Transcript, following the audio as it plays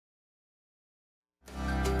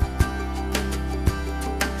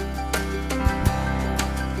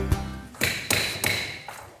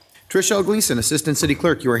Tricia L. Gleason, Assistant City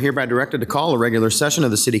Clerk, you are hereby directed to call a regular session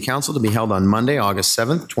of the City Council to be held on Monday, August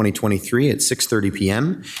 7th, 2023 at 6:30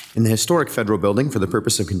 p.m. in the historic Federal Building for the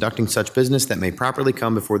purpose of conducting such business that may properly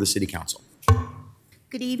come before the City Council.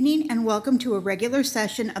 Good evening and welcome to a regular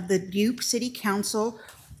session of the Dubuque City Council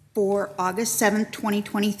for August 7th,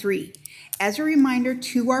 2023. As a reminder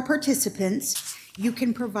to our participants, you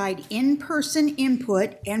can provide in-person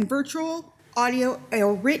input and virtual audio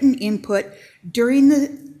or written input during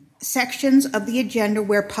the sections of the agenda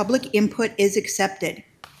where public input is accepted.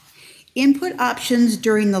 Input options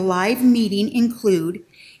during the live meeting include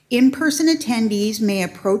in-person attendees may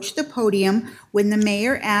approach the podium when the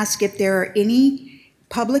mayor asks if there are any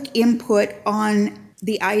public input on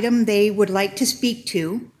the item they would like to speak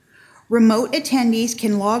to. Remote attendees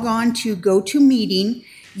can log on to GoToMeeting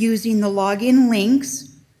using the login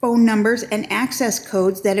links, phone numbers, and access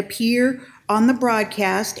codes that appear on the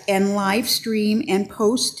broadcast and live stream and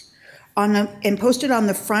posted on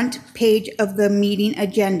the front page of the meeting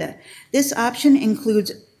agenda. This option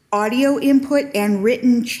includes audio input and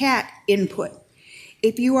written chat input.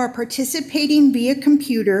 If you are participating via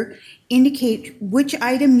computer, indicate which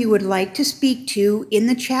item you would like to speak to in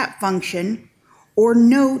the chat function, or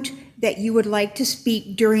note that you would like to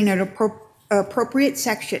speak during an appropriate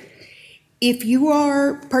section. If you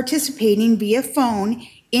are participating via phone,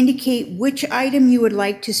 indicate which item you would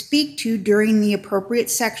like to speak to during the appropriate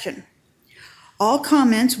section. All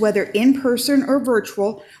comments, whether in person or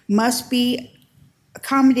virtual, must be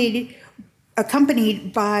accompanied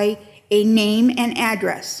by a name and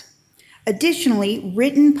address. Additionally,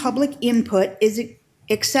 written public input is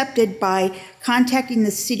accepted by contacting the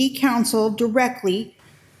City Council directly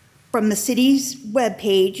from the city's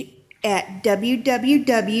webpage at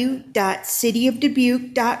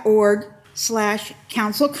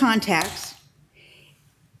www.cityofdubuque.org/councilcontacts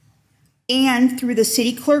and through the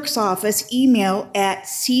City Clerk's office email at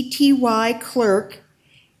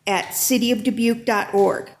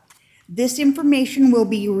ctyclerk@cityofdubuque.org. This information will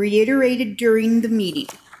be reiterated during the meeting.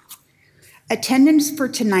 Attendance for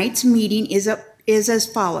tonight's meeting is as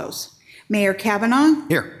follows. Mayor Kavanaugh.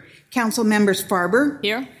 Here. Council members Farber.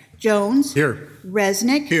 Here. Jones. Here.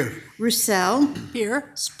 Resnick. Here. Roussel.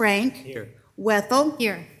 Here. Sprank. Here. Wethel.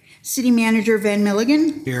 Here. City Manager Van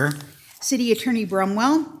Milligan. Here. City Attorney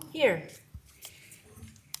Brumwell. Here.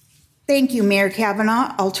 Thank you, Mayor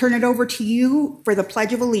Kavanaugh. I'll turn it over to you for the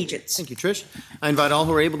Pledge of Allegiance. Thank you, Trish. I invite all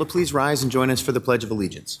who are able to please rise and join us for the Pledge of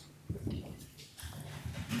Allegiance.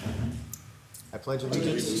 I pledge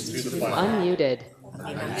allegiance to the flag Unmuted. of the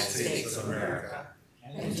United States of America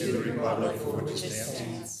and to the republic for which it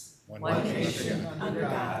stands, one nation, under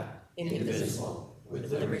God, indivisible,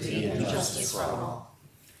 with liberty and justice for all.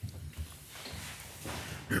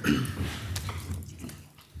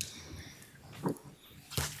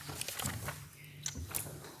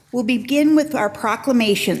 We'll begin with our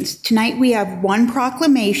proclamations. Tonight we have one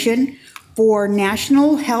proclamation for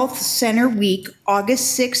National Health Center Week,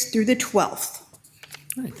 August 6th through the 12th.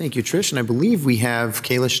 All right, thank you, Trish. And I believe we have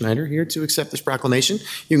Kayla Schneider here to accept this proclamation.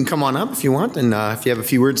 You can come on up if you want, and if you have a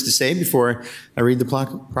few words to say before I read the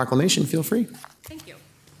proclamation, feel free. Thank you.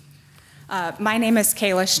 My name is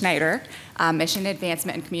Kayla Schneider, Mission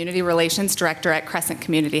Advancement and Community Relations Director at Crescent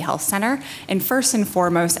Community Health Center. And first and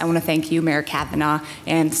foremost, I want to thank you, Mayor Kavanaugh,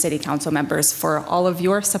 and City Council members for all of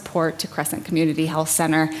your support to Crescent Community Health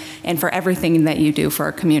Center and for everything that you do for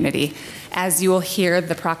our community. As you will hear,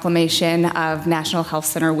 the proclamation of National Health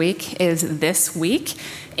Center Week is this week,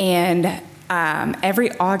 and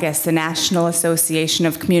every August, the National Association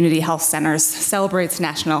of Community Health Centers celebrates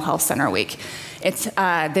National Health Center Week. It's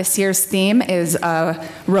this year's theme is a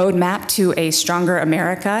roadmap to a stronger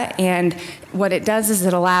America, and what it does is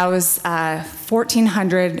it allows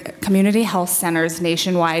 1,400 community health centers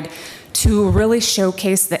nationwide to really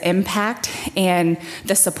showcase the impact and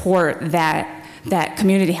the support that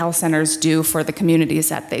community health centers do for the communities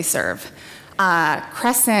that they serve.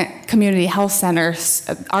 Crescent Community Health Centers,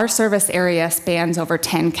 our service area spans over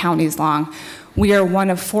 10 counties long. We are one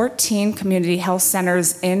of 14 community health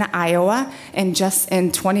centers in Iowa, and just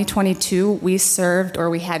in 2022, we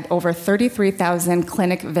had over 33,000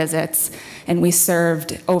 clinic visits, and we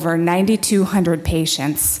served over 9,200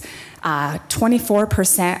 patients.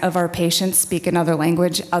 24% of our patients speak another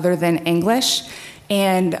language other than English,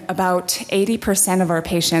 and about 80% of our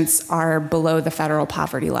patients are below the federal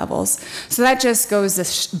poverty levels. So that just goes to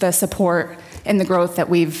the support and the growth that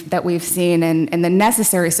we've seen and the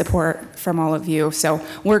necessary support from all of you. So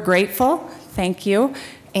we're grateful, thank you.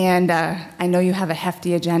 And I know you have a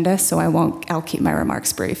hefty agenda, so I'll keep my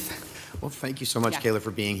remarks brief. Well, thank you so much, Yeah. Kayla,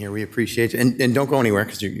 for being here. We appreciate it. And don't go anywhere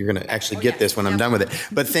because you're going to actually get this when I'm done with it.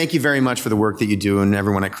 But thank you very much for the work that you do and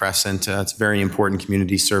everyone at Crescent. It's very important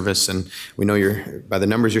community service. And we know by the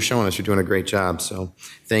numbers you're showing us, you're doing a great job. So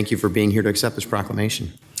thank you for being here to accept this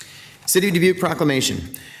proclamation. City of Dubuque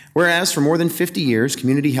proclamation. Whereas for more than 50 years,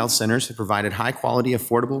 community health centers have provided high-quality,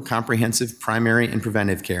 affordable, comprehensive primary and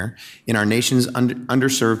preventive care in our nation's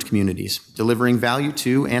underserved communities, delivering value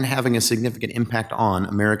to and having a significant impact on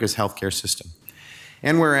America's healthcare system.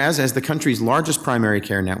 And whereas, as the country's largest primary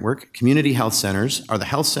care network, community health centers are the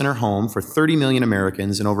health center home for 30 million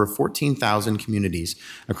Americans in over 14,000 communities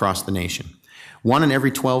across the nation. 1 in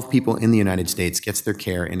every 12 people in the United States gets their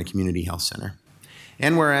care in a community health center.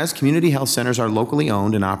 And whereas community health centers are locally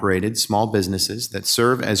owned and operated small businesses that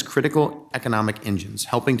serve as critical economic engines,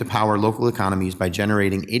 helping to power local economies by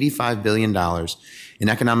generating $85 billion in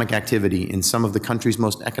economic activity in some of the country's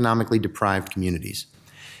most economically deprived communities.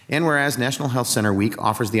 And whereas National Health Center Week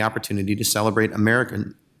offers the opportunity to celebrate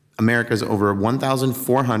America's over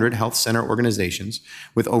 1,400 health center organizations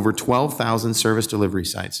with over 12,000 service delivery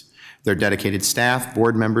sites, their dedicated staff,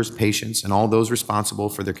 board members, patients, and all those responsible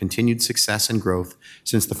for their continued success and growth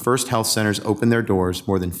since the first health centers opened their doors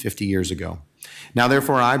more than 50 years ago. Now,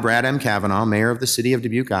 therefore, I, Brad M. Kavanaugh, Mayor of the City of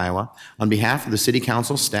Dubuque, Iowa, on behalf of the City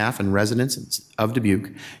Council, staff, and residents of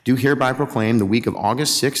Dubuque, do hereby proclaim the week of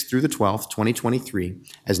August 6th through the 12th, 2023,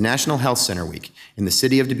 as National Health Center Week in the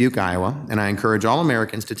City of Dubuque, Iowa, and I encourage all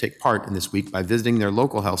Americans to take part in this week by visiting their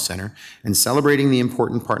local health center and celebrating the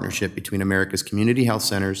important partnership between America's community health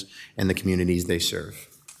centers and the communities they serve.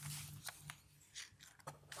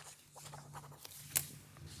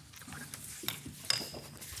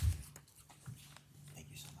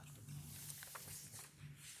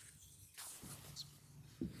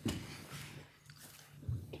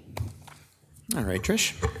 All right,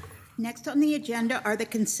 Trish. Next on the agenda are the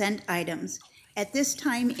consent items. At this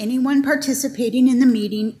time, anyone participating in the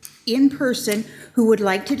meeting in person who would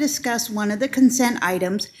like to discuss one of the consent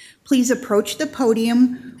items, please approach the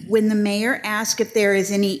podium. When the mayor asks if there is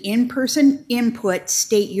any in-person input,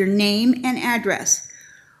 state your name and address.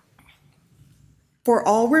 For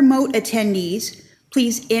all remote attendees,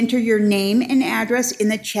 please enter your name and address in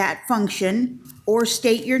the chat function or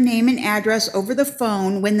state your name and address over the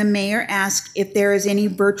phone when the mayor asks if there is any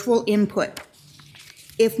virtual input.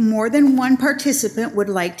 If more than one participant would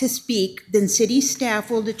like to speak, then city staff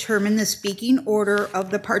will determine the speaking order of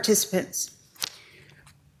the participants.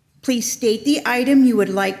 Please state the item you would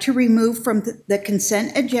like to remove from the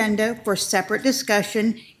consent agenda for separate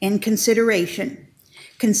discussion and consideration.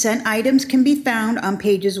 Consent items can be found on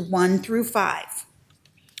pages 1 through 5.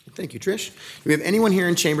 Thank you, Trish. Do we have anyone here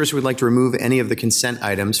in chambers who would like to remove any of the consent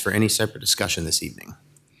items for any separate discussion this evening?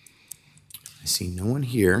 I see no one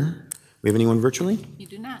here. We have anyone virtually? You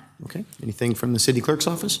do not. Okay. Anything from the city clerk's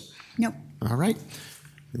office? No. All right.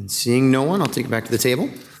 And seeing no one, I'll take it back to the table.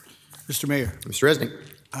 Mr. Mayor, Mr. Resnick.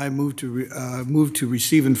 I move to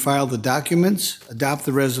receive and file the documents, adopt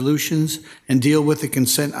the resolutions, and deal with the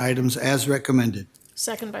consent items as recommended.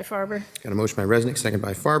 Second by Farber. Got a motion by Resnick, second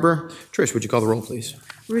by Farber. Trish, would you call the roll, please?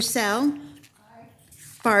 Roussel.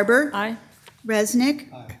 Farber. Aye. Resnick.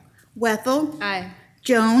 Aye. Wethel. Aye.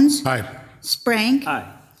 Jones. Aye. Sprank. Aye.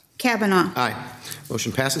 Kavanaugh. Aye.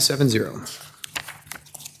 Motion passes 7-0.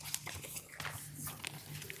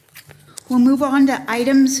 We'll move on to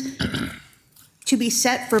items to be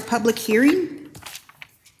set for public hearing.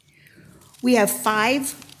 We have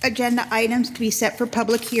 5 agenda items to be set for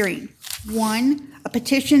public hearing. 1, a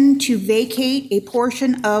petition to vacate a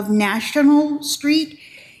portion of National Street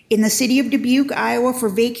in the City of Dubuque, Iowa for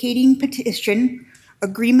vacating petition,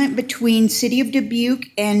 agreement between City of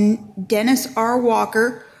Dubuque and Dennis R.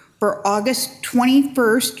 Walker for August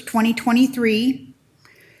 21st, 2023.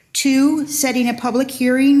 2, setting a public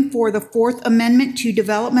hearing for the 4th Amendment to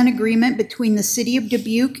Development Agreement between the City of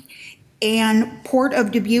Dubuque and Port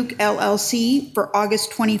of Dubuque LLC for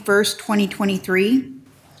August 21st, 2023.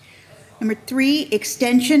 Number 3,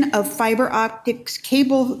 extension of fiber optics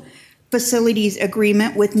cable facilities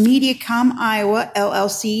agreement with Mediacom Iowa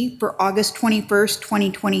LLC for August 21st,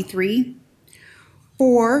 2023.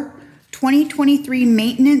 4, 2023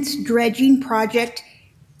 maintenance dredging project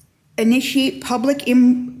initiate public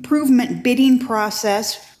improvement bidding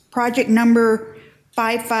process, project number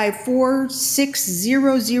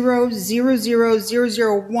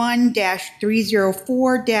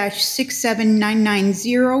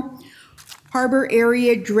 554-6000001-304-67990, harbor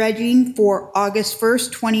area dredging for August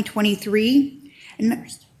 1st, 2023.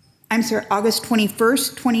 August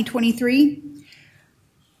 21st, 2023.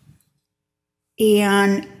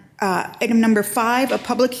 And Item number 5, a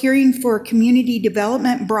public hearing for Community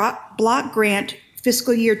Development Block Grant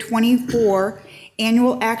Fiscal Year 24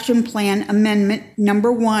 Annual Action Plan Amendment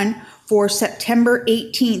Number 1 for September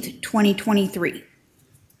 18th, 2023.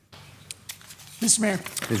 Mr. Mayor,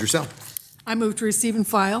 Ms. Roussel. I move to receive and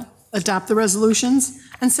file, adopt the resolutions,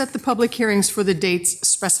 and set the public hearings for the dates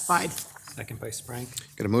specified. Second by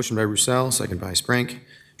Sprank. Got a motion by Roussel, second by Sprank.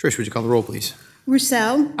 Trish, would you call the roll, please?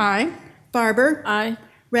 Roussel. Aye. Barber. Aye.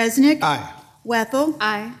 Resnick. Aye. Wethel.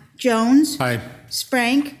 Aye. Jones. Aye.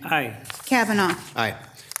 Sprank. Aye. Kavanaugh. Aye.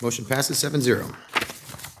 Motion passes 7-0.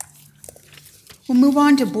 We'll move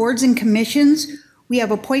on to boards and commissions. We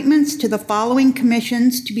have appointments to the following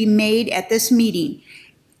commissions to be made at this meeting: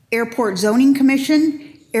 Airport Zoning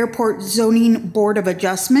Commission, Airport Zoning Board of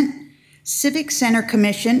Adjustment, Civic Center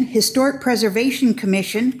Commission, Historic Preservation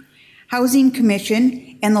Commission, Housing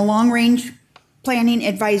Commission, and the Long Range Planning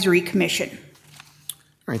Advisory Commission.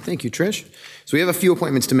 All right, thank you, Trish. So we have a few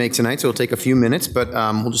appointments to make tonight, so it'll take a few minutes, but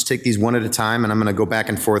we'll just take these one at a time, and I'm going to go back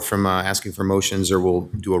and forth from asking for motions, or we'll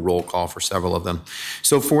do a roll call for several of them.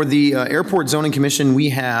 So for the Airport Zoning Commission, we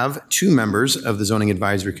have 2 members of the Zoning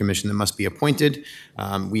Advisory Commission that must be appointed.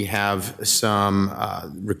 We have a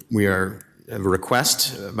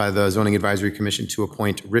request by the Zoning Advisory Commission to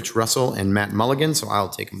appoint Rich Russell and Matt Mulligan, so I'll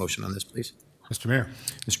take a motion on this, please. Mr. Mayor,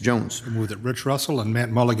 Mr. Jones. I move that Rich Russell and Matt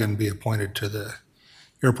Mulligan be appointed to the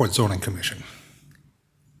Airport Zoning Commission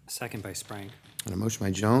Second by Sprank. And a motion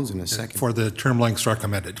by Jones and a second. for the term lengths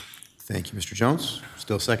recommended. Thank you, Mr. Jones.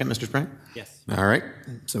 Still second, Mr. Sprank? Yes. All right,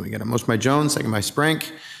 so we got a motion by Jones, second by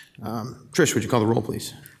Sprank. Trish, would you call the roll,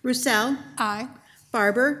 please? Roussel. Aye.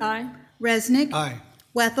 Barber. Aye. Resnick. Aye.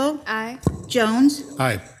 Wethel. Aye. Jones.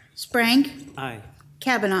 Aye. Sprank. Aye.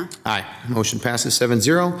 Kavanaugh. Aye. Motion passes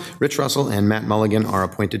 7-0. Rich Russell and Matt Mulligan are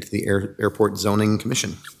appointed to the Airport Zoning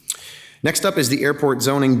Commission. Next up is the Airport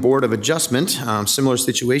Zoning Board of Adjustment. Similar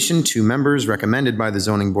situation, 2 members recommended by the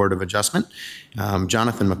Zoning Board of Adjustment,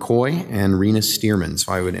 Jonathan McCoy and Rena Stearman.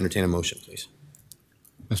 So I would entertain a motion, please.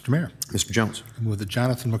 Mr. Mayor, Mr. Jones. I move that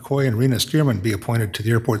Jonathan McCoy and Rena Stearman be appointed to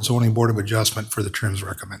the Airport Zoning Board of Adjustment for the terms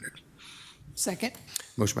recommended. Second.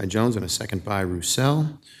 Motion by Jones and a second by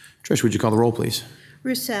Roussel. Trish, would you call the roll, please?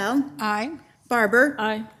 Roussel. Aye. Barber.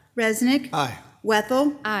 Aye. Resnick. Aye.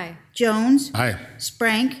 Wethel. Aye. Jones. Aye.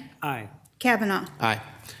 Sprank. Aye. Kavanaugh. Aye.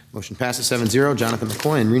 Motion passes 7-0. Jonathan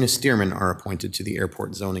McCoy and Rena Stearman are appointed to the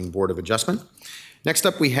Airport Zoning Board of Adjustment. Next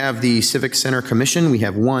up, we have the Civic Center Commission. We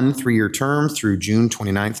have 1 3-year term through June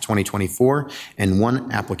 29th, 2024, and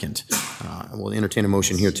 1 applicant. We'll entertain a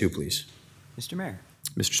motion here too, please. Mr. Mayor,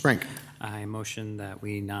 Mr. Sprank. I motion that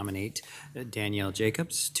we nominate Danielle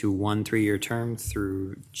Jacobs to 1 3-year term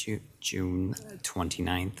through June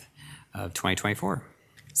 29th of 2024.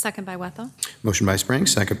 Second by Wethel. Motion by Sprank,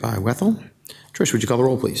 second by Wethel. Trish, would you call the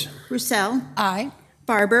roll, please? Roussel. Aye.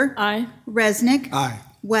 Barber. Aye. Resnick. Aye.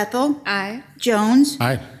 Wethel. Aye. Jones.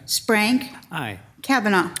 Aye. Sprank. Aye.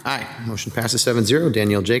 Kavanaugh. Aye. Motion passes 7-0.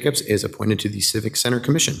 Danielle Jacobs is appointed to the Civic Center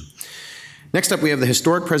Commission. Next up, we have the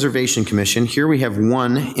Historic Preservation Commission. Here we have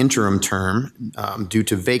 1 interim term due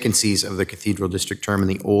to vacancies of the Cathedral District term and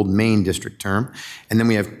the Old Main District term. And then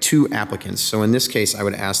we have 2 applicants. So in this case, I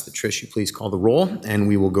would ask that Trish, you please call the roll, and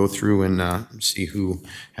we will go through and see who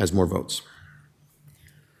has more votes.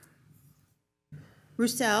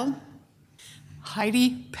 Roussel.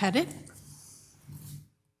 Heidi Pettit.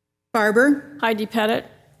 Barber. Heidi Pettit.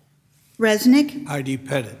 Resnick. Heidi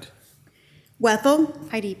Pettit. Wethel.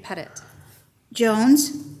 Heidi Pettit.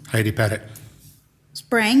 Jones. Heidi Pettit.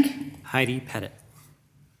 Sprank. Heidi Pettit.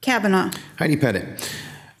 Kavanaugh. Heidi Pettit.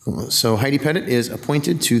 So Heidi Pettit is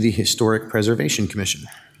appointed to the Historic Preservation Commission.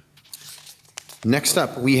 Next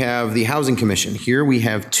up, we have the Housing Commission. Here we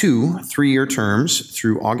have 2 3-year terms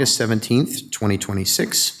through August 17th,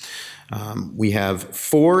 2026. We have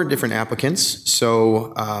 4 different applicants.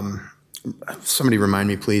 So somebody remind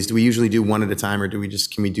me, please, do we usually do 1 at a time, or can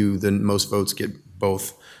we do the most votes get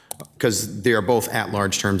both? Because they are both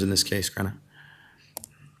at-large terms in this case, Grenna.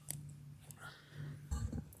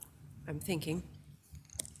 I'm thinking.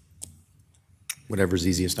 Whatever's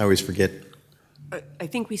easiest. I always forget. I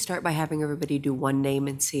think we start by having everybody do 1 name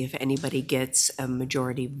and see if anybody gets a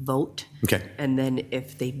majority vote. Okay. And then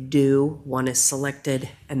if they do, 1 is selected,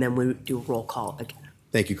 and then we do roll call again.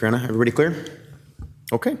 Thank you, Grenna. Everybody clear?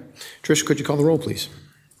 Okay. Trish, could you call the roll, please?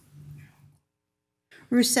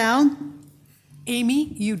 Roussel.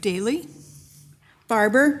 Amy U. Daly.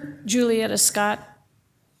 Barber. Julietta Scott.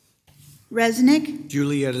 Resnick.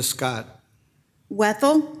 Julietta Scott.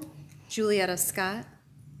 Wethel. Julietta Scott.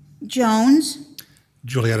 Jones.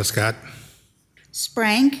 Julietta Scott.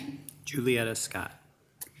 Sprank. Julietta Scott.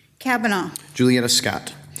 Kavanaugh. Julietta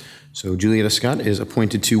Scott. So Julietta Scott is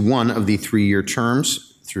appointed to one of the 3-year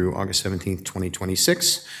terms through August 17th,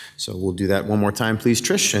 2026. So we'll do that one more time, please,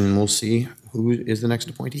 Trish, and we'll see who is the next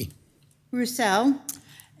appointee. Roussel,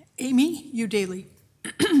 Amy Udaly.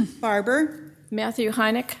 Barber, Matthew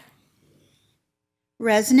Heineck.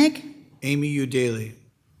 Resnick, Amy Udaly.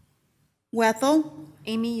 Wethel,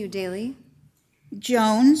 Amy Udaly.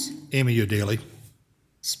 Jones, Amy Udaly.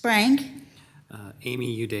 Sprank,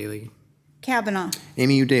 Amy Udaly. Kavanaugh.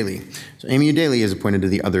 Amy Udaly. So Amy Udaly is appointed to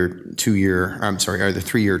the other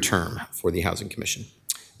 3-year term for the Housing Commission.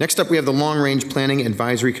 Next up, we have the Long Range Planning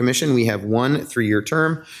Advisory Commission. We have one 3-year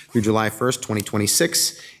term through July 1st,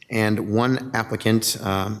 2026, and one applicant,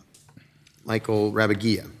 Michael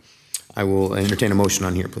Rabagia. I will entertain a motion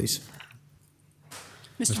on here, please.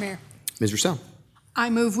 Mr. Mayor, Ms. Roussel. I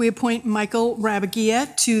move we appoint Michael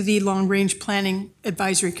Rabagia to the Long Range Planning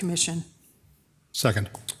Advisory Commission. Second.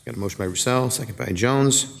 Got a motion by Roussel, second by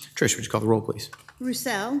Jones. Trish, would you call the roll, please?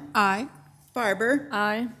 Roussel, Aye. Barber,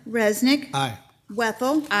 Aye. Resnick, Aye.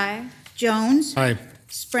 Wethel, Aye. Jones, Aye.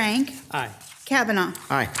 Sprank, Aye. Kavanaugh.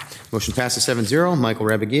 Aye. Motion passes 7-0. Michael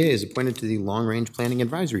Rabagia is appointed to the Long Range Planning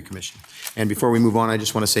Advisory Commission. And before we move on, I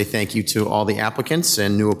just want to say thank you to all the applicants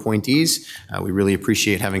and new appointees. We really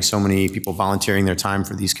appreciate having so many people volunteering their time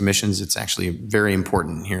for these commissions. It's actually very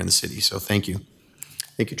important here in the city, so thank you.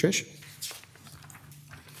 Thank you, Trish.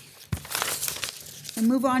 And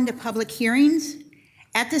move on to public hearings.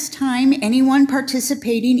 At this time, anyone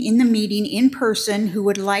participating in the meeting in person who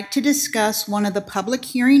would like to discuss one of the public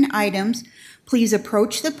hearing items, please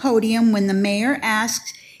approach the podium when the mayor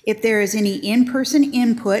asks if there is any in-person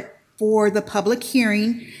input for the public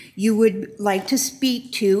hearing you would like to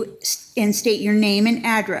speak to, and state your name and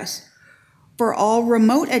address. For all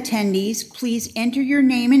remote attendees, please enter your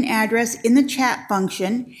name and address in the chat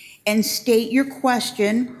function and state your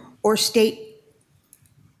question or state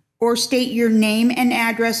your name and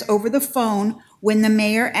address over the phone when the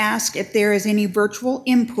mayor asks if there is any virtual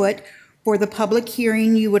input for the public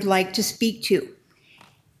hearing you would like to speak to.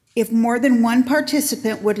 If more than one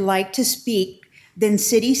participant would like to speak, then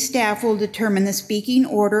city staff will determine the speaking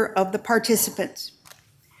order of the participants.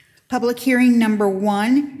 Public hearing number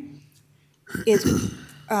 1 is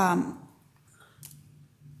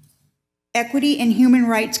Equity and Human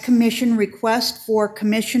Rights Commission request for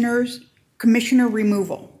commissioner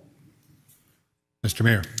removal. Mr.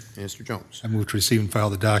 Mayor, Mr. Jones. I move to receive and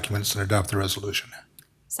file the documents and adopt the resolution.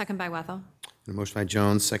 Second by Wethel. A motion by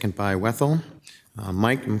Jones, second by Wethel.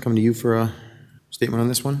 Mike, I'm coming to you for a statement on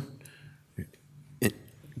this one.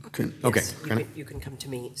 Okay. Yes, you can come to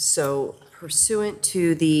me. So pursuant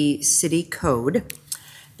to the city code,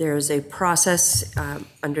 there's a process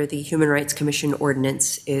under the Human Rights Commission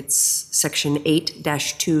ordinance. It's section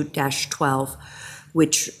 8-2-12,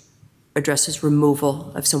 which addresses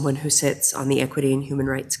removal of someone who sits on the Equity and Human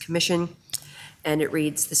Rights Commission. And it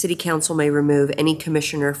reads, the city council may remove any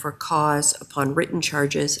commissioner for cause upon written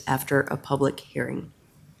charges after a public hearing.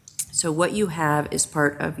 So what you have as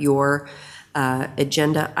part of your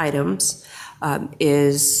agenda items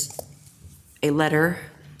is a letter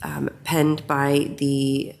penned by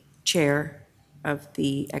the chair of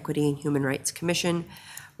the Equity and Human Rights Commission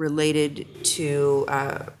related to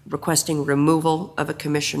requesting removal of a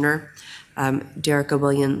commissioner, Derica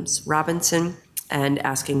Williams Robinson, and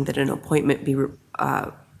asking that an appointment be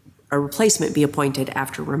a replacement be appointed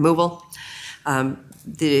after removal.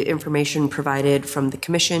 The information provided from the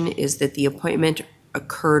commission is that the appointment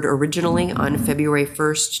occurred originally on February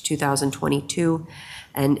 1st, 2022,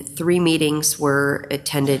 and 3 meetings were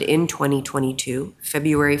attended in 2022,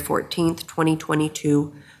 February 14th,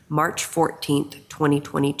 2022, March 14th,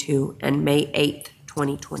 2022, and May 8th,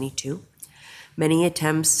 2022. Many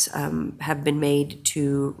attempts have been made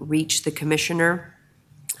to reach the commissioner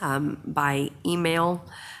by email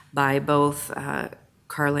by both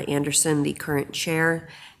Carla Anderson, the current chair,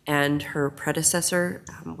 and her predecessor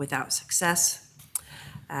without success.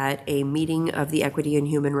 At a meeting of the Equity and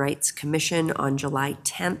Human Rights Commission on July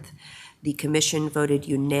 10th, the commission voted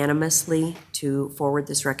unanimously to forward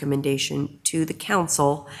this recommendation to the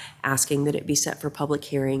council, asking that it be set for public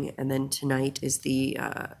hearing, and then tonight is the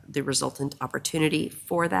resultant opportunity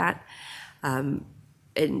for that.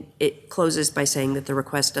 And it closes by saying that the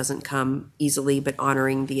request doesn't come easily, but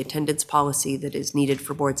honoring the attendance policy that is needed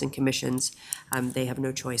for boards and commissions, they have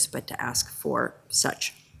no choice but to ask for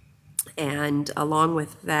such. And along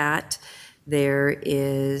with that, there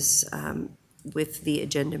is, with the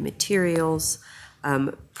agenda materials,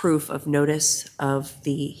 proof of notice of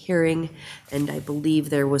the hearing, and I believe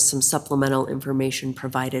there was some supplemental information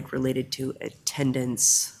provided related to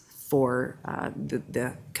attendance for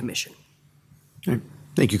the commission. Okay.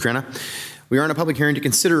 Thank you, Krenna. We are in a public hearing to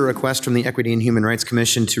consider a request from the Equity and Human Rights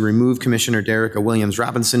Commission to remove Commissioner Derek Williams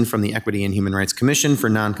Robinson from the Equity and Human Rights Commission for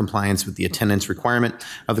noncompliance with the attendance requirement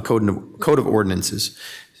of the Code of Ordinances.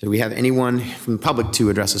 Do we have anyone from the public to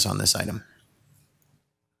address us on this item?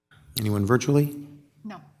 Anyone virtually?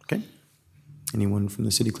 No. Okay. Anyone from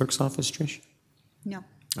the city clerk's office, Trish? No.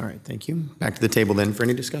 All right, thank you. Back to the table then for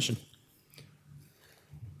any discussion.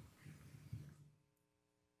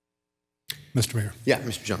 Mr. Mayor, Yeah,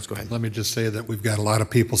 Mr. Jones, go ahead. let me just say that we've got a lot of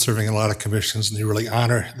people serving a lot of commissions, and they really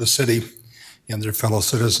honor the city and their fellow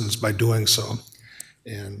citizens by doing so.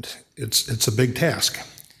 And it's a big task,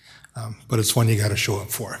 but it's one you got to show up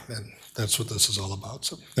for, and that's what this is all about.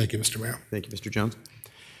 So thank you, Mr. Mayor. Thank you, Mr. Jones.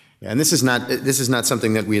 Yeah, and this is not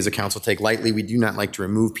something that we as a council take lightly. We do not like to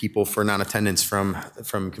remove people for non-attendance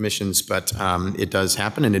from commissions, but it does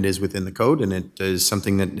happen, and it is within the code, and it is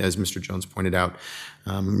something that, as Mr. Jones pointed out,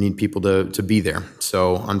 need people to be there.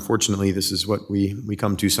 So unfortunately, this is what we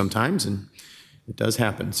come to sometimes, and it does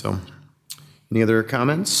happen. So any other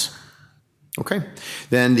comments? Okay.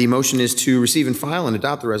 Then the motion is to receive and file and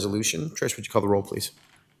adopt the resolution. Trish, would you call the roll, please?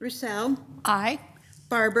 Roussel. Aye.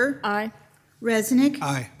 Barber. Aye. Resnick.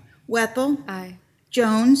 Aye. Whipple. Aye.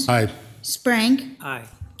 Jones. Aye. Sprank. Aye.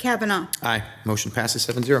 Kavanaugh. Aye. Motion passes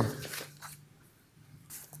 7-0.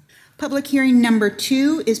 Public hearing number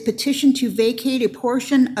 2 is petition to vacate a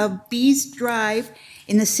portion of Bees Drive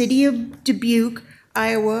in the city of Dubuque,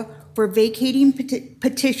 Iowa, for vacating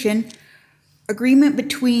petition agreement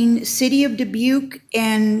between City of Dubuque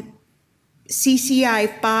and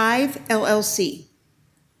CCI 5 LLC.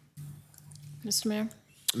 Mr. Mayor,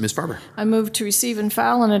 Ms. Farber. I move to receive and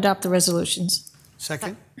file and adopt the resolutions.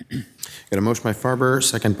 Second? Got a motion by Farber,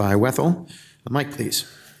 second by Wethel. Mike, please.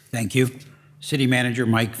 Thank you. City Manager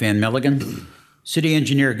Mike Van Milligan. City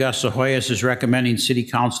Engineer Gus Ahoyas is recommending City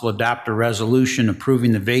Council adopt a resolution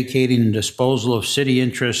approving the vacating and disposal of city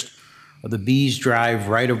interest of the Bees Drive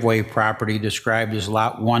right-of-way property described as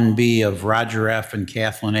Lot 1B of Roger F. and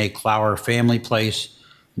Kathleen A. Clower Family Place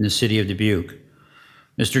in the city of Dubuque.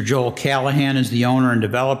 Mr. Joel Callahan is the owner and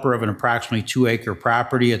developer of an approximately 2-acre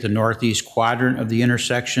property at the northeast quadrant of the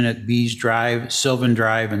intersection at Bees Drive, Sylvan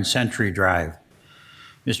Drive, and Century Drive.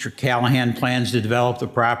 Mr. Callahan plans to develop the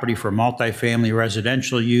property for multifamily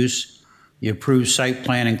residential use. The approved site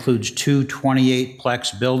plan includes 2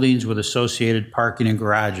 28-plex buildings with associated parking and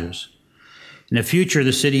garages. In the future,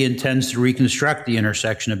 the city intends to reconstruct the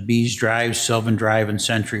intersection of Bees Drive, Sylvan Drive, and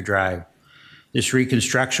Century Drive. This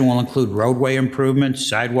reconstruction will include roadway improvements,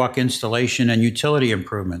 sidewalk installation, and utility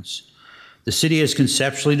improvements. The city has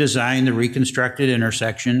conceptually designed the reconstructed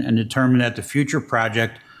intersection and determined that the future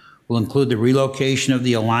project will include the relocation of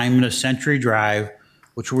the alignment of Century Drive,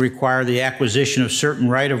 which will require the acquisition of certain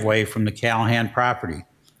right-of-way from the Callahan property.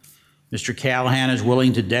 Mr. Callahan is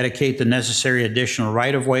willing to dedicate the necessary additional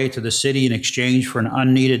right-of-way to the city in exchange for an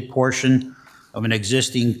unneeded portion of an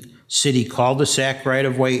existing city cul-de-sac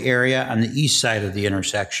right-of-way area on the east side of the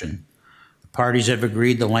intersection. The parties have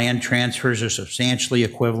agreed the land transfers are substantially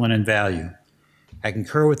equivalent in value. I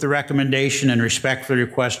concur with the recommendation and respectfully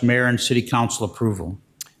request Mayor and City Council approval.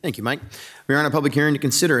 Thank you, Mike. We are on a public hearing to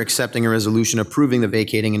consider accepting a resolution approving the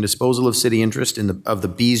vacating and disposal of city interest of the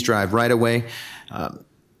Bees Drive right-of-way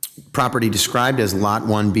property described as Lot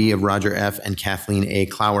 1B of Roger F. and Kathleen A.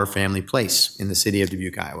 Clower Family Place in the city of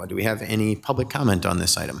Dubuque, Iowa. Do we have any public comment on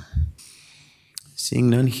this item? Seeing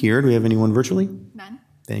none here, do we have anyone virtually? None.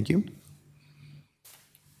 Thank you.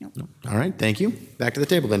 Nope. No. All right, thank you. Back to the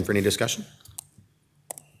table then for any discussion.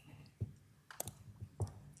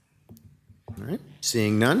 All right,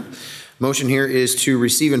 seeing none. Motion here is to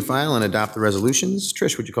receive and file and adopt the resolutions.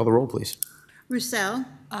 Trish, would you call the roll, please? Roussel.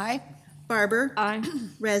 Aye. Barber. Aye.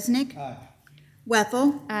 Resnick. Aye.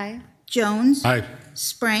 Whipple. Aye. Jones. Aye.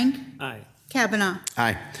 Sprank. Aye. Kavanaugh.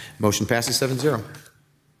 Aye. Motion passes 7-0.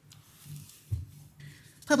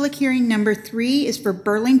 Public hearing number 3 is for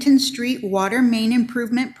Burlington Street Water Main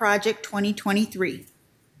Improvement Project 2023.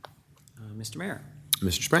 Mr. Mayor,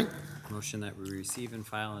 Mr. Sprank. motion that we receive and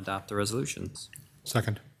file and adopt the resolutions.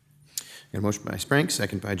 Second. Got a motion by Sprank,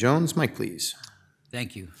 second by Jones. Mike, please.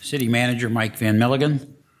 Thank you. City Manager Mike Van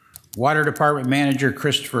Milligan. Water Department Manager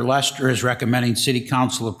Christopher Lester is recommending City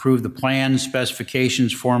Council approve the plans,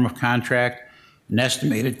 specifications, form of contract, and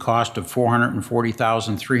estimated cost of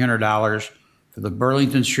 $440,300 for the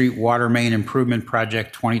Burlington Street Water Main Improvement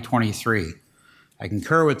Project 2023. I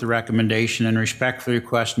concur with the recommendation and respectfully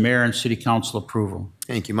request Mayor and City Council approval.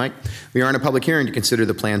 Thank you, Mike. We are in a public hearing to consider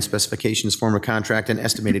the plan specifications, form of contract, and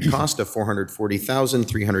estimated cost of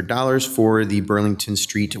 $440,300 for the Burlington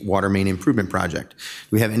Street Water Main Improvement Project. Do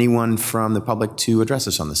we have anyone from the public to address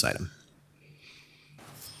us on this item?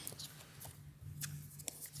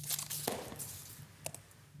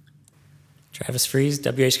 Travis Freeze,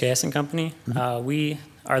 WHKS and Company. We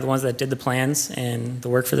are the ones that did the plans and the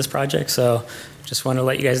work for this project, so just want to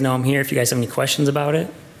let you guys know I'm here if you guys have any questions about it.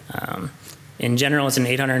 In general, it's an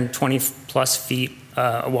 820 plus feet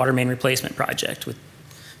water main replacement project with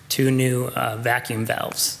 2 new vacuum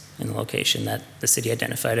valves in the location that the city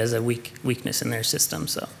identified as a weakness in their system.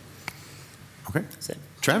 So, okay, that's it.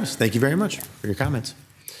 Travis, thank you very much for your comments.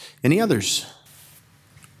 Any others?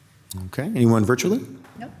 Okay, anyone virtually?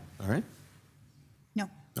 Nope. All right. No.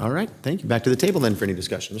 All right, thank you. Back to the table then for any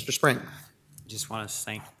discussion. Mr. Sprank. Just want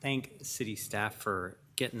to thank city staff for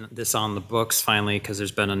getting this on the books finally, because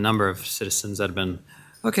there's been a number of citizens that have been,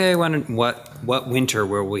 okay, what winter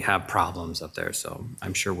will we have problems up there? So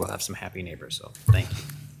I'm sure we'll have some happy neighbors, so thank you.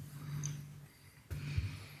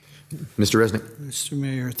 Mr. Resnick. Mr.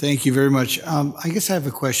 Mayor, thank you very much. I guess I have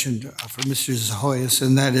a question for Mr. Zahoyas,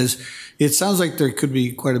 and that is, it sounds like there could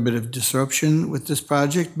be quite a bit of disruption with this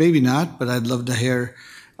project. Maybe not, but I'd love to hear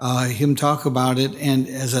him talk about it. And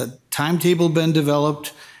has a timetable been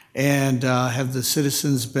developed, and have the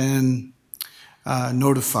citizens been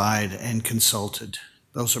notified and consulted?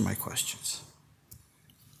 Those are my questions.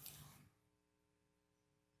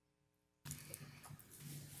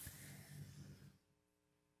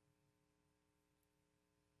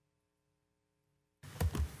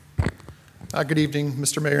 Good evening,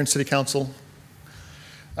 Mr. Mayor and City Council.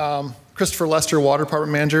 Christopher Lester, Water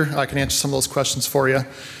Department Manager. I can answer some of those questions for you.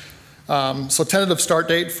 So tentative start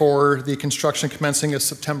date for the construction commencing is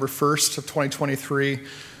September 1st of 2023.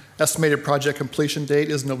 Estimated project completion date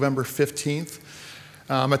is November 15th.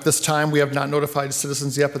 At this time, we have not notified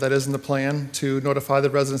citizens yet, but that is in the plan to notify the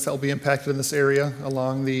residents that will be impacted in this area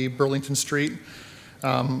along the Burlington Street.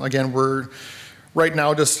 Again, we're right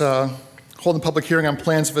now just holding a public hearing on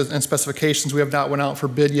plans and specifications. We have not went out for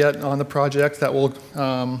bid yet on the project. That will,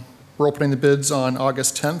 we're opening the bids on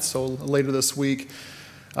August 10th, so later this week.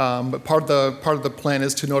 But part of the plan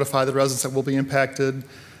is to notify the residents that will be impacted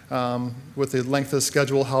with the length of the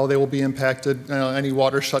schedule, how they will be impacted, any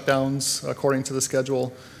water shutdowns according to the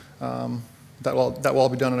schedule. That will all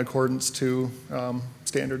be done in accordance to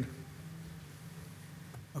standard.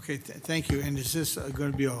 Okay, thank you. And is this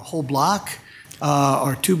going to be a whole block?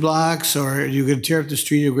 Or 2 blocks, or are you going to tear up the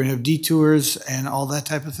street? You're going to have detours and all that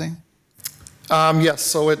type of thing? Yes.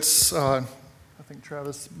 So it's I think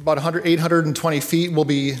Travis about 820 feet.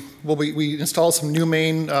 We installed some new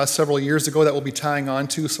main several years ago that we'll be tying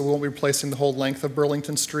onto, so we won't be replacing the whole length of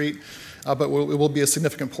Burlington Street, but it will be a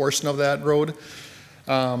significant portion of that road.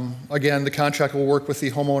 Again, the contractor will work with the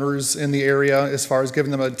homeowners in the area as far as giving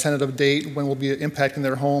them a tentative date when we'll be impacting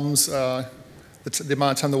their homes. The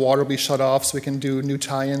amount of time the water will be shut off, so we can do new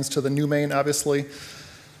tie-ins to the new main, obviously.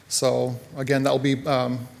 So again, that will be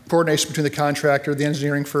coordination between the contractor, the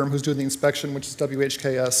engineering firm who's doing the inspection, which is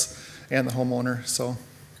WHKS, and the homeowner. So,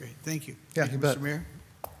 great, thank you. Yeah, thank you bet. Mr. Mayor.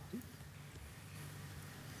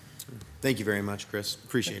 Thank you very much, Chris.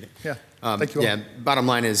 Appreciate it. Yeah, thank you all. Yeah, bottom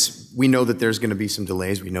line is we know that there's going to be some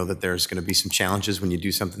delays. We know that there's going to be some challenges when you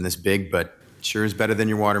do something this big, but sure is better than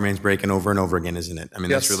your water mains breaking over and over again, isn't it? I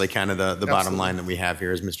mean, Yes. that's really kind of the bottom line that we have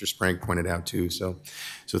here, as Mr. Sprank pointed out too. So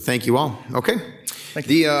thank you all. Okay. Thank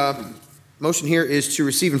you. The motion here is to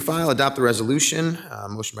receive and file, adopt the resolution.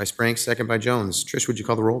 Motion by Sprank, second by Jones. Trish, would you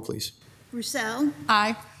call the roll, please? Roussel.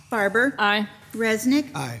 Aye. Barber. Aye.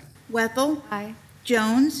 Resnick. Aye. Wethel. Aye.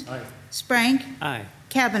 Jones. Aye. Sprank. Aye.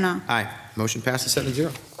 Kavanaugh. Aye. Motion passes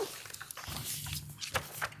 7-0.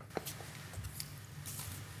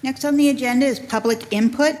 Next on the agenda is public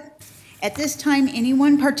input. At this time,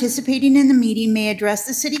 anyone participating in the meeting may address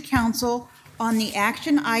the City Council on the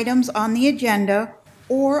action items on the agenda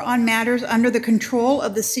or on matters under the control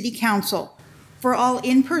of the City Council. For all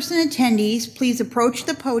in-person attendees, please approach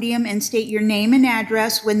the podium and state your name and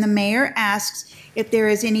address when the mayor asks if there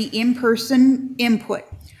is any in-person input.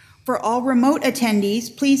 For all remote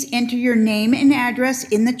attendees, please enter your name and address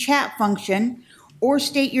in the chat function or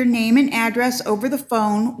state your name and address over the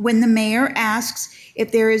phone when the mayor asks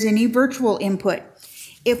if there is any virtual input.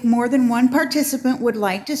 If more than one participant would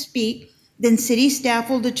like to speak, then city staff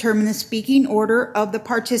will determine the speaking order of the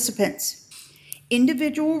participants.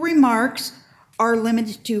 Individual remarks are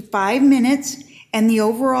limited to 5 minutes, and the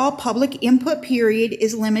overall public input period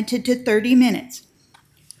is limited to 30 minutes.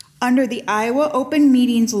 Under the Iowa Open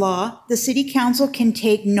Meetings Law, the City Council can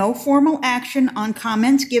take no formal action on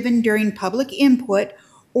comments given during public input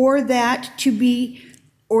or that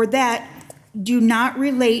do not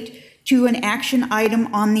relate to an action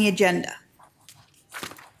item on the agenda.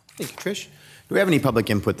 Thank you, Trish. Do we have any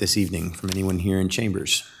public input this evening from anyone here in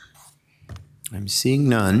chambers? I'm seeing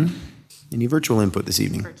none. Any virtual input this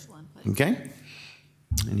evening? Virtual input. Okay.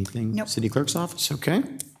 Anything? Nope. City Clerk's office? Okay.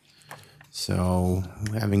 So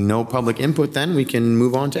having no public input, then we can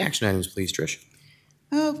move on to action items, please, Trish.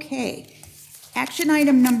 Okay. Action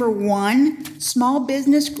item number 1, Small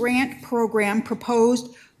Business Grant Program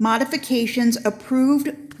proposed modifications approved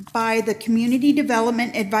by the Community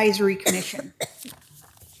Development Advisory Commission.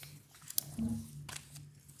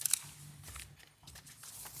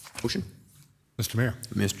 Motion. Mr. Mayor,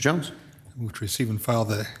 Mr. Jones. move to receive and file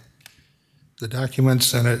the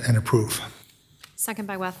documents and approve. Second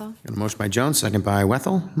by Wethel. Got a motion by Jones, second by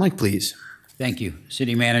Wethel. Mike, please. Thank you.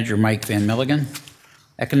 City Manager Mike Van Milligan.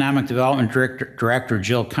 Economic Development Director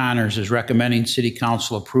Jill Connors is recommending City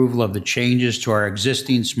Council approval of the changes to our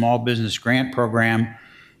existing small business grant program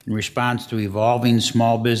in response to evolving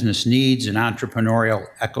small business needs and entrepreneurial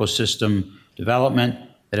ecosystem development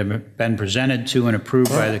that have been presented to and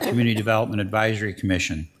approved by the Community Development Advisory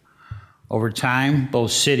Commission. Over time,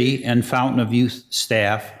 both city and Fountain of Youth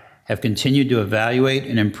staff have continued to evaluate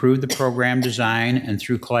and improve the program design, and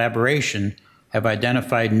through collaboration have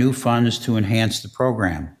identified new funds to enhance the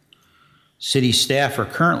program. City staff are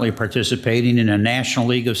currently participating in a National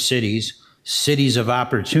League of Cities, Cities of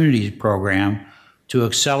Opportunities program to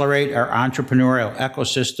accelerate our entrepreneurial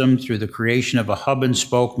ecosystem through the creation of a hub and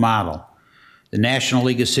spoke model. The National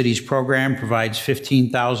League of Cities program provides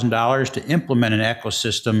 $15,000 to implement an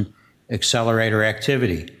ecosystem accelerator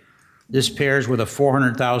activity. This pairs with a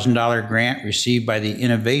 $400,000 grant received by the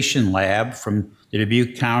Innovation Lab from the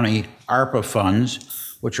Dubuque County ARPA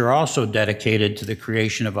funds, which are also dedicated to the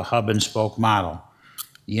creation of a hub and spoke model.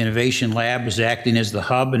 The Innovation Lab is acting as the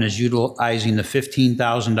hub and is utilizing the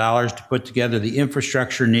 $15,000 to put together the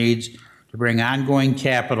infrastructure needs to bring ongoing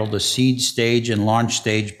capital to seed stage and launch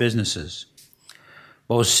stage businesses.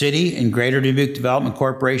 Both City and Greater Dubuque Development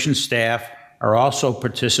Corporation staff are also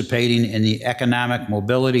participating in the Economic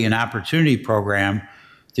Mobility and Opportunity Program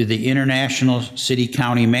through the International City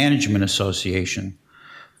County Management Association,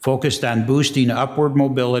 focused on boosting upward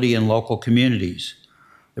mobility in local communities.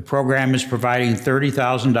 The program is providing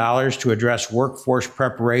 $30,000 to address workforce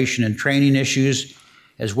preparation and training issues,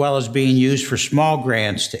 as well as being used for small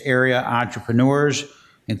grants to area entrepreneurs,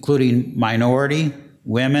 including minority,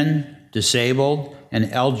 women, disabled, and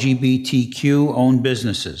LGBTQ-owned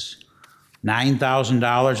businesses.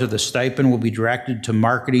 $9,000 of the stipend will be directed to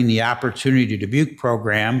marketing the Opportunity Dubuque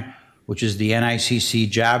program, which is the NICC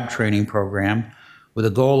job training program, with a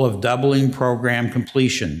goal of doubling program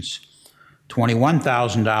completions.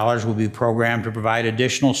 $21,000 will be programmed to provide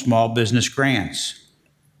additional small business grants.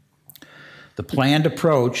 The planned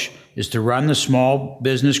approach is to run the small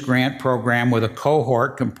business grant program with a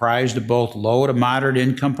cohort comprised of both low to moderate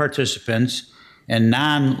income participants and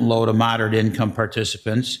non-low to moderate income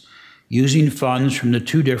participants, using funds from the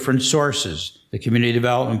two different sources, the Community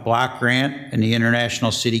Development Block Grant and the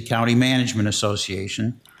International City County Management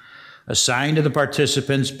Association, assigned to the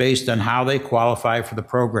participants based on how they qualify for the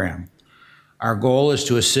program. Our goal is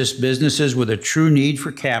to assist businesses with a true need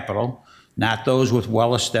for capital, not those with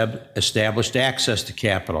well-established access to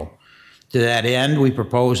capital. To that end, we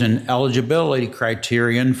propose an eligibility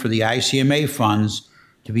criterion for the ICMA funds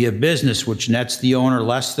to be a business which nets the owner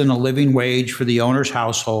less than a living wage for the owner's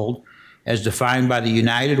household, as defined by the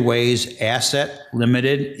United Way's Asset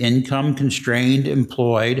Limited Income Constrained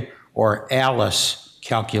Employed, or ALICE,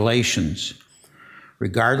 calculations,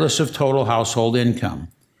 regardless of total household income.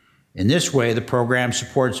 In this way, the program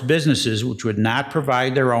supports businesses which would not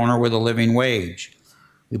provide their owner with a living wage.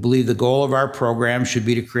 We believe the goal of our program should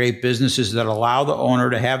be to create businesses that allow the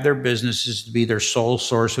owner to have their businesses to be their sole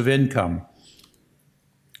source of income.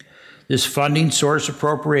 This funding source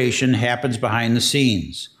appropriation happens behind the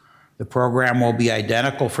scenes. The program will be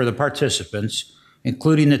identical for the participants,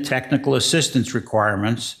 including the technical assistance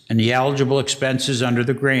requirements and the eligible expenses under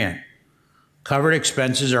the grant. Covered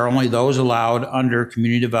expenses are only those allowed under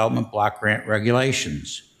Community Development Block Grant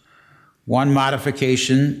regulations. One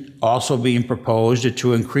modification also being proposed is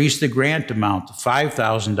to increase the grant amount to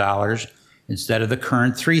 $5,000 instead of the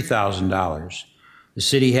current $3,000. The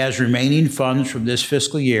city has remaining funds from this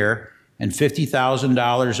fiscal year, and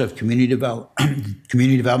 $50,000 of Community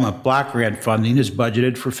Development Block Grant funding is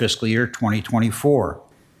budgeted for fiscal year 2024.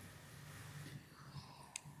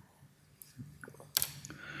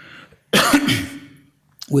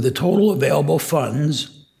 With the total available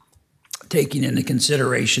funds, taking into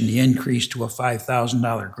consideration the increase to a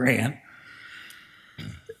 $5,000 grant,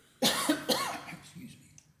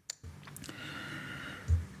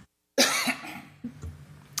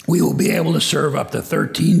 we will be able to serve up to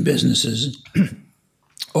 13 businesses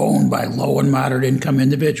owned by low and moderate income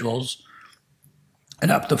individuals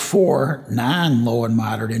and up to 4 non-low and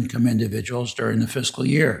moderate income individuals during the fiscal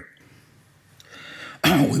year.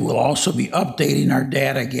 We will also be updating our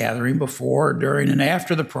data gathering before, during, and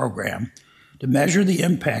after the program to measure the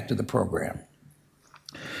impact of the program.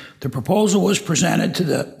 The proposal was presented to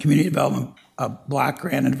the Community Development Block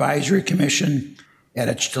Grant Advisory Commission at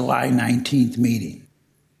its July 19th meeting.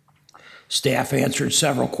 Staff answered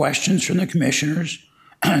several questions from the commissioners.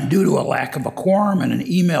 Due to a lack of a quorum, and an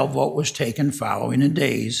email vote was taken following the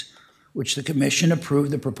days, which the commission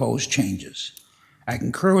approved the proposed changes. I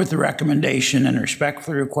concur with the recommendation and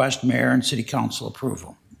respectfully request Mayor and City Council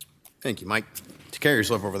approval. Thank you, Mike. Take care of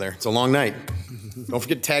yourself over there. It's a long night. Don't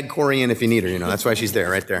forget to tag Corey in if you need her. You know, that's why she's there,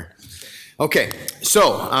 right there. Okay,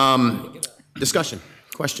 so discussion,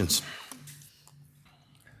 questions.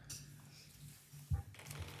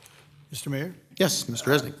 Mr. Mayor? Yes, Mr.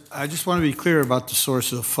 Resnick. I just want to be clear about the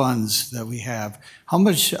source of the funds that we have. How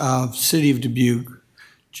much City of Dubuque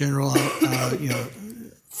general,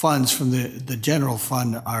 funds from the general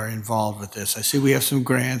fund are involved with this? I see we have some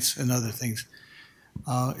grants and other things.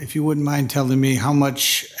 If you wouldn't mind telling me how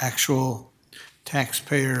much actual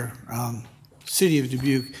taxpayer, City of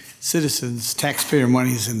Dubuque citizens, taxpayer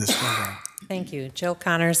money is in this program. Thank you. Jill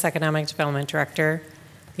Connors, Economic Development Director.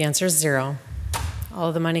 The answer is 0. All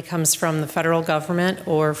of the money comes from the federal government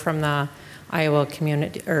or from the Iowa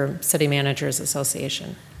Community or City Managers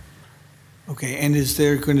Association. Okay, and is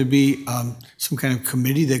there going to be some kind of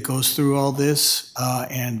committee that goes through all this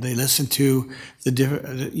and they listen to the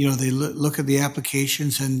different, they look at the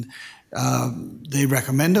applications and they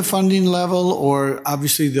recommend a funding level, or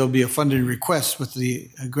obviously there'll be a funding request with the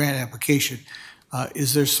grant application.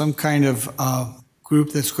 Is there some kind of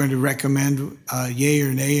group that's going to recommend yay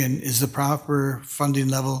or nay, and is the proper funding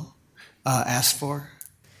level asked for?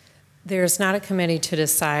 There's not a committee to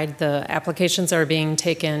decide. The applications are being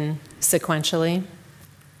taken sequentially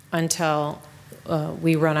until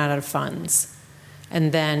we run out of funds.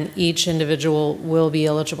 And then each individual will be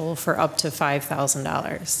eligible for up to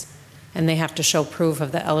 $5,000. And they have to show proof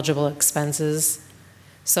of the eligible expenses.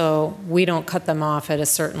 So we don't cut them off at a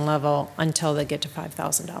certain level until they get to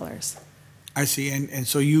 $5,000. I see, and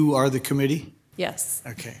so you are the committee? Yes.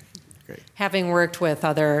 Okay, great. Having worked with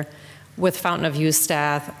Fountain of Youth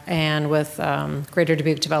staff and with Greater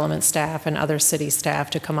Dubuque Development staff and other city staff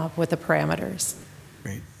to come up with the parameters.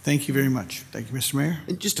 Great. Thank you very much. Thank you, Mr. Mayor.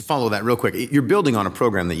 And just to follow that real quick, you're building on a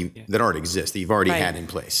program that already exists, that you've already had in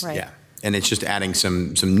place. Right. Yeah. And it's just adding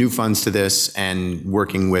some new funds to this and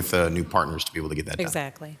working with new partners to be able to get that done.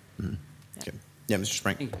 Exactly. Mm-hmm. Okay. Yeah, Mr.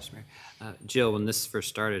 Sprank. Thank you, Mr. Mayor. Jill, when this first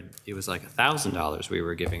started, it was like $1,000 we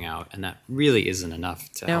were giving out, and that really isn't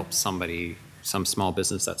enough to help somebody, some small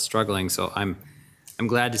business that's struggling. So I'm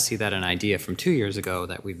glad to see that an idea from 2 years ago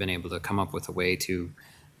that we've been able to come up with a way to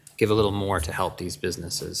give a little more to help these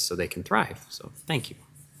businesses so they can thrive. So thank you.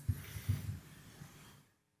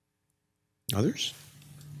 Others?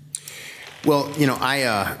 Well,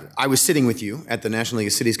 I was sitting with you at the National League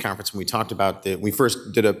of Cities Conference when we talked about we first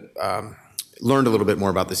learned a little bit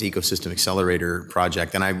more about this ecosystem accelerator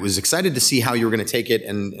project, and I was excited to see how you were going to take it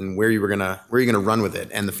and where you're going to run with it.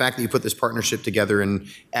 And the fact that you put this partnership together and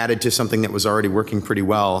added to something that was already working pretty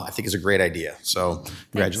well, I think is a great idea. So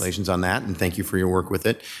congratulations on that, and thank you for your work with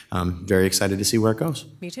it. Very excited to see where it goes.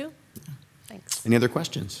 Me too. Thanks. Any other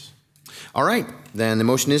questions? All right, then the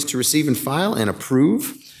motion is to receive and file and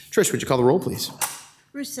approve. Trish, would you call the roll, please?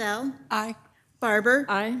 Roussel. Aye. Barber.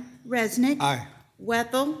 Aye. Resnick. Aye.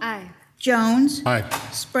 Wethel. Aye. Jones. Aye.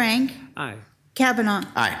 Sprank. Aye. Kavanaugh.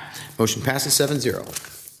 Aye. Motion passes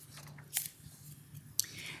 7-0.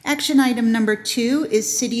 Action item number 2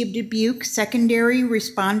 is City of Dubuque Secondary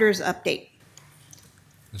Responders Update.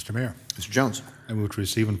 Mr. Mayor, Mr. Jones. I move to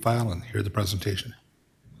receive and file and hear the presentation.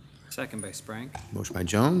 Second by Sprank. Motion by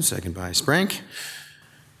Jones, second by Sprank.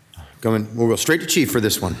 We'll go straight to Chief for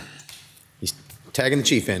this one. He's tagging the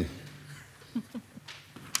Chief in.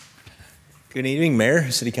 Good evening, Mayor,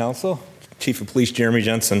 City Council, Chief of Police Jeremy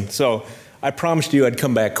Jensen. So I promised you I'd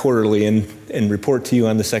come back quarterly and report to you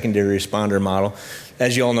on the secondary responder model.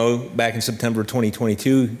 As you all know, back in September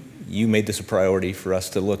 2022, you made this a priority for us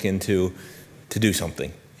to look into to do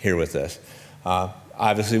something here with this.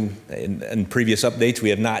 Obviously, in previous updates, we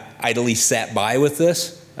have not idly sat by with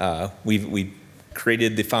this. We've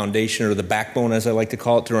created the foundation, or the backbone, as I like to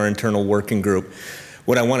call it, through our internal working group.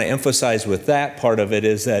 What I want to emphasize with that part of it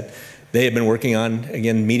is that they have been working on,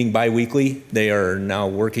 again, meeting bi-weekly. They are now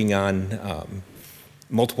working on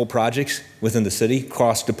multiple projects within the city,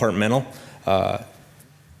 cross-departmental. The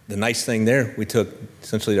nice thing there, we took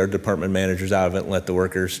essentially our department managers out of it and let the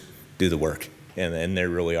workers do the work. And they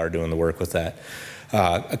really are doing the work with that.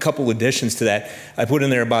 A couple additions to that. I put in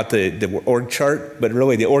there about the org chart, but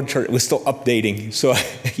really the org chart was still updating, so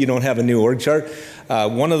you don't have a new org chart.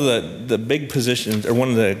 One of the big positions, or one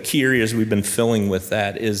of the key areas we've been filling with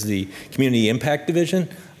that is the Community Impact Division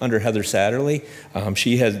under Heather Satterley.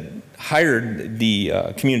 She has hired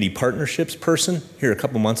the community partnerships person here a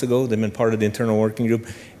couple months ago. They've been part of the internal working group,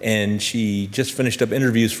 and she just finished up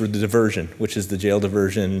interviews for the diversion, which is the jail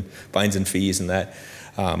diversion, fines and fees and that.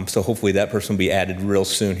 So hopefully that person will be added real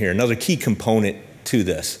soon here. Another key component to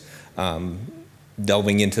this,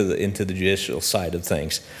 delving into the judicial side of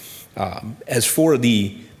things. As for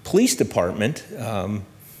the police department,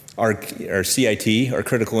 our CIT, our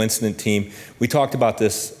critical incident team, we talked about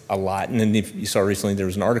this a lot, and then if you saw recently there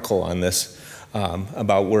was an article on this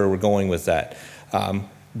about where we're going with that.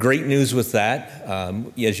 Great news with that.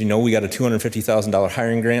 As you know, we got a $250,000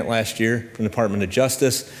 hiring grant last year from the Department of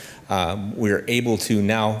Justice. We're able to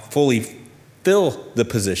now fully fill the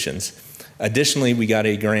positions. Additionally, we got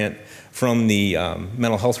a grant from the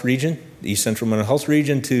mental health region, the East Central Mental Health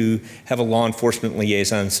Region, to have a law enforcement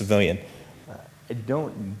liaison civilian.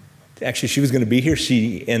 Actually, she was going to be here.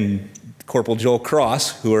 She and Corporal Joel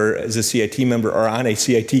Cross, who is a CIT member, are on a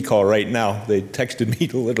CIT call right now. They texted me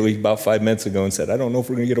literally about 5 minutes ago and said, I don't know if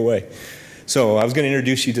we're going to get away. So I was going to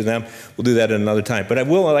introduce you to them. We'll do that at another time. But I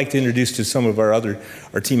like to introduce to some of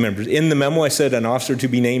our team members. In the memo, I said an officer to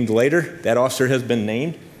be named later. That officer has been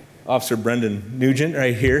named. Officer Brendan Nugent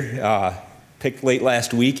right here, picked late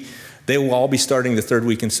last week. They will all be starting the third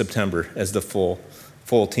week in September as the full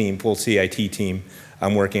team, full CIT team.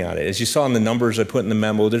 I'm working on it. As you saw in the numbers I put in the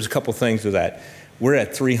memo, there's a couple things with that. We're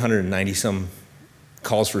at 390 some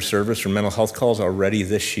calls for service for mental health calls already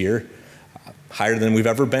this year, higher than we've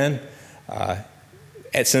ever been.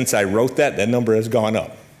 Since I wrote that number has gone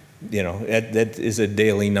up. You know, that is a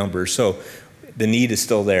daily number. So the need is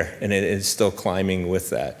still there, and it is still climbing with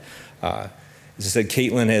that. As I said,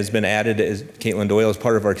 Caitlin has been added, Caitlin Doyle is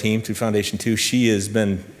part of our team through Foundation 2. She has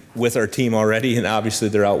been with our team already, and obviously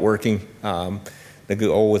they're out working. The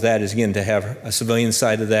goal with that is, again, to have a civilian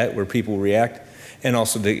side of that where people react, and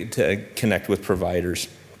also to connect with providers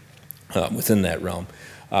within that realm.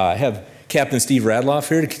 I have Captain Steve Radloff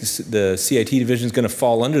here. The CIT division is going to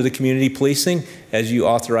fall under the community policing, as you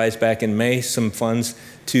authorized back in May, some funds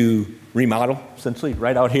to remodel, essentially,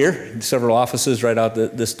 right out here. Several offices right out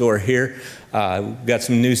this door here. We've got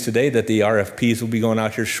some news today that the RFPs will be going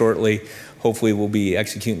out here shortly. Hopefully we'll be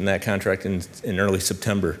executing that contract in early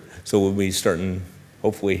September. So we'll be starting,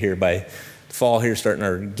 hopefully here by fall here,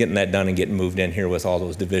 getting that done and getting moved in here with all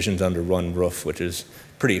those divisions under one roof, which is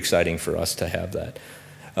pretty exciting for us to have that.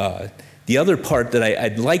 The other part that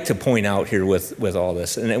I'd like to point out here with all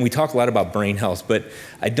this, and we talk a lot about brain health, but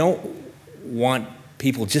I don't want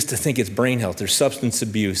people just to think it's brain health. There's substance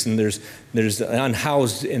abuse, and there's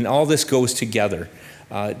unhoused, and all this goes together.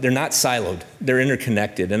 They're not siloed. They're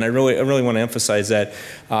interconnected, and I really want to emphasize that.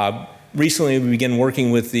 Recently, we began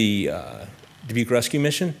working with the Dubuque Rescue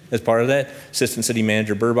Mission as part of that. Assistant City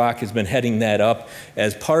Manager Burbach has been heading that up.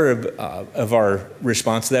 As part of our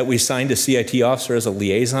response to that, we signed a CIT officer as a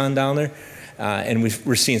liaison down there, and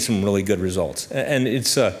we're seeing some really good results. And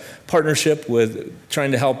it's a partnership with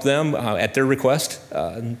trying to help them at their request.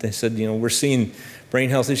 They said, you know, we're seeing brain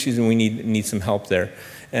health issues and we need some help there.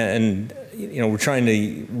 And you know, we're trying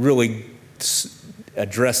to really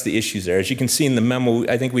address the issues there. As you can see in the memo,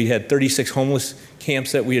 I think we had 36 homeless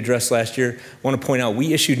camps that we addressed last year. I want to point out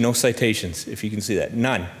we issued no citations, if you can see that,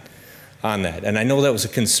 none on that. And I know that was a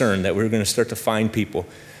concern that we were going to start to fine people.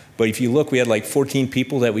 But if you look, we had like 14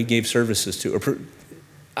 people that we gave services to.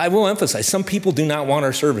 I will emphasize, some people do not want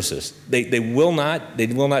our services. They will not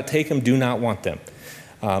take them, do not want them.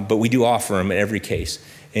 But we do offer them in every case.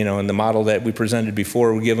 You know, in the model that we presented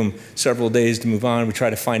before, we give them several days to move on. We try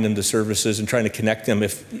to find them the services and trying to connect them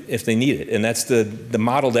if they need it. And that's the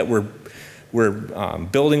model that we're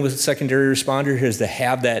building with secondary responder, is to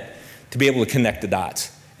have that, to be able to connect the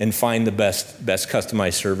dots and find the best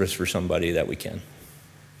customized service for somebody that we can.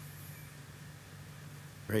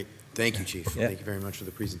 Great. Thank you, Chief. Yeah. Thank you very much for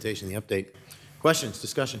the presentation, the update. Questions,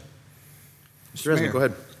 discussion? Mr. Resnick, go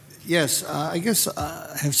ahead. Yes, I guess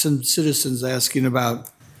I have some citizens asking about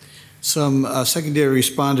some secondary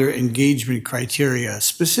responder engagement criteria.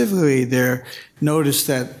 Specifically, they noticed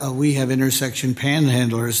that we have intersection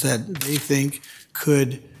panhandlers that they think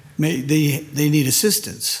they need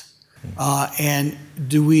assistance. And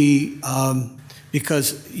do we,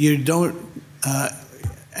 because you don't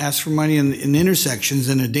ask for money in intersections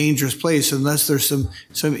in a dangerous place unless there's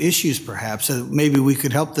some issues perhaps that maybe we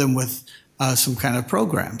could help them with some kind of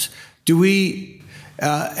programs. Do we,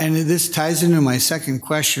 and this ties into my second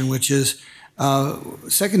question, which is,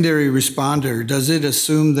 Secondary responder, does it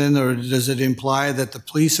assume then, or does it imply that the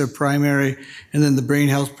police are primary and then the brain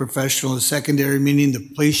health professional is secondary, meaning the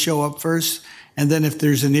police show up first? And then if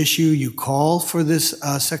there's an issue, you call for this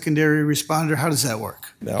secondary responder? How does that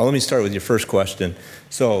work? Now, let me start with your first question.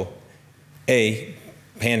 So, A,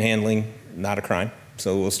 panhandling, not a crime.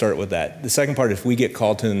 So we'll start with that. The second part, if we get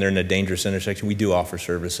called to and they're in a dangerous intersection, we do offer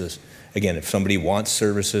services. Again, if somebody wants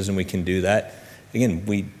services and we can do that,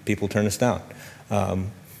 again, people turn us down.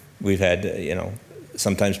 We've had,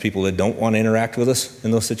 sometimes people that don't want to interact with us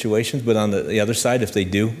in those situations, but on the other side, if they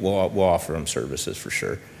do, we'll offer them services for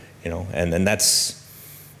sure. And then that's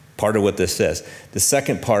part of what this is. The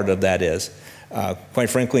second part of that is, quite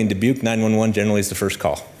frankly, in Dubuque, 911 generally is the first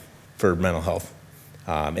call for mental health.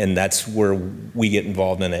 And that's where we get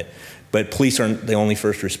involved in it. But police aren't the only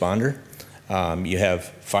first responder. You have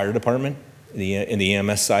fire department in the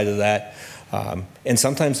EMS side of that. And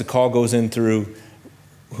sometimes the call goes in through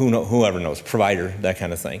whoever knows, provider, that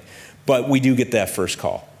kind of thing. But we do get that first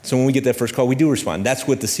call. So when we get that first call, we do respond. That's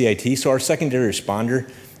with the CIT. So our secondary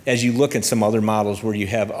responder, as you look at some other models where you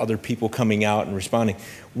have other people coming out and responding,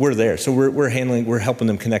 we're there. So we're helping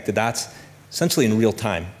them connect the dots essentially in real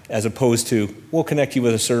time, as opposed to, we'll connect you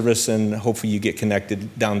with a service and hopefully you get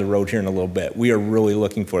connected down the road here in a little bit. We are really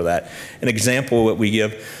looking for that. An example that we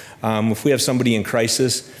give, if we have somebody in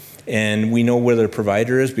crisis and we know where their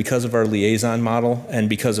provider is, because of our liaison model and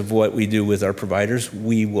because of what we do with our providers,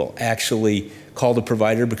 we will actually call the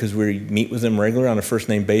provider, because we meet with them regularly on a first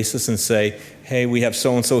name basis, and say, hey, we have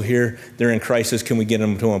so-and-so here, they're in crisis, can we get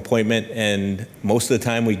them to an appointment? And most of the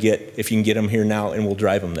time we get, if you can get them here now, and we'll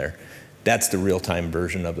drive them there. That's the real-time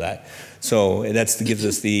version of that. So that gives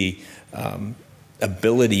us the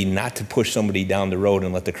ability not to push somebody down the road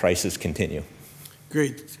and let the crisis continue.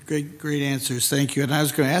 Great answers. Thank you. And I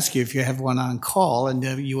was going to ask you if you have one on call, and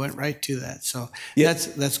you went right to that. So yeah,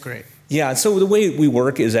 that's great. Yeah, so the way we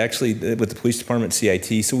work is actually with the police department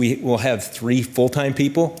CIT. So we will have 3 full-time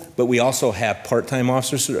people, but we also have part-time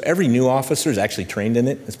officers. So every new officer is actually trained in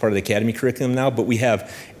it as part of the academy curriculum now, but we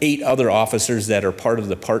have 8 other officers that are part of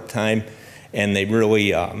the part-time, and they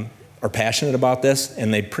really are passionate about this,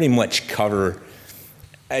 and they pretty much cover,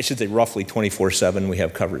 I should say roughly 24/7 we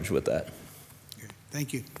have coverage with that.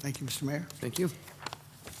 Thank you. Thank you, Mr. Mayor. Thank you.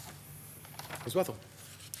 Ms. Wethel.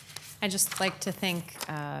 I'd just like to thank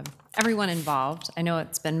everyone involved. I know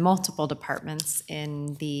it's been multiple departments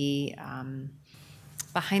in the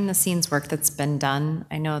behind-the-scenes work that's been done.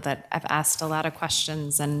 I know that I've asked a lot of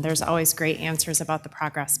questions, and there's always great answers about the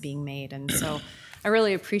progress being made. And so I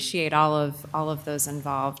really appreciate all of those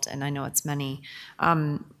involved, and I know it's many.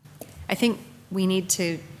 I think we need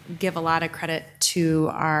to give a lot of credit to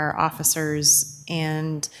our officers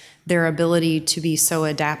and their ability to be so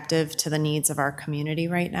adaptive to the needs of our community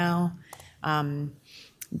right now.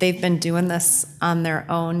 They've been doing this on their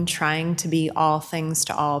own, trying to be all things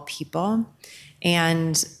to all people.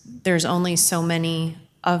 And there's only so many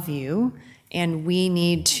of you, and we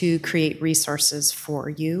need to create resources for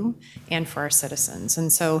you and for our citizens.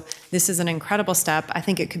 And so this is an incredible step. I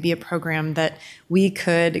think it could be a program that we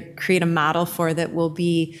could create a model for that will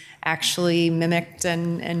be actually mimicked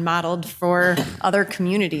and modeled for other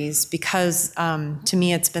communities, because to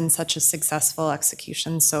me it's been such a successful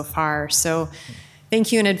execution so far. So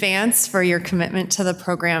thank you in advance for your commitment to the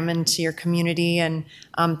program and to your community, and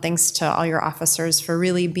thanks to all your officers for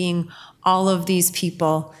really being all of these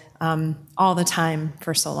people all the time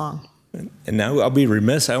for so long. And now I'll be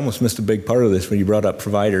remiss, I almost missed a big part of this when you brought up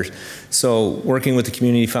providers. So working with the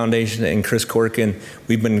Community Foundation and Chris Corkin,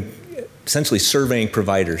 we've been essentially surveying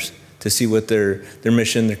providers to see what their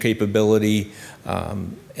mission, their capability,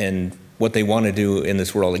 and what they want to do in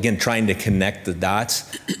this world. Again, trying to connect the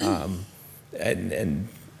dots. And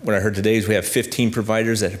what I heard today is we have 15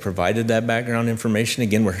 providers that have provided that background information.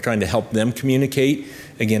 Again, we're trying to help them communicate,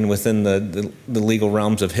 again, within the legal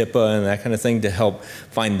realms of HIPAA and that kind of thing, to help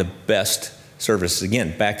find the best services.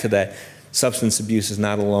 Again, back to that, substance abuse is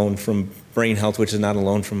not alone from brain health, which is not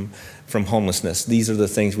alone from homelessness. These are the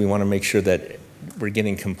things we want to make sure that we're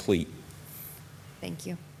getting complete. Thank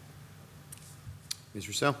you. Ms.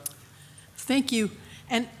 Rousseau. Thank you.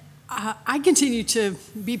 And I continue to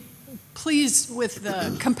be pleased with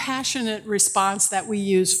the compassionate response that we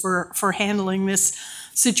use for handling this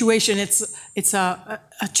situation. It's a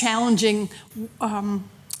challenging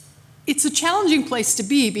place to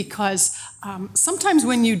be, because sometimes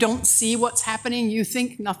when you don't see what's happening, you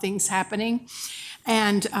think nothing's happening.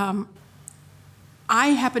 And I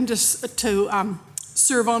happen to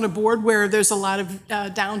serve on a board where there's a lot of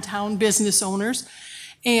downtown business owners,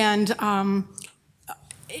 and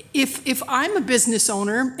if I'm a business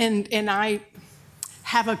owner and I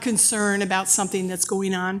have a concern about something that's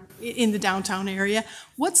going on in the downtown area,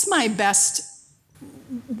 what's my best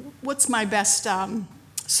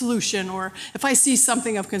solution? Or if I see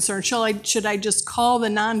something of concern, should I just call the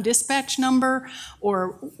non-dispatch number,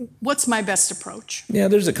 or what's my best approach? Yeah,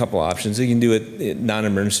 there's a couple options. You can do it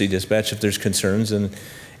non-emergency dispatch if there's concerns. And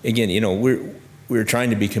again, we're trying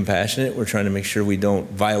to be compassionate. We're trying to make sure we don't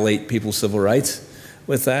violate people's civil rights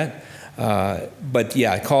with that. But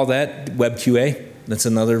yeah, call that WebQA. That's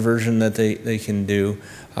another version that they can do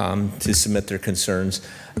to submit their concerns.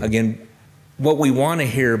 Again, what we want to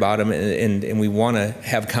hear about them, and we want to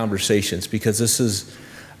have conversations, because this is,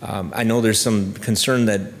 I know there's some concern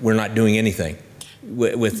that we're not doing anything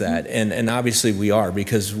with that. And obviously we are,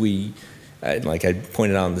 because like I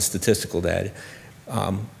pointed out in the statistical data,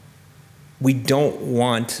 we don't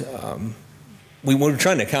want, we're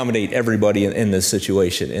trying to accommodate everybody in this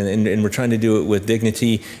situation, and we're trying to do it with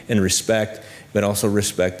dignity and respect, but also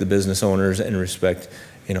respect the business owners and respect,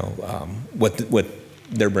 what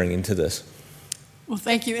they're bringing to this. Well,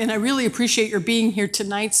 thank you, and I really appreciate your being here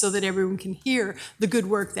tonight so that everyone can hear the good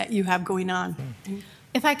work that you have going on.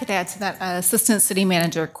 If I could add to that, Assistant City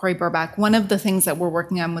Manager Corey Burbach, one of the things that we're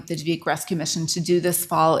working on with the Dubuque Rescue Mission to do this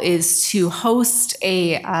fall is to host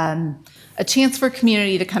a chance for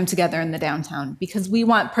community to come together in the downtown, because we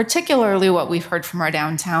want, particularly what we've heard from our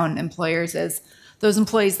downtown employers, is those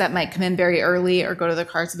employees that might come in very early or go to their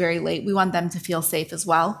cars very late, we want them to feel safe as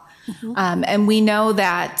well. And we know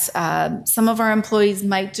that some of our employees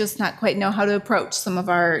might just not quite know how to approach some of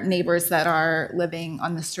our neighbors that are living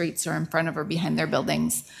on the streets or in front of or behind their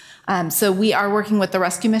buildings. So we are working with the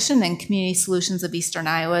Rescue Mission and Community Solutions of Eastern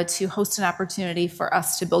Iowa to host an opportunity for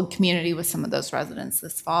us to build community with some of those residents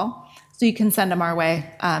this fall. So you can send them our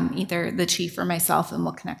way, either the chief or myself, and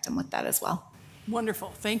we'll connect them with that as well.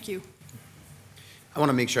 Wonderful, thank you. I want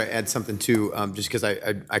to make sure I add something too, just because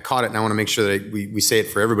I caught it, and I want to make sure that we say it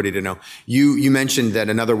for everybody to know. You mentioned that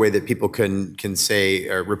another way that people can say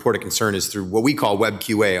or report a concern is through what we call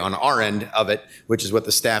WebQA on our end of it, which is what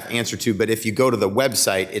the staff answer to. But if you go to the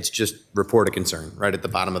website, it's just report a concern right at the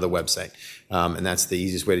bottom of the website. And that's the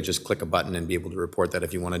easiest way to just click a button and be able to report that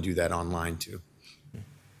if you want to do that online too.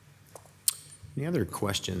 Any other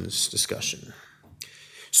questions, discussion?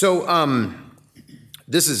 So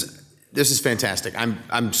this is fantastic.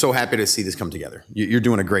 I'm so happy to see this come together. You're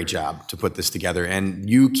doing a great job to put this together, and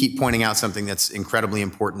you keep pointing out something that's incredibly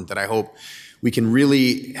important that I hope we can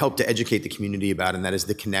really help to educate the community about, and that is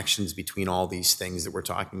the connections between all these things that we're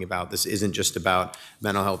talking about. This isn't just about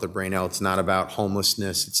mental health or brain health. It's not about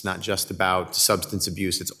homelessness. It's not just about substance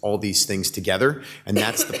abuse. It's all these things together, and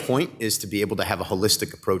that's the point, is to be able to have a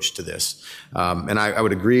holistic approach to this. And I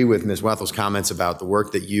would agree with Ms. Wethel's comments about the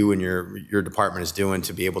work that you and your department is doing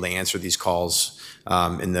to be able to answer these calls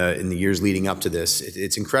in the years leading up to this.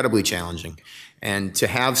 It's incredibly challenging. And to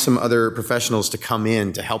have some other professionals to come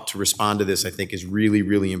in to help to respond to this, I think, is really,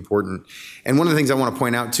 really important. And one of the things I want to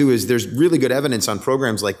point out, too, is there's really good evidence on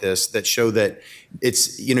programs like this that show that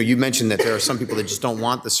it's, you mentioned that there are some people that just don't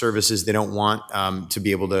want the services. They don't want to be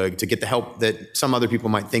able to get the help that some other people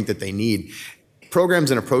might think that they need. Programs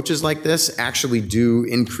and approaches like this actually do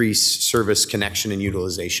increase service connection and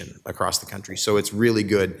utilization across the country. So it's really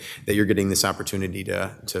good that you're getting this opportunity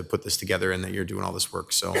to put this together and that you're doing all this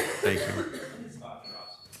work. So thank you.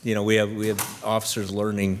 We have officers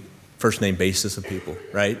learning first name basis of people,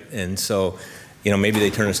 right? And so, maybe they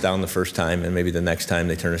turn us down the first time, and maybe the next time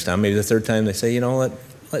they turn us down. Maybe the third time they say,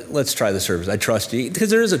 let's try the service. I trust you, because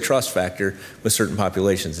there is a trust factor with certain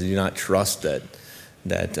populations. They do not trust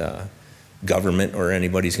that government or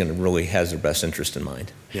anybody's going to really has their best interest in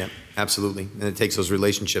mind. Yeah, absolutely. And it takes those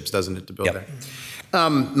relationships, doesn't it, to build that.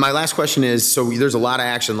 My last question is, so there's a lot of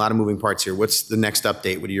action, a lot of moving parts here. What's the next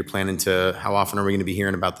update? What are you planning to, how often are we going to be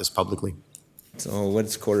hearing about this publicly? So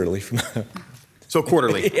what's quarterly from now? So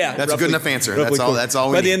quarterly. Yeah, that's roughly, a good enough answer. That's all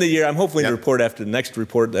we By need. the end of the year, I'm hopefully to report after the next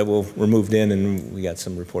report that we're moved in, and we got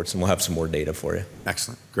some reports, and we'll have some more data for you.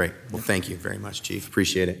 Excellent. Great. Well, thank you very much, Chief.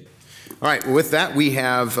 Appreciate it. All right. Well, with that, we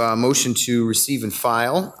have a motion to receive and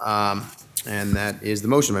file, and that is the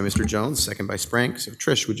motion by Mr. Jones, second by Sprank. So,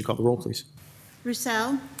 Trish, would you call the roll, please?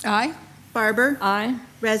 Roussel. Aye. Barber. Aye.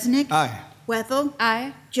 Resnick. Aye. Wethel.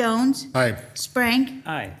 Aye. Jones. Aye. Sprank.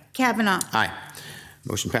 Aye. Kavanaugh. Aye.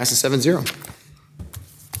 Motion passes 7-0.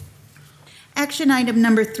 Action item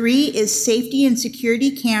number 3 is safety and security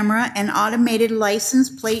camera and automated license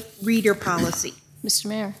plate reader policy. Mr.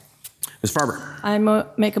 Mayor, Ms. Farber. I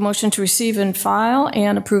make a motion to receive and file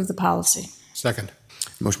and approve the policy. Second.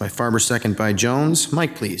 Motion by Farber, second by Jones.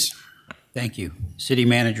 Mike, please. Thank you. City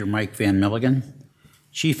Manager Mike Van Milligan.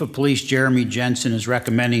 Chief of Police Jeremy Jensen is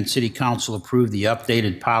recommending City Council approve the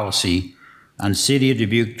updated policy on City of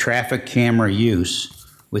Dubuque traffic camera use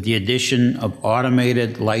with the addition of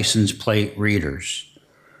automated license plate readers.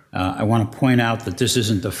 I want to point out that this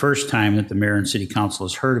isn't the first time that the mayor and City Council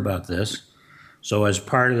has heard about this. So as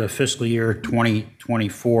part of the fiscal year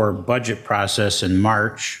 2024 budget process in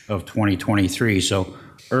March of 2023, so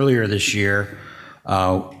earlier this year,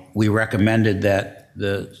 we recommended that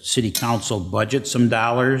the City Council budget some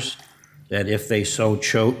dollars, that if they so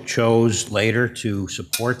chose later to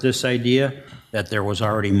support this idea, that there was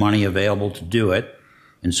already money available to do it.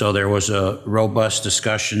 And so there was a robust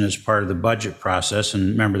discussion as part of the budget process.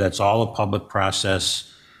 And remember, that's all a public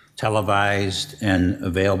process, televised and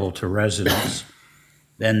available to residents.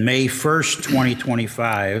 Then May 1st,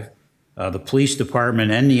 2025, the police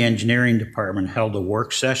department and the engineering department held a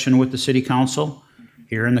work session with the City Council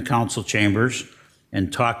here in the council chambers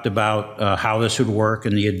and talked about how this would work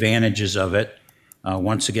and the advantages of it.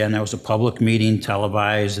 Once again, that was a public meeting,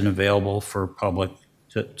 televised and available for public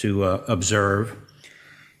to observe.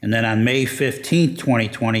 And then on May 15th,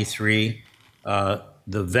 2023, the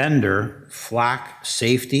vendor, Flock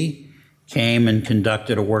Safety, came and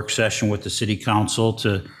conducted a work session with the City Council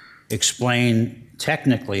to explain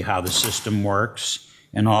technically how the system works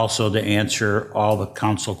and also to answer all the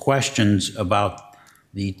council questions about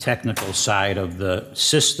the technical side of the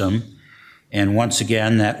system. And once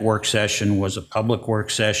again, that work session was a public work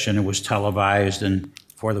session. It was televised and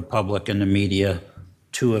for the public and the media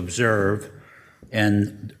to observe.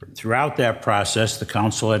 And throughout that process, the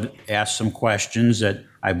council had asked some questions that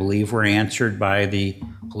I believe were answered by the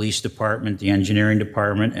police department, the engineering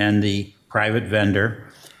department, and the private vendor.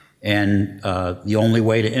 And the only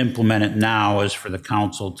way to implement it now is for the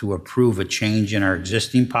council to approve a change in our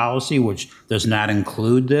existing policy, which does not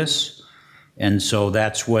include this. And so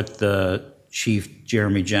that's what the Chief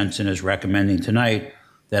Jeremy Jensen is recommending tonight,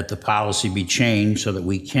 that the policy be changed so that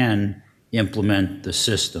we can implement the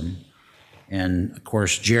system. And of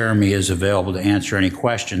course, Jeremy is available to answer any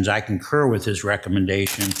questions. I concur with his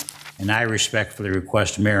recommendation, and I respectfully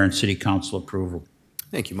request Mayor and City Council approval.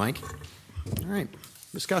 Thank you, Mike. All right,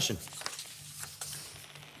 discussion.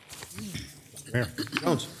 Mayor.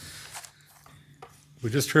 Jones. We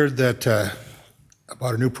just heard that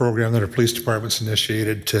about a new program that our police department's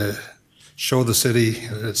initiated to show the city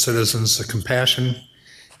and its citizens the compassion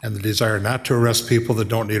and the desire not to arrest people that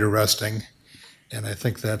don't need arresting. And I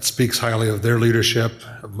think that speaks highly of their leadership,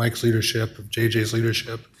 of Mike's leadership, of JJ's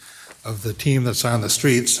leadership, of the team that's on the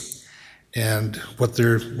streets, and what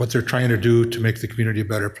they're trying to do to make the community a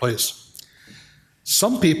better place.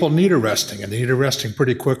 Some people need arresting, and they need arresting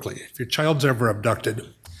pretty quickly. If your child's ever abducted,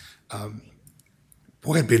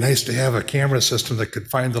 boy, it'd be nice to have a camera system that could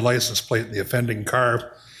find the license plate in the offending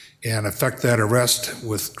car and effect that arrest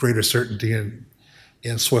with greater certainty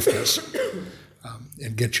and swiftness,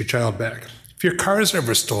 and get your child back. If your car is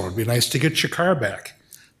ever stolen, it'd be nice to get your car back.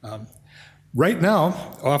 Right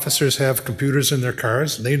now, officers have computers in their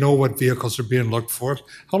cars, and they know what vehicles are being looked for.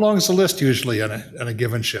 How long is the list usually on a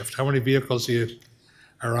given shift? How many vehicles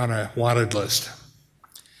are on a wanted list?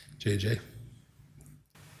 JJ?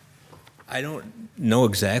 I don't know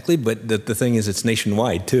exactly, but the thing is it's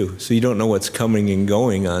nationwide too. So you don't know what's coming and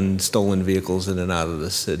going on stolen vehicles in and out of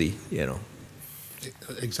the city, you know.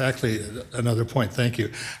 Exactly, another point, thank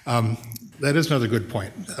you. That is another good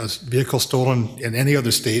point. A vehicle stolen in any other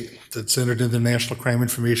state that's entered into the National Crime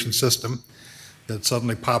Information System that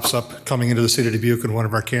suddenly pops up coming into the city of Dubuque, and one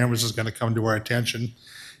of our cameras is going to come to our attention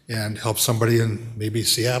and help somebody in maybe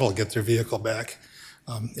Seattle get their vehicle back,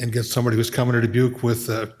 and get somebody who's coming to Dubuque with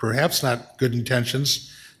perhaps not good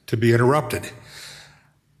intentions to be interrupted.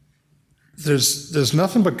 There's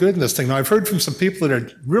nothing but good in this thing. Now, I've heard from some people that are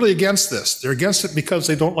really against this. They're against it because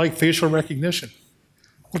they don't like facial recognition.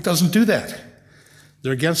 Well, it doesn't do that.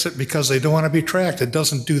 They're against it because they don't want to be tracked. It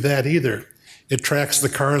doesn't do that either. It tracks the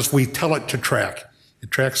cars we tell it to track.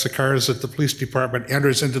 It tracks the cars that the police department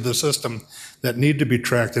enters into the system that need to be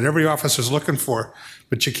tracked, that every officer's looking for,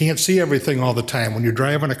 but you can't see everything all the time. When you're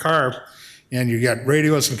driving a car and you got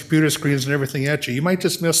radios and computer screens and everything at you, you might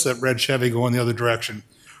just miss that red Chevy going the other direction,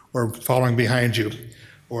 or following behind you,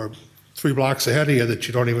 or 3 blocks ahead of you that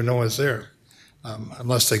you don't even know is there.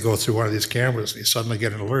 Unless they go through one of these cameras and you suddenly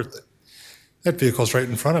get an alert that that vehicle's right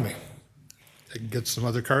in front of me. They can get some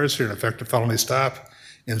other cars here and effect a felony stop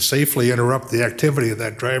and safely interrupt the activity of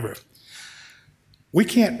that driver. We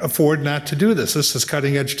can't afford not to do this. This is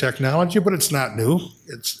cutting edge technology, but it's not new.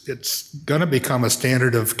 It's gonna become a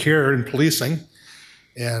standard of care in policing.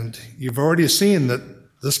 And you've already seen that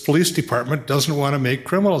this police department doesn't want to make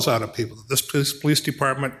criminals out of people. This police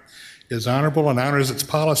department is honorable and honors its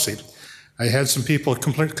policy. I had some people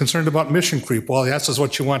concerned about mission creep. Well, that's just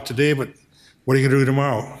what you want today, but what are you going to do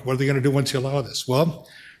tomorrow? What are they going to do once you allow this? Well,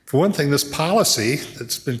 for one thing, this policy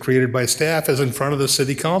that's been created by staff is in front of the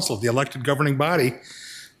city council, the elected governing body,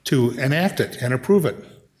 to enact it and approve it.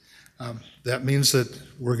 That means that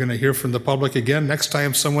we're going to hear from the public again next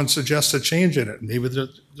time someone suggests a change in it. Maybe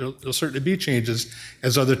there'll certainly be changes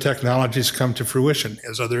as other technologies come to fruition,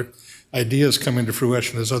 as other ideas come into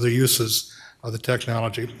fruition, as other uses of the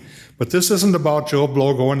technology. But this isn't about Joe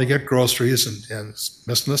Blow going to get groceries and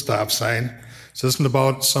missing the stop sign. This isn't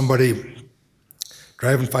about somebody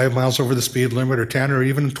driving 5 miles over the speed limit or 10 or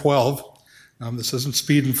even 12. This isn't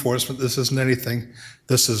speed enforcement. This isn't anything.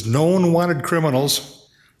 This is known wanted criminals,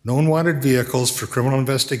 known wanted vehicles for criminal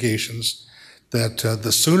investigations, that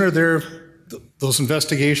the sooner those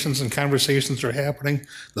investigations and conversations are happening,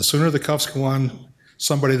 the sooner the cuffs go on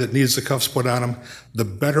somebody that needs the cuffs put on them, the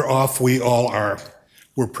better off we all are.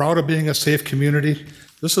 We're proud of being a safe community.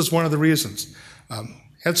 This is one of the reasons.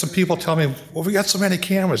 Had some people tell me, well, we got so many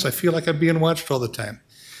cameras, I feel like I'm being watched all the time.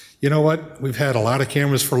 You know what? We've had a lot of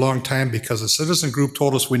cameras for a long time because a citizen group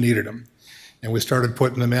told us we needed them, and we started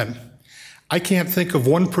putting them in. I can't think of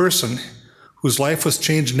one person whose life was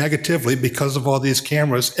changed negatively because of all these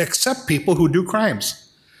cameras, except people who do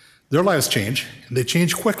crimes. Their lives change, and they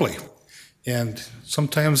change quickly. And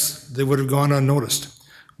sometimes they would have gone unnoticed.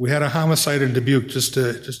 We had a homicide in Dubuque just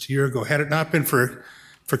a year ago. Had it not been for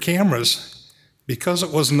cameras, because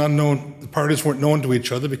it was an unknown, the parties weren't known to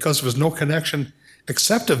each other, because there was no connection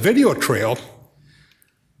except a video trail,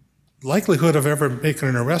 likelihood of ever making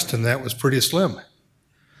an arrest in that was pretty slim.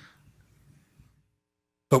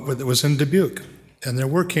 But it was in Dubuque, and there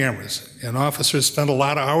were cameras, and officers spent a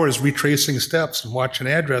lot of hours retracing steps and watching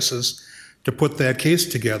addresses to put that case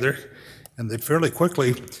together, and they fairly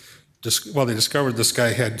quickly, they discovered this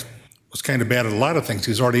guy was kind of bad at a lot of things.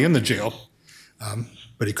 He's already in the jail,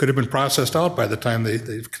 but he could have been processed out by the time they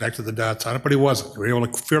connected the dots on it, but he wasn't. They were able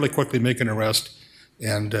to fairly quickly make an arrest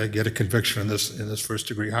and get a conviction in this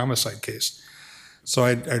first-degree homicide case. So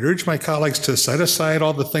I'd urge my colleagues to set aside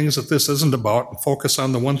all the things that this isn't about and focus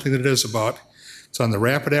on the one thing that it is about. It's on the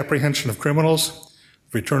rapid apprehension of criminals,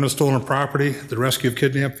 return of stolen property, the rescue of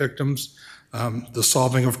kidnapped victims, the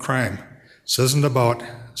solving of crime. This isn't about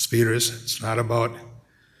speeders. It's not about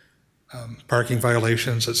parking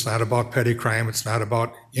violations. It's not about petty crime. It's not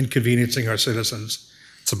about inconveniencing our citizens.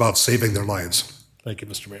 It's about saving their lives. Thank you,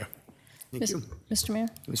 Mr. Mayor. Thank you. Mr. Mayor?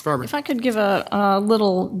 Ms. Farber. If I could give a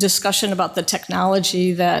little discussion about the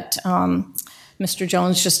technology that Mr.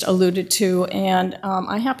 Jones just alluded to. And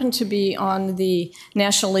I happen to be on the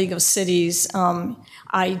National League of Cities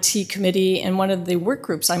IT committee, and one of the work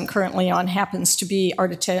groups I'm currently on happens to be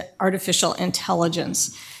artificial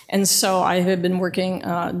intelligence. And so I have been working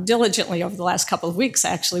diligently over the last couple of weeks,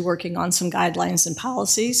 actually working on some guidelines and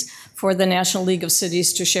policies for the National League of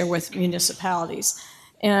Cities to share with municipalities.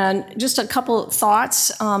 And just a couple of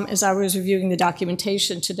thoughts as I was reviewing the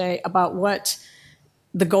documentation today about what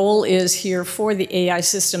the goal is here for the AI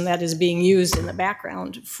system that is being used in the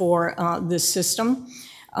background for this system.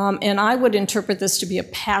 And I would interpret this to be a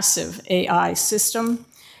passive AI system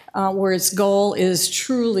where its goal is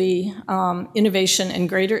truly innovation and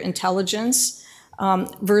greater intelligence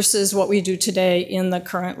versus what we do today in the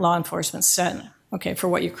current law enforcement setting, okay, for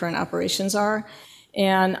what your current operations are.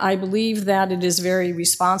 And I believe that it is very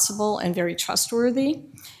responsible and very trustworthy.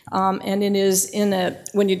 And it is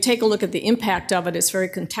when you take a look at the impact of it, it's very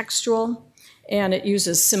contextual, and it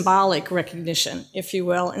uses symbolic recognition, if you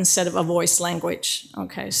will, instead of a voice language.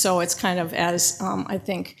 Okay, so it's kind of, as I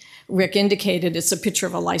think Rick indicated, it's a picture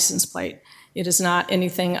of a license plate. It is not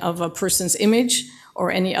anything of a person's image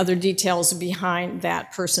or any other details behind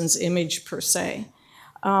that person's image per se.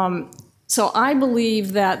 So I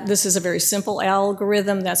believe that this is a very simple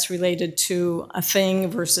algorithm that's related to a thing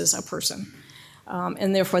versus a person.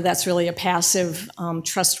 And therefore, that's really a passive,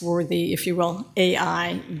 trustworthy, if you will,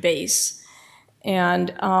 AI base.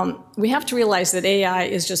 And we have to realize that AI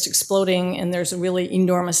is just exploding, and there's a really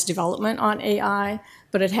enormous development on AI,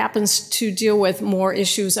 but it happens to deal with more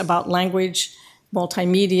issues about language,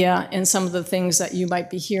 multimedia, and some of the things that you might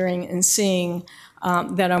be hearing and seeing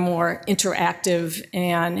that are more interactive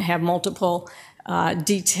and have multiple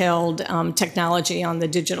detailed technology on the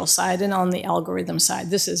digital side and on the algorithm side.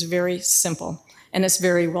 This is very simple, and it's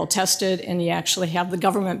very well tested, and you actually have the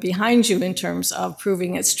government behind you in terms of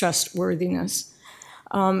proving its trustworthiness.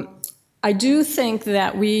 I do think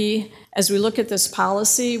that we, as we look at this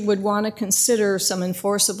policy, would want to consider some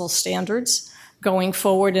enforceable standards going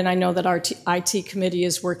forward, and I know that our IT committee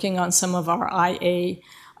is working on some of our IA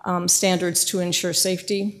standards to ensure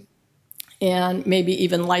safety. and maybe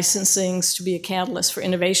even licensings to be a catalyst for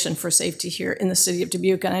innovation for safety here in the city of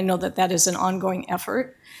Dubuque. And I know that that is an ongoing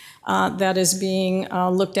effort that is being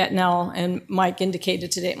looked at now, and Mike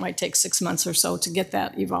indicated today it might take 6 months or so to get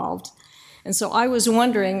that evolved. And so I was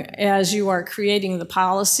wondering, as you are creating the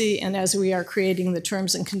policy and as we are creating the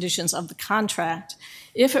terms and conditions of the contract,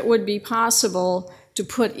 if it would be possible to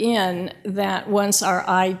put in that once our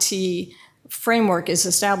IT framework is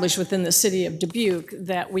established within the city of Dubuque,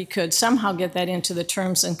 that we could somehow get that into the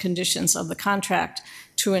terms and conditions of the contract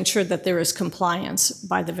to ensure that there is compliance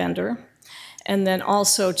by the vendor. And then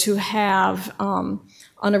also to have, on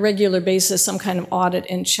a regular basis, some kind of audit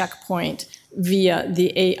and checkpoint via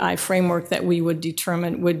the AI framework that we would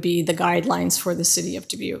determine would be the guidelines for the city of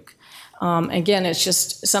Dubuque. Again, it's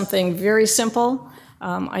just something very simple.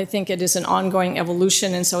 I think it is an ongoing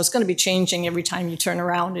evolution, and so it's going to be changing every time you turn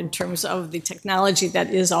around in terms of the technology that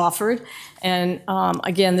is offered. And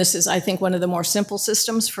again, this is, I think, one of the more simple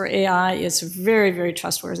systems for AI. It's very, very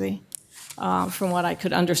trustworthy from what I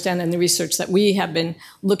could understand in the research that we have been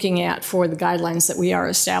looking at for the guidelines that we are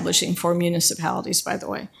establishing for municipalities, by the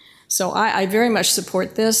way. So I very much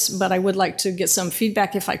support this, but I would like to get some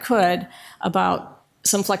feedback, if I could, about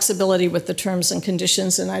some flexibility with the terms and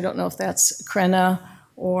conditions, and I don't know if that's Krenna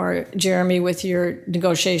or Jeremy with your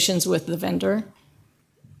negotiations with the vendor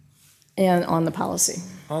and on the policy.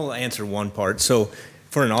 I'll answer one part. So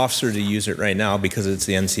for an officer to use it right now, because it's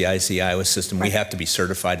the NCIC Iowa system, we have to be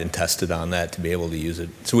certified and tested on that to be able to use it.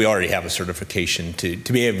 So we already have a certification to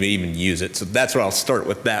be able to even use it. So that's where I'll start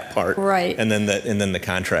with that part. Right. And then the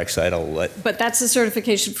contract side I'll let. But that's a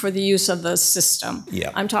certification for the use of the system.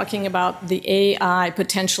 Yeah. I'm talking about the AI,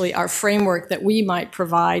 potentially our framework that we might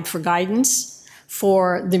provide for guidance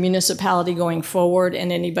for the municipality going forward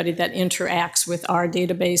and anybody that interacts with our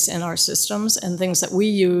database and our systems and things that we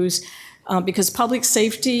use. Because public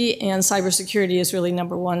safety and cybersecurity is really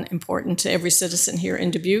number one important to every citizen here in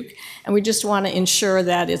Dubuque. And we just want to ensure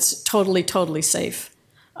that it's totally, totally safe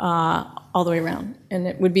all the way around. And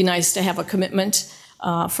it would be nice to have a commitment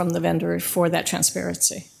from the vendor for that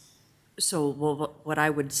transparency. So what I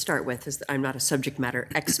would start with is that I'm not a subject matter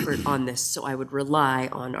expert on this, so I would rely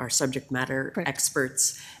on our subject matter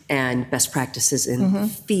experts and best practices in the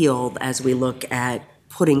field as we look at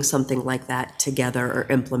putting something like that together or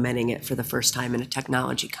implementing it for the first time in a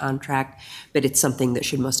technology contract, but it's something that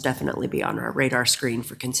should most definitely be on our radar screen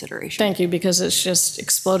for consideration. Thank you, because it's just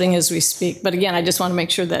exploding as we speak. But again, I just want to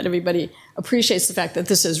make sure that everybody appreciates the fact that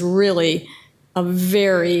this is really a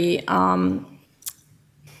very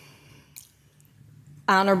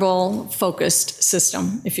honorable, focused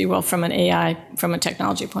system, if you will, from an AI, from a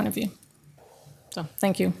technology point of view. So,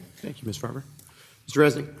 thank you. Thank you, Ms. Farber. Mr.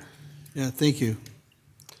 Resnick. Yeah, thank you.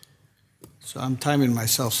 So I'm timing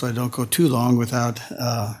myself so I don't go too long without,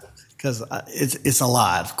 because it's a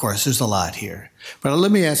lot, of course, there's a lot here. But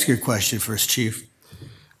let me ask you a question first, Chief.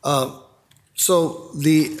 So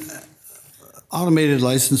the automated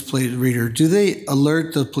license plate reader, do they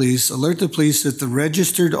alert the police that the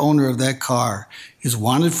registered owner of that car is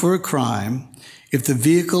wanted for a crime, if the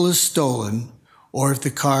vehicle is stolen, or if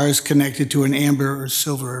the car is connected to an amber or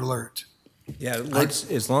silver alert? Yeah,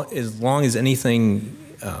 as long as anything,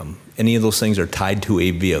 any of those things are tied to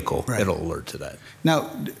a vehicle, it'll alert to that. Now,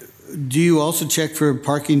 do you also check for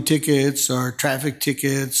parking tickets or traffic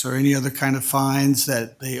tickets or any other kind of fines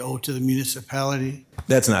that they owe to the municipality?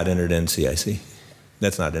 That's not entered in CIC.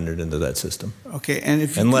 That's not entered into that system. Okay, and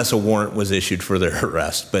if unless a warrant was issued for their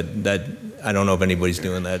arrest, but that I don't know if anybody's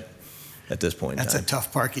doing that at this point. That's a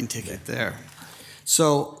tough parking ticket there.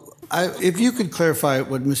 So, if you could clarify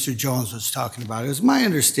what Mr. Jones was talking about, it was my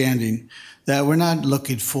understanding that we're not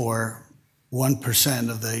looking for 1%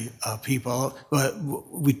 of the people, but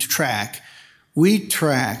we track.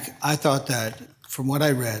 I thought that, from what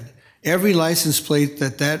I read, every license plate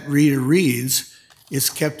that reader reads is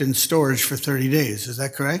kept in storage for 30 days. Is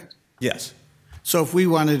that correct? Yes. So if we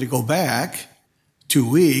wanted to go back 2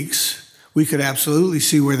 weeks, we could absolutely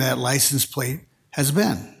see where that license plate has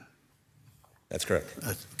been. That's correct.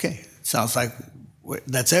 Okay. Sounds like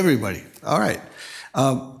that's everybody. All right.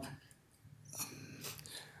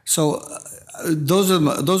 So those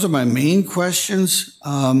are my main questions.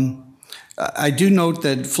 I do note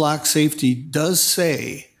that Flock Safety does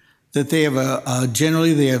say that they have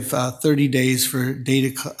generally they have 30 days for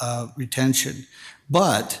data retention,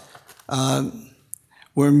 but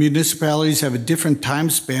where municipalities have a different time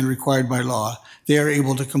span required by law, they are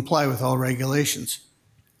able to comply with all regulations.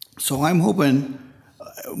 So I'm hoping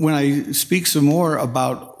when I speak some more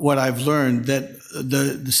about what I've learned that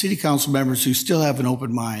the city council members who still have an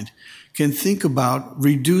open mind can think about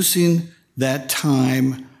reducing that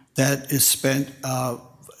time that is spent,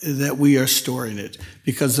 that we are storing it,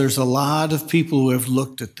 because there's a lot of people who have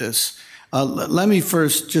looked at this. Let me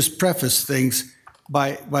first just preface things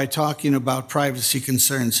by talking about privacy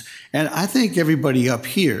concerns. And I think everybody up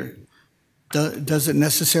here doesn't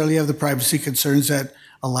necessarily have the privacy concerns that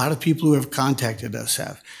a lot of people who have contacted us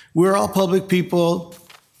have. We're all public people.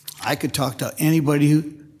 I could talk to anybody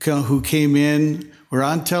who came in. We're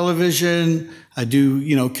on television. I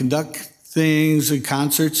do, conduct things and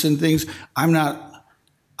concerts and things. I'm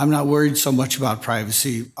not worried so much about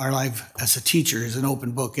privacy. Our life as a teacher is an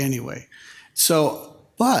open book anyway.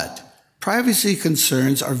 But privacy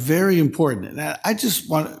concerns are very important. And I just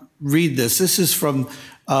want to read this. This is from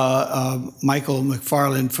Michael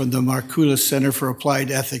McFarland from the Markula Center for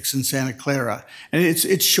Applied Ethics in Santa Clara. And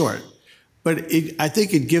it's short, but I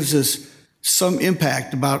think it gives us some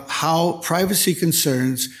impact about how privacy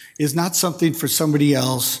concerns is not something for somebody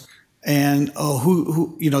else, and that's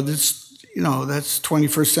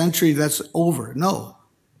 21st century, that's over. No.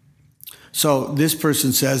 So this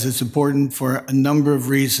person says it's important for a number of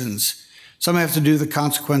reasons. Some have to do with the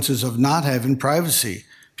consequences of not having privacy.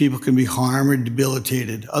 People can be harmed or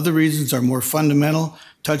debilitated. Other reasons are more fundamental,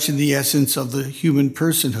 touching the essence of the human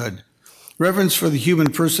personhood. Reverence for the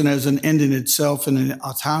human person as an end in itself and an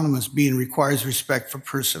autonomous being requires respect for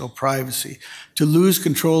personal privacy. To lose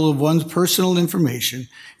control of one's personal information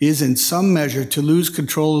is in some measure to lose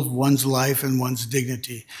control of one's life and one's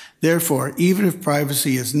dignity. Therefore, even if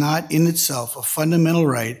privacy is not in itself a fundamental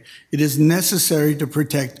right, it is necessary to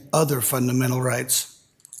protect other fundamental rights.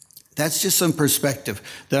 That's just some perspective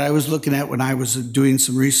that I was looking at when I was doing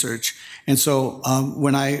some research. And so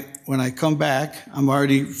when I come back, I'm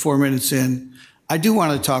already 4 minutes in. I do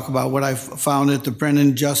want to talk about what I found at the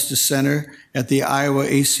Brennan Justice Center, at the Iowa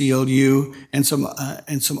ACLU, and some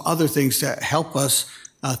other things that help us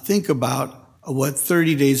think about what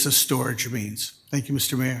 30 days of storage means. Thank you,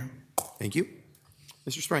 Mr. Mayor. Thank you.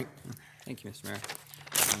 Mr. Sprank. Thank you, Mr. Mayor.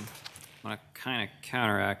 I want to kind of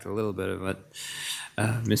counteract a little bit of what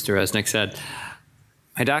Mr. Resnick said.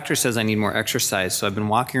 My doctor says I need more exercise, so I've been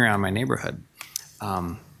walking around my neighborhood.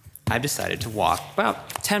 I've decided to walk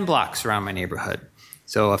about 10 blocks around my neighborhood.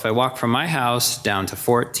 So if I walk from my house down to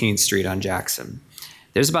 14th Street on Jackson,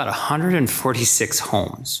 there's about 146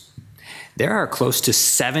 homes. There are close to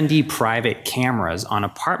 70 private cameras on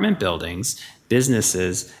apartment buildings,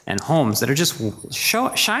 businesses, and homes that are just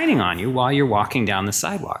shining on you while you're walking down the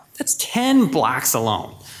sidewalk. That's 10 blocks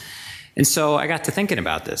alone. And so I got to thinking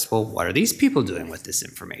about this. Well, what are these people doing with this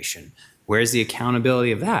information? Where's the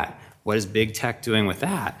accountability of that? What is big tech doing with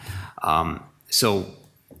that? So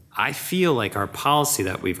I feel like our policy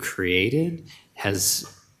that we've created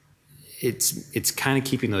it's kind of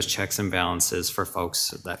keeping those checks and balances for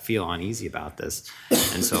folks that feel uneasy about this.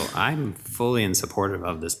 And so I'm fully in support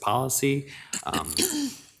of this policy.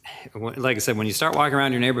 Like I said, when you start walking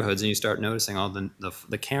around your neighborhoods and you start noticing all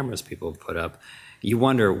the cameras people put up, you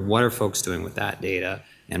wonder what are folks doing with that data,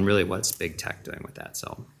 and really what's big tech doing with that.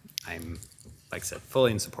 So I'm, like I said,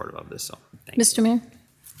 fully in support of this. So thank you. Mr. Mayor?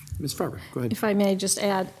 Ms. Farber, go ahead. If I may just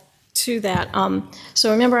add to that.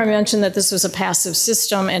 So remember I mentioned that this was a passive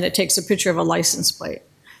system and it takes a picture of a license plate.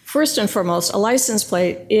 First and foremost, a license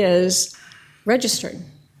plate is registered.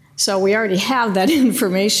 So we already have that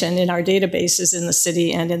information in our databases in the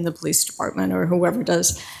city and in the police department or whoever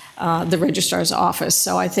does the registrar's office.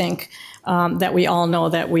 So I think that we all know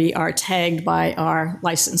that we are tagged by our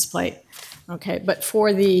license plate. Okay, but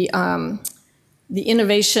for the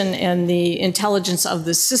innovation and the intelligence of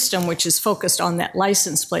the system, which is focused on that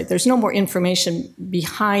license plate, there's no more information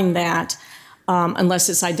behind that unless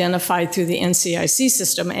it's identified through the NCIC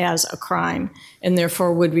system as a crime, and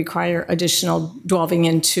therefore would require additional delving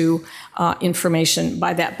into information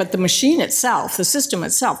by that. But the machine itself, the system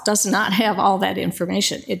itself, does not have all that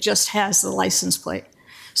information. It just has the license plate.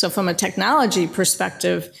 So from a technology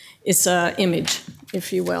perspective, it's an image,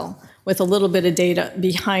 if you will, with a little bit of data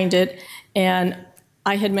behind it. And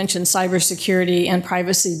I had mentioned cybersecurity and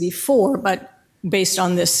privacy before, but based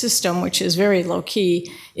on this system, which is very low key,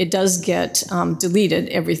 it does get deleted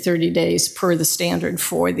every 30 days per the standard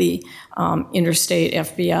for the interstate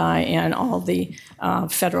FBI and all the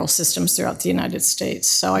federal systems throughout the United States.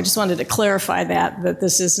 So I just wanted to clarify that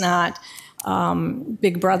this is not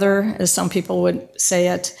Big Brother, as some people would say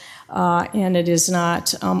it, and it is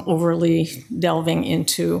not overly delving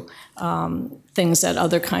into things that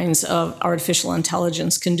other kinds of artificial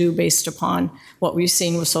intelligence can do based upon what we've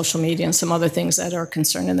seen with social media and some other things that are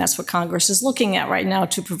concerned. And that's what Congress is looking at right now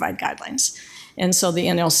to provide guidelines. And so the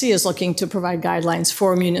NLC is looking to provide guidelines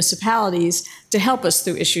for municipalities to help us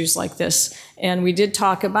through issues like this. And we did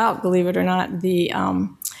talk about, believe it or not, the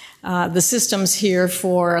the systems here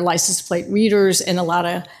for license plate readers, and a lot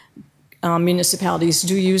of municipalities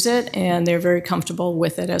do use it, and they're very comfortable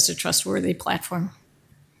with it as a trustworthy platform.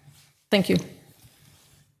 Thank you.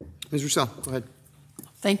 Ms. Roussel, go ahead.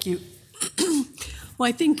 Thank you. Well,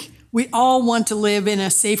 I think we all want to live in a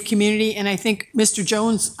safe community, and I think Mr.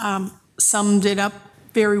 Jones summed it up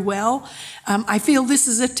very well. I feel this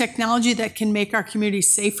is a technology that can make our community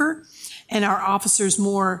safer and our officers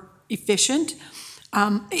more efficient.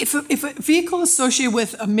 If a vehicle associated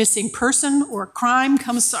with a missing person or a crime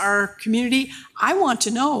comes to our community, I want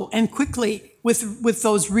to know, and quickly, with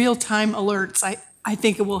those real-time alerts. I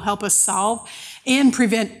think it will help us solve and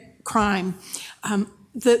prevent crime.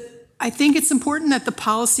 I think it's important that the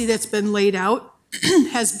policy that's been laid out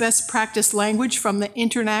has best practice language from the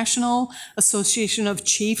International Association of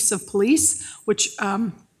Chiefs of Police, which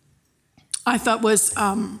I thought was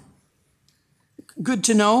good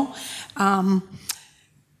to know.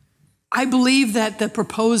 I believe that the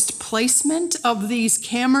proposed placement of these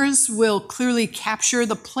cameras will clearly capture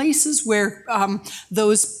the places where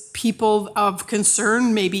those people of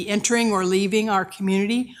concern may be entering or leaving our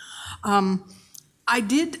community. I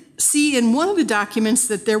did see in one of the documents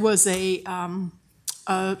that there was a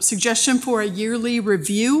suggestion for a yearly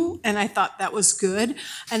review, and I thought that was good.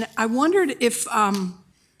 And I wondered if,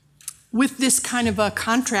 with this kind of a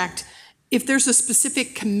contract, if there's a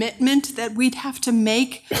specific commitment that we'd have to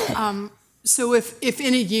make. So if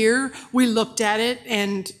in a year we looked at it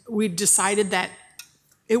and we decided that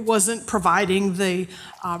it wasn't providing the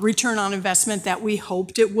return on investment that we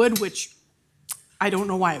hoped it would, which I don't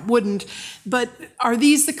know why it wouldn't, but are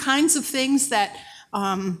these the kinds of things that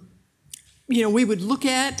we would look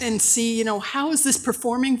at and see, how is this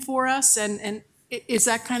performing for us? And is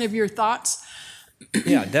that kind of your thoughts?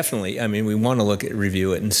 Yeah, definitely. I mean, we want to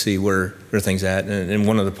review it and see where things at. And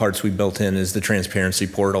one of the parts we built in is the transparency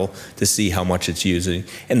portal to see how much it's using.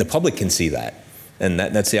 And the public can see that. And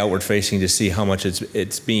that's the outward facing to see how much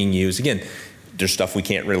it's being used. Again, there's stuff we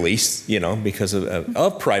can't release, because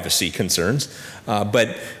of privacy concerns.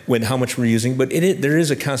 But when how much we're using, but there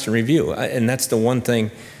is a constant review. And that's the one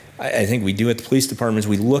thing I think we do at the police department is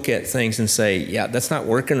we look at things and say, yeah, that's not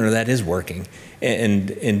working or that is working.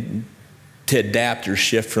 And to adapt or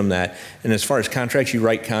shift from that. And as far as contracts, you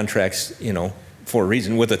write contracts, for a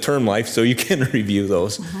reason with a term life, so you can review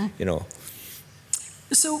those,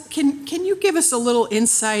 So can you give us a little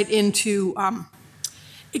insight into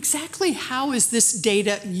exactly how is this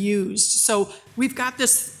data used? So we've got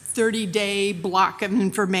this 30-day block of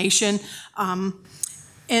information, and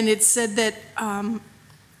it said that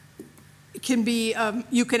it can be,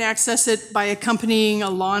 you can access it by accompanying a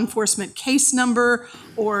law enforcement case number,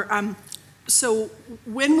 or so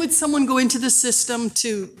when would someone go into the system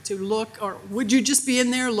to look, or would you just be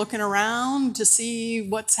in there looking around to see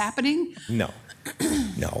what's happening? No.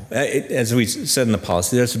 No. As we said in the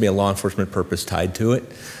policy, there has to be a law enforcement purpose tied to it.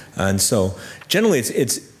 And so generally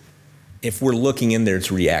it's if we're looking in there,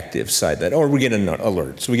 it's reactive side that, or we get an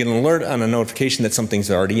alert. So we get an alert on a notification that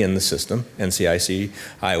something's already in the system, NCIC,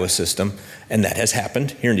 Iowa system, and that has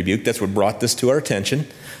happened here in Dubuque. That's what brought this to our attention,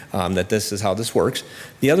 that this is how this works.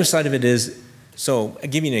 The other side of it is, so I'll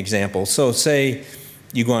give you an example. So say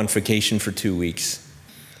you go on vacation for 2 weeks,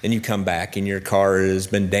 and you come back and your car has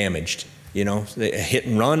been damaged, a hit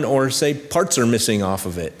and run, or say parts are missing off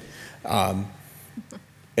of it.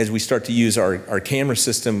 As we start to use our camera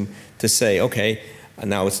system to say, okay,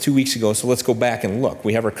 now it's 2 weeks ago, so let's go back and look.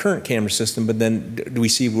 We have our current camera system, but then do we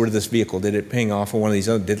see where this vehicle, did it ping off of one of these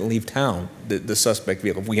other, did it leave town, the suspect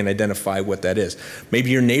vehicle, if we can identify what that is. Maybe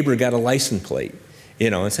your neighbor got a license plate,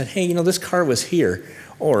 and said, hey, this car was here,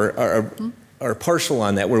 or partial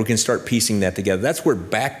on that, where we can start piecing that together. That's where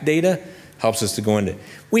back data helps us to go into.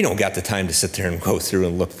 We don't got the time to sit there and go through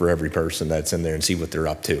and look for every person that's in there and see what they're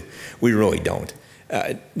up to. We really don't.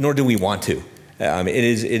 Nor do we want to.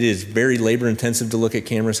 It is very labor intensive to look at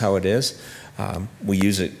cameras how it is. We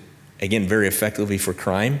use it, again, very effectively for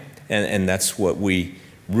crime, and that's what we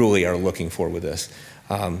really are looking for with this.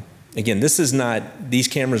 Again, this is not, these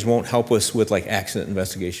cameras won't help us with like accident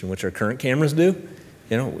investigation, which our current cameras do.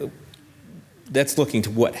 That's looking to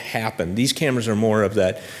what happened. These cameras are more of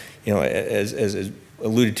that, as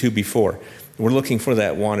alluded to before. We're looking for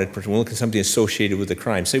that wanted person. We're looking for something associated with the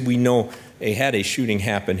crime. Say we know they had a shooting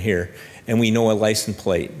happen here, and we know a license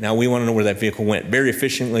plate. Now we want to know where that vehicle went very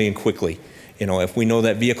efficiently and quickly. If we know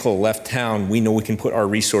that vehicle left town, we know we can put our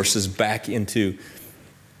resources back into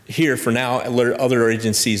here for now, alert other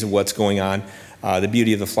agencies of what's going on. The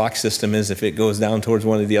beauty of the flock system is if it goes down towards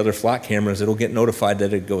one of the other flock cameras, it'll get notified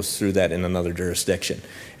that it goes through that in another jurisdiction.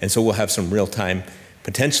 And so we'll have some real-time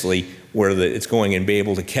potentially where it's going and be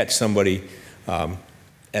able to catch somebody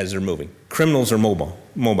as they're moving. Criminals are mobile.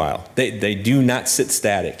 They do not sit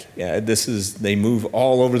static. They move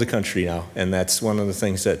all over the country now, and that's one of the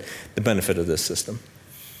things that the benefit of this system.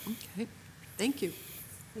 Okay, thank you.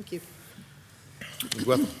 Thank you. You're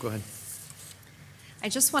welcome. Go ahead. I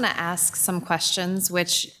just want to ask some questions,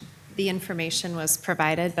 which the information was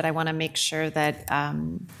provided, but I want to make sure that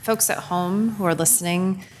folks at home who are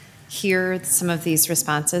listening hear some of these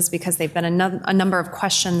responses, because they've been a number of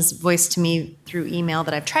questions voiced to me through email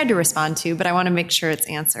that I've tried to respond to, but I want to make sure it's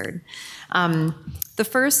answered. The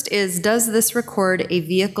first is, does this record a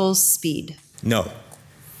vehicle's speed? No.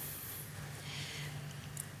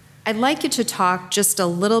 I'd like you to talk just a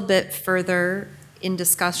little bit further in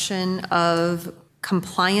discussion of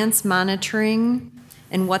compliance monitoring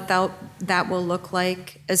and what that will look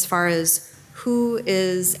like as far as who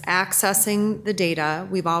is accessing the data.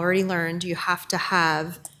 We've already learned you have to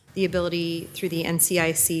have the ability through the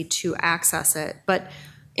NCIC to access it. But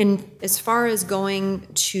as far as going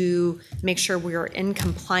to make sure we are in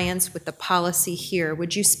compliance with the policy here,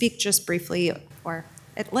 would you speak just briefly or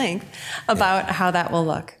at length about how that will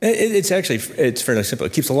look? It's fairly simple.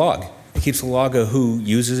 It keeps a log. It keeps a log of who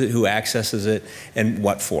uses it, who accesses it, and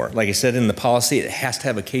what for. Like I said in the policy, it has to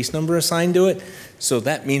have a case number assigned to it. So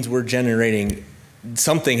that means we're generating,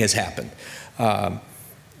 something has happened.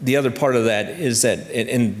 The other part of that is that,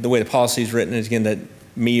 in the way the policy is written, is again that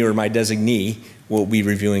me or my designee will be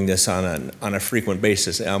reviewing this on a frequent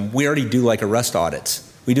basis. We already do like arrest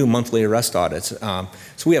audits. We do monthly arrest audits.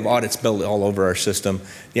 So we have audits built all over our system.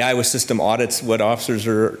 The Iowa system audits what officers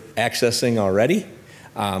are accessing already.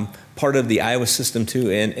 Part of the Iowa system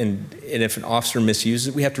too, and if an officer misuses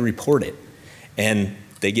it, we have to report it, and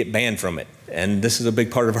they get banned from it. And this is a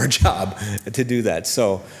big part of our job to do that.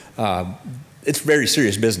 So it's very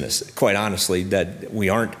serious business, quite honestly, that we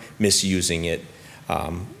aren't misusing it.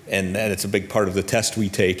 And that it's a big part of the test we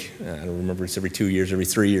take. I don't remember, it's every 2 years, every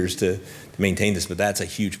 3 years to maintain this, but that's a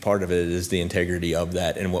huge part of it, is the integrity of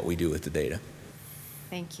that and what we do with the data.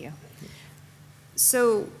 Thank you.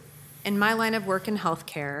 So in my line of work in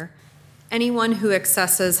healthcare, anyone who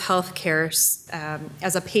accesses healthcare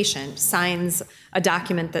as a patient signs a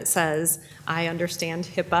document that says, I understand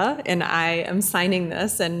HIPAA and I am signing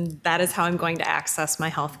this, and that is how I'm going to access my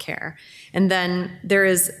healthcare. And then there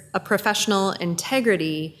is a professional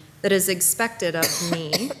integrity that is expected of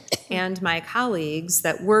me and my colleagues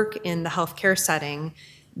that work in the healthcare setting,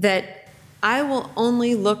 that I will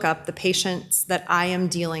only look up the patients that I am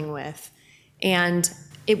dealing with, and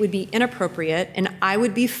it would be inappropriate, and I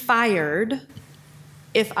would be fired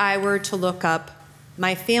if I were to look up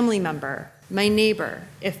my family member, my neighbor.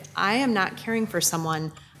 If I am not caring for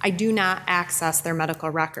someone, I do not access their medical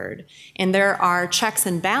record. And there are checks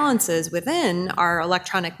and balances within our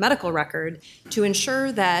electronic medical record to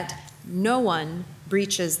ensure that no one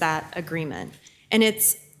breaches that agreement. And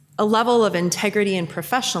it's a level of integrity and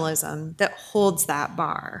professionalism that holds that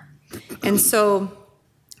bar. And so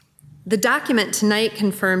the document tonight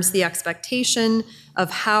confirms the expectation of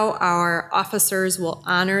how our officers will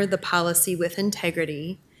honor the policy with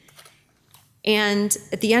integrity. And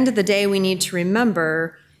at the end of the day, we need to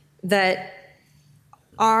remember that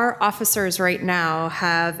our officers right now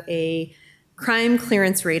have a crime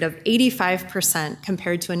clearance rate of 85%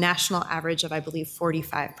 compared to a national average of, I believe,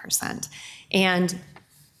 45%. And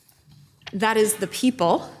that is the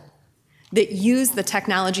people that use the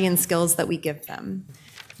technology and skills that we give them.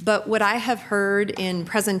 But what I have heard in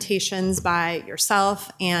presentations by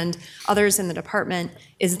yourself and others in the department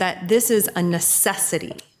is that this is a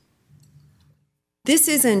necessity. This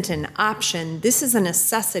isn't an option, this is a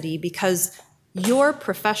necessity, because your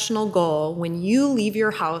professional goal when you leave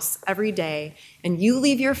your house every day and you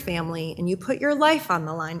leave your family and you put your life on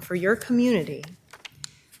the line for your community,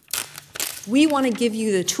 we want to give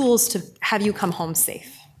you the tools to have you come home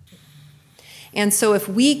safe. And so if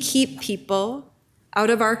we keep people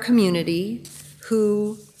out of our community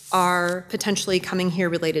who are potentially coming here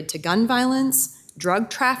related to gun violence,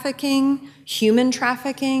 drug trafficking, human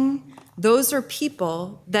trafficking, those are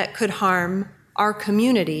people that could harm our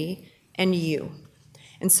community and you.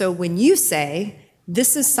 And so when you say,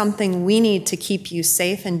 this is something we need to keep you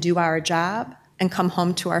safe and do our job and come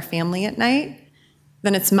home to our family at night,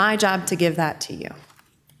 then it's my job to give that to you.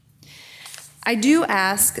 I do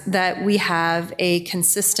ask that we have a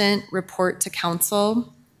consistent report to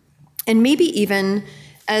council, and maybe even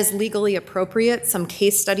as legally appropriate, some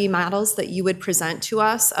case study models that you would present to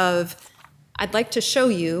us of, I'd like to show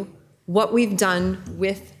you what we've done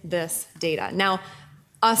with this data. Now,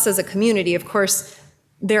 us as a community, of course,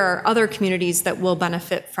 there are other communities that will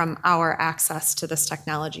benefit from our access to this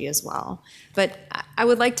technology as well. But I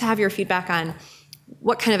would like to have your feedback on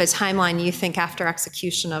what kind of a timeline you think after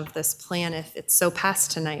execution of this plan, if it's so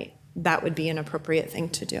passed tonight, that would be an appropriate thing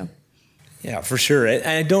to do. Yeah, for sure.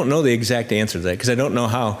 I don't know the exact answer to that because I don't know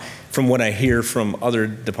how, from what I hear from other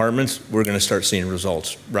departments, we're going to start seeing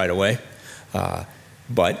results right away.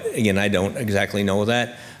 But again, I don't exactly know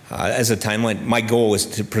that. As a timeline, my goal was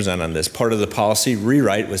to present on this. Part of the policy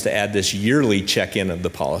rewrite was to add this yearly check-in of the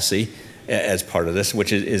policy as part of this,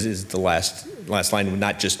 which is the last line,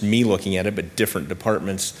 not just me looking at it, but different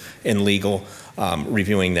departments in legal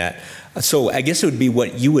reviewing that. So I guess it would be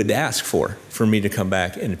what you would ask for me to come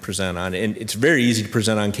back and present on. And it's very easy to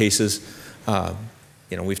present on cases.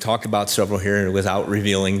 We've talked about several here without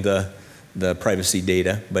revealing the privacy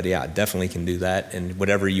data, but yeah, definitely can do that and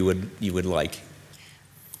whatever you would like.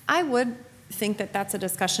 I would think that that's a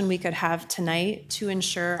discussion we could have tonight to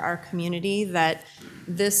ensure our community that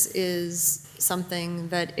this is something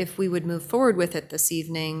that if we would move forward with it this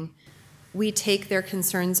evening, we take their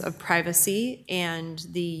concerns of privacy and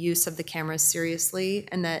the use of the cameras seriously,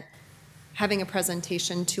 and that having a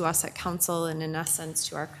presentation to us at council and in essence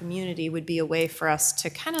to our community would be a way for us to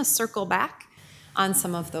kind of circle back on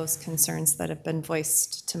some of those concerns that have been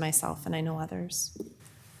voiced to myself and I know others.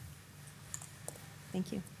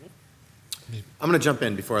 Thank you. I'm going to jump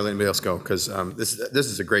in before I let anybody else go because this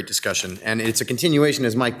is a great discussion, and it's a continuation,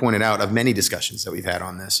 as Mike pointed out, of many discussions that we've had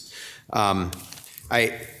on this.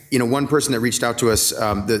 One person that reached out to us,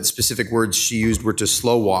 the specific words she used were to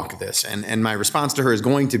slow walk this, and my response to her is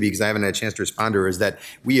going to be, because I haven't had a chance to respond to her, is that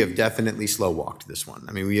we have definitely slow walked this one.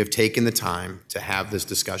 I mean, we have taken the time to have this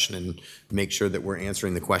discussion and make sure that we're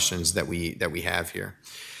answering the questions that we have here.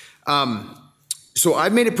 So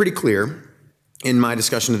I've made it pretty clear in my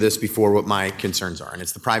discussion of this before what my concerns are, and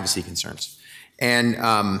it's the privacy concerns. And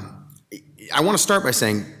I want to start by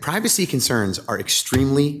saying privacy concerns are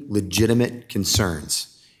extremely legitimate concerns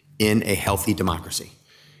in a healthy democracy.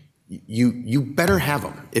 You better have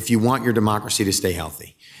them if you want your democracy to stay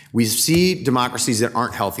healthy. We see democracies that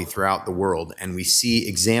aren't healthy throughout the world, and we see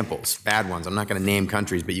examples, bad ones, I'm not going to name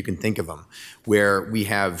countries, but you can think of them, where we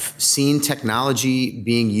have seen technology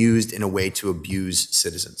being used in a way to abuse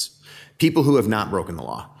citizens. People who have not broken the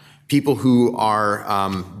law, people who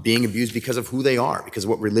are being abused because of who they are, because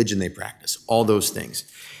of what religion they practice, all those things.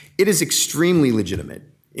 It is extremely legitimate,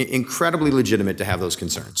 incredibly legitimate to have those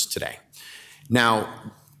concerns today.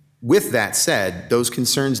 Now, with that said, those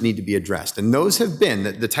concerns need to be addressed. And those have been,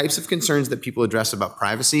 the types of concerns that people address about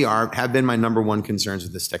privacy have been my number one concerns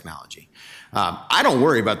with this technology. I don't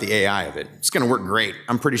worry about the AI of it. It's going to work great.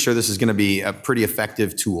 I'm pretty sure this is going to be a pretty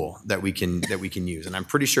effective tool that we can use. And I'm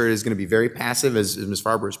pretty sure it is going to be very passive, as Ms.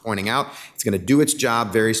 Farber is pointing out. It's going to do its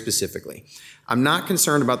job very specifically. I'm not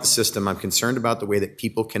concerned about the system. I'm concerned about the way that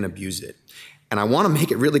people can abuse it. And I want to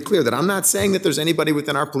make it really clear that I'm not saying that there's anybody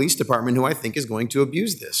within our police department who I think is going to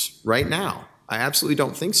abuse this right now. I absolutely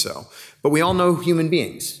don't think so. But we all know human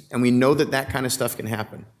beings, and we know that that kind of stuff can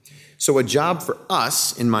happen. So a job for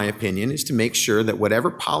us, in my opinion, is to make sure that whatever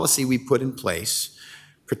policy we put in place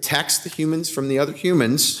protects the humans from the other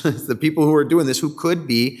humans, the people who are doing this, who could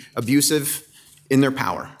be abusive in their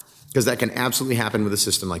power. Because that can absolutely happen with a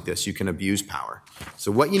system like this. You can abuse power. So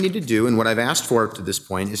what you need to do, and what I've asked for up to this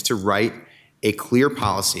point, is to write a clear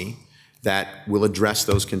policy that will address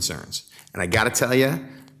those concerns. And I got to tell you,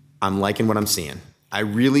 I'm liking what I'm seeing. I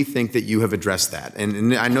really think that you have addressed that.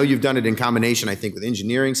 And I know you've done it in combination, I think, with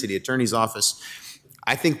engineering, city attorney's office.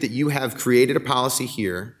 I think that you have created a policy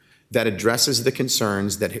here that addresses the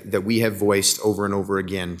concerns that we have voiced over and over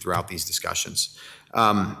again throughout these discussions.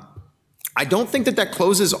 I don't think that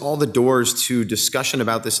closes all the doors to discussion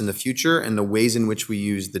about this in the future and the ways in which we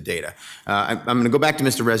use the data. I'm going to go back to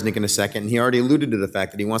Mr. Resnick in a second. He already alluded to the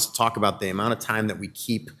fact that he wants to talk about the amount of time that we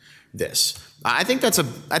keep this. I think that's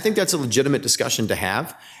a legitimate discussion to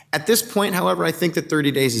have. At this point, however, I think that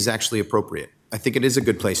 30 days is actually appropriate. I think it is a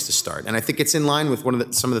good place to start. And I think it's in line with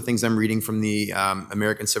some of the things I'm reading from the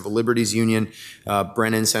American Civil Liberties Union,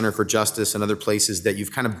 Brennan Center for Justice, and other places that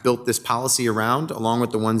you've kind of built this policy around, along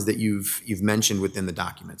with the ones that you've mentioned within the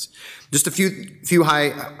documents. Just a few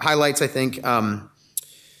highlights, I think.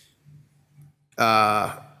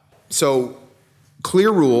 So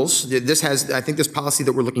clear rules. I think this policy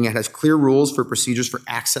that we're looking at has clear rules for procedures for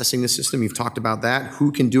accessing the system. You've talked about that.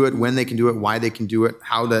 Who can do it, when they can do it, why they can do it,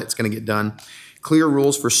 how that's going to get done. Clear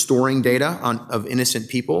rules for storing data of innocent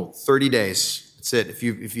people. 30 days. That's it. If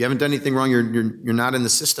you haven't done anything wrong, you're not in the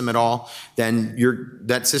system at all, then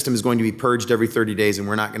that system is going to be purged every 30 days, and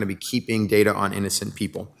we're not going to be keeping data on innocent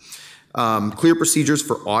people. Clear procedures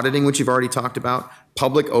for auditing, which you've already talked about.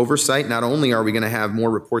 Public oversight. Not only are we going to have more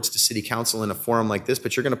reports to City Council in a forum like this,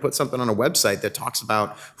 but you're going to put something on a website that talks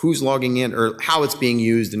about who's logging in or how it's being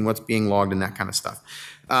used and what's being logged and that kind of stuff.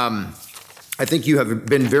 I think you have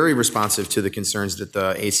been very responsive to the concerns that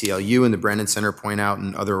the ACLU and the Brennan Center point out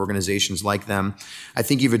and other organizations like them. I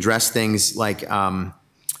think you've addressed things like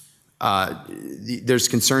there's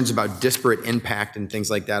concerns about disparate impact and things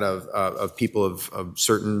like that of people of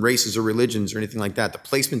certain races or religions or anything like that. The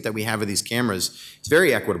placement that we have of these cameras, it's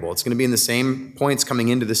very equitable. It's going to be in the same points coming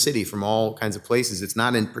into the city from all kinds of places. It's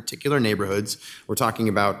not in particular neighborhoods. We're talking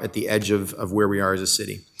about at the edge of where we are as a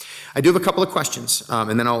city. I do have a couple of questions,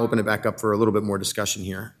 and then I'll open it back up for a little bit more discussion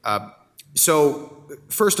here. So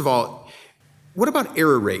first of all, what about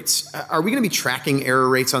error rates? Are we going to be tracking error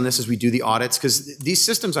rates on this as we do the audits? Because these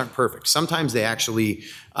systems aren't perfect. Sometimes they actually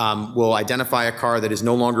will identify a car that is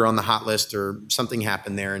no longer on the hot list or something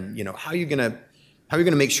happened there. And how are you going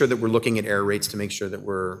to make sure that we're looking at error rates to make sure that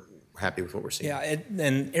we're happy with what we're seeing? Yeah,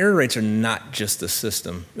 and error rates are not just the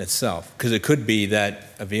system itself, because it could be that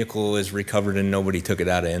a vehicle is recovered and nobody took it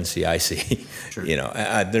out of NCIC. Sure.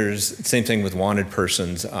 There's same thing with wanted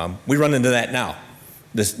persons. We run into that now.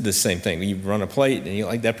 This same thing. You run a plate and you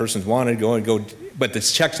like that person's wanted, go. But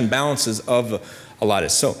it's checks and balances of a lot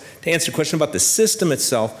of. So to answer the question about the system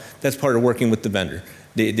itself, that's part of working with the vendor,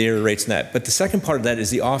 the error rates and that. But the second part of that is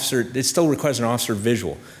the officer. It still requires an officer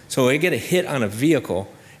visual. So I get a hit on a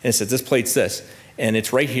vehicle and it says this plate's this, and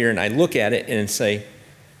it's right here, and I look at it and say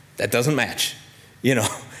that doesn't match.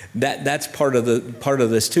 That's part of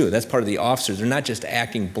this too. That's part of the officers. They're not just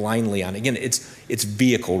acting blindly on it. Again, it's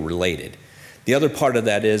vehicle related. The other part of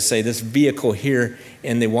that is, say, this vehicle here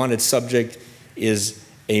and the wanted subject is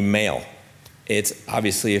a male. It's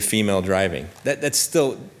obviously a female driving. That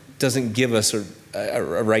still doesn't give us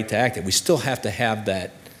a right to act. We still have to have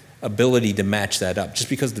that ability to match that up. Just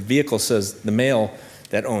because the vehicle says the male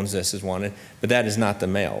that owns this is wanted, but that is not the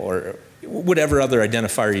male, or whatever other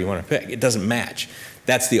identifier you want to pick. It doesn't match.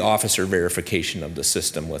 That's the officer verification of the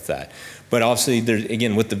system with that. But obviously,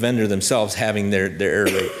 again, with the vendor themselves having their error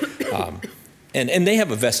rate, and they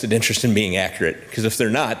have a vested interest in being accurate, because if they're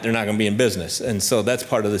not going to be in business. And so that's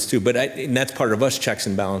part of this too. But and that's part of us checks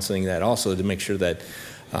and balancing that also, to make sure that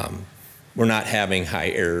we're not having high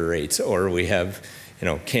error rates, or we have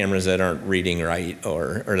cameras that aren't reading right,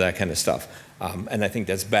 or that kind of stuff. And I think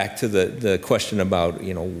that's back to the question about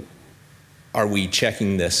are we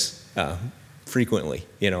checking this frequently?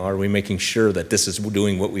 Are we making sure that this is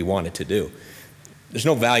doing what we want it to do? There's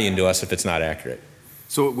no value to us if it's not accurate.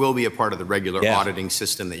 So it will be a part of the regular auditing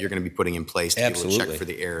system that you're going to be putting in place to be able to check for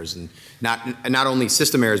the errors, and not only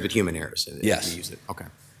system errors but human errors. Yes. Use it. Okay,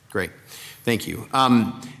 great. Thank you.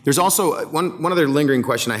 There's also one other lingering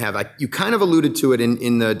question I have. You kind of alluded to it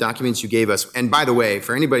in the documents you gave us. And by the way,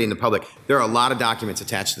 for anybody in the public, there are a lot of documents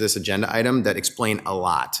attached to this agenda item that explain a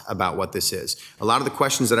lot about what this is. A lot of the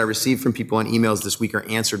questions that I received from people on emails this week are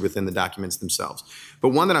answered within the documents themselves. But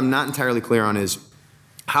one that I'm not entirely clear on is,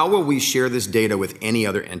 how will we share this data with any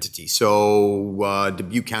other entity? So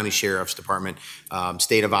Dubuque County Sheriff's Department,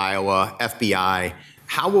 State of Iowa, FBI.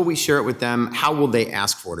 How will we share it with them? How will they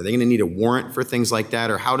ask for it? Are they going to need a warrant for things like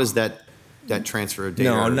that? Or how does that transfer of data?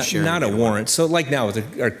 No, not a warrant. So like now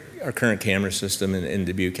with our current camera system in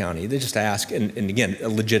Dubuque County, they just ask, and again, a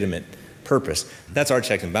legitimate purpose. That's our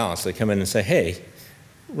check and balance. They come in and say, hey,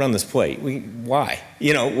 run this plate. Why?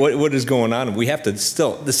 What is going on? We have to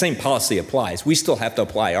still, the same policy applies. We still have to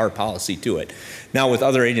apply our policy to it. Now with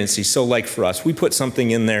other agencies, so like for us, we put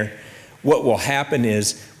something in there. What will happen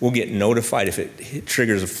is we'll get notified if it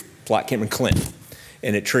triggers a flock camera in Clinton,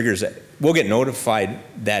 and it triggers it. We'll get notified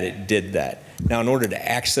that it did that. Now, in order to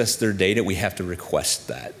access their data, we have to request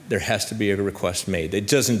that. There has to be a request made. It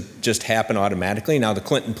doesn't just happen automatically. Now, the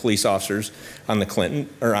Clinton police officers on the Clinton,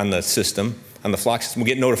 or on the system, on the flock system, will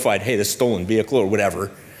get notified, hey, this stolen vehicle or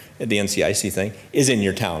whatever, the NCIC thing, is in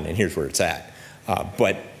your town, and here's where it's at.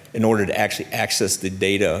 But in order to actually access the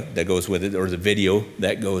data that goes with it, or the video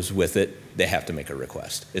that goes with it, they have to make a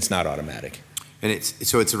request. It's not automatic. And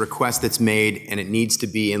so it's a request that's made, and it needs to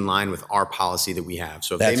be in line with our policy that we have.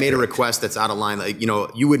 So if they made a request that's out of line, like,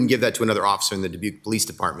 you wouldn't give that to another officer in the Dubuque Police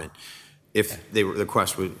Department if the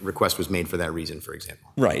request was made for that reason, for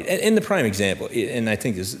example. Right. And the prime example, and I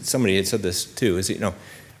think somebody had said this too, is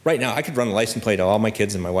right now I could run a license plate of all my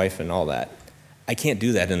kids and my wife and all that. I can't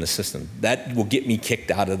do that in the system. That will get me kicked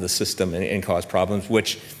out of the system and cause problems,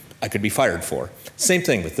 which I could be fired for. Same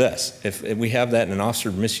thing with this. If we have that and an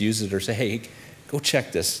officer misuses it or say, hey, go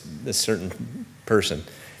check this certain person.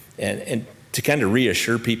 And to kind of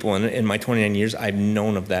reassure people, in my 29 years, I've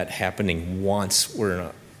known of that happening once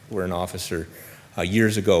where where an officer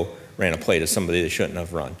years ago ran a plate of somebody that shouldn't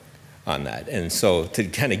have run on that. And so to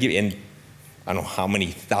kind of give you, and I don't know how many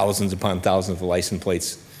thousands upon thousands of license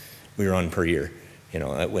plates we run per year,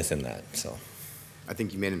 within that, so. I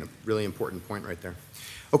think you made a really important point right there.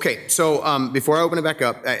 Okay, so before I open it back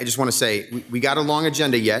up, I just want to say we got a long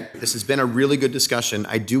agenda yet. This has been a really good discussion.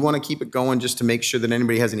 I do want to keep it going just to make sure that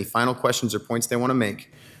anybody has any final questions or points they want to make,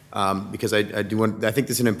 because I think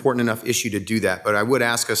this is an important enough issue to do that. But I would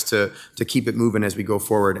ask us to keep it moving as we go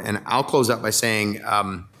forward. And I'll close out by saying,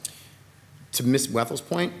 to Ms. Wethel's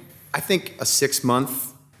point, I think a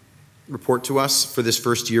 6-month report to us for this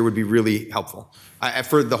first year would be really helpful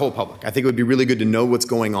for the whole public. I think it would be really good to know what's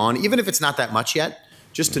going on, even if it's not that much yet.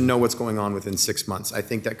 Just to know what's going on within 6 months. I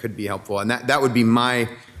think that could be helpful. And that would be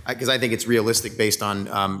because I think it's realistic based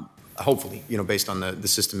on, hopefully, based on the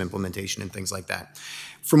system implementation and things like that.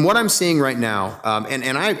 From what I'm seeing right now,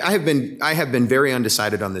 and I have been very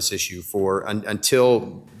undecided on this issue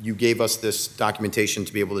until you gave us this documentation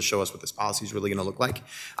to be able to show us what this policy is really going to look like.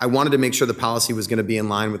 I wanted to make sure the policy was going to be in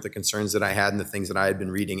line with the concerns that I had and the things that I had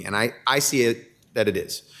been reading. And I see it that it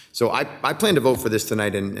is. So I plan to vote for this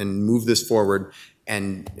tonight and move this forward.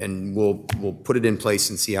 And we'll put it in place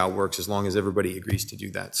and see how it works as long as everybody agrees to do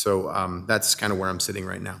that. So that's kind of where I'm sitting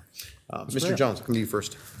right now. Mr. Jones, I'll come to you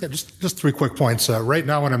first. Yeah, just 3 quick points. Right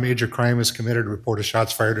now, when a major crime is committed, a report of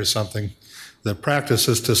shots fired or something, the practice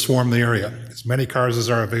is to swarm the area. As many cars as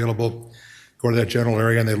are available, go to that general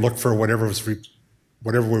area, and they look for whatever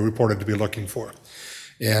we're reported to be looking for.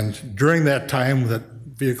 And during that time, that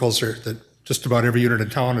just about every unit in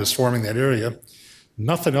town is swarming that area.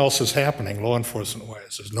 Nothing else is happening law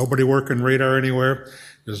enforcement-wise. There's nobody working radar anywhere.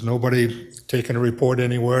 There's nobody taking a report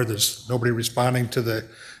anywhere. There's nobody responding to the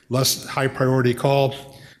less high-priority call.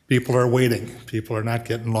 People are waiting. People are not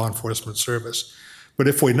getting law enforcement service. But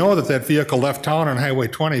if we know that that vehicle left town on Highway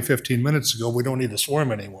 20 15 minutes ago, we don't need to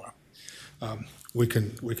swarm anymore. We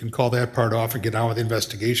can call that part off and get on with the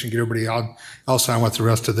investigation, get everybody else on with the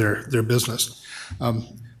rest of their business.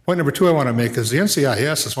 Point number 2 I want to make is the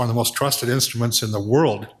NCIS is one of the most trusted instruments in the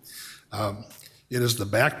world. It is the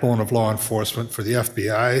backbone of law enforcement for the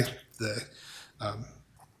FBI,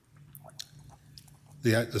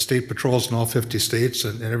 the state patrols in all 50 states,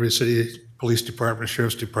 and every city police department,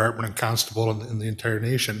 sheriff's department, and constable in the entire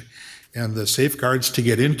nation. And the safeguards to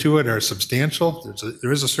get into it are substantial.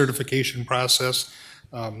 There is a certification process.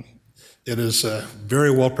 It is very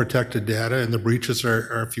well protected data, and the breaches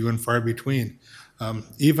are few and far between.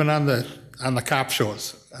 Even on the cop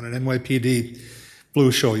shows, on an NYPD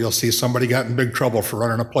Blue show, you'll see somebody got in big trouble for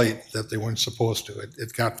running a plate that they weren't supposed to.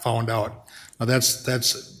 It got found out. Now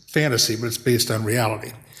that's fantasy, but it's based on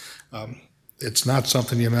reality. It's not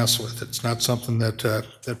something you mess with. It's not something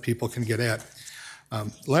that people can get at.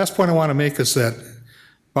 Last point I want to make is that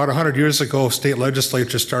about 100 years ago, state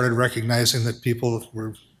legislatures started recognizing that people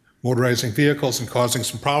were motorizing vehicles and causing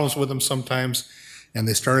some problems with them sometimes, and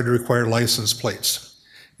they started to require license plates.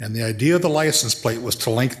 And the idea of the license plate was to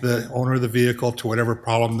link the owner of the vehicle to whatever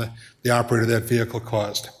problem the operator of that vehicle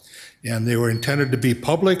caused. And they were intended to be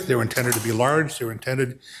public, they were intended to be large, they were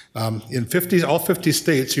intended, in all 50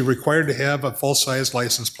 states, you're required to have a full-size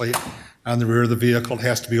license plate on the rear of the vehicle. It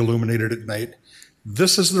has to be illuminated at night.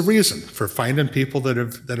 This is the reason for finding people that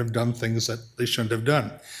have done things that they shouldn't have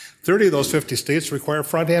done. 30 of those 50 states require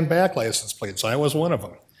front and back license plates. I was one of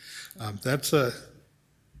them.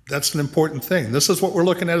 That's an important thing. This is what we're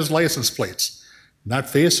looking at as license plates. Not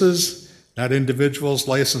faces, not individuals,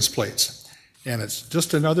 license plates. And it's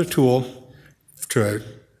just another tool to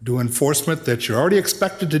do enforcement that you're already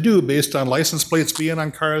expected to do based on license plates being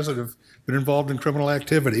on cars that have been involved in criminal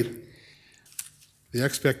activity. The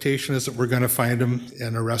expectation is that we're going to find them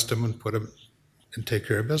and arrest them and put them and take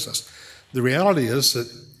care of business. The reality is that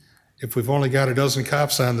if we've only got a dozen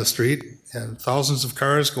cops on the street and thousands of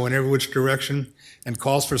cars going every which direction and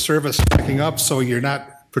calls for service stacking up, so you're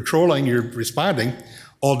not patrolling, you're responding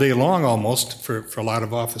all day long almost for a lot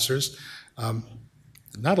of officers,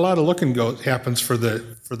 not a lot of look and go happens for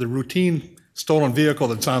the routine stolen vehicle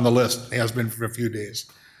that's on the list, has been for a few days,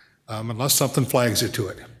 unless something flags you to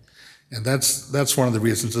it. And that's one of the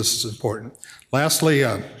reasons this is important. Lastly,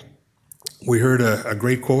 we heard a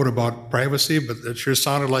great quote about privacy, but it sure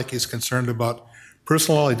sounded like he's concerned about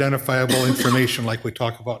personal identifiable information like we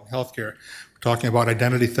talk about in healthcare. We're talking about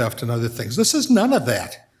identity theft and other things. This is none of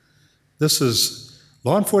that. This is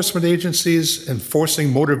law enforcement agencies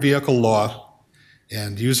enforcing motor vehicle law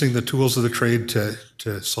and using the tools of the trade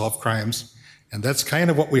to solve crimes. And that's kind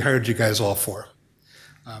of what we hired you guys all for.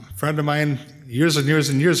 A friend of mine years and years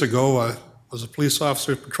and years ago was a police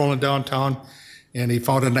officer patrolling downtown, and he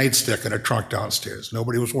found a nightstick in a trunk downstairs.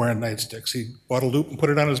 Nobody was wearing nightsticks. He bought a loop and put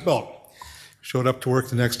it on his belt. Showed up to work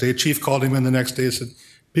the next day. Chief called him in the next day and said,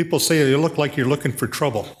 "People say you look like you're looking for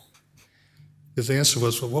trouble." His answer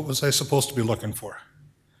was, "Well, what was I supposed to be looking for?"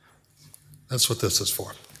 That's what this is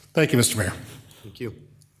for. Thank you, Mr. Mayor. Thank you.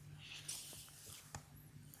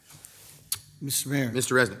 Mr. Mayor.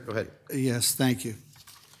 Mr. Resnick, go ahead. Yes, thank you.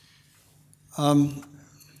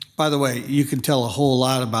 By the way, you can tell a whole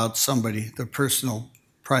lot about somebody, their personal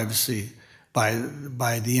privacy,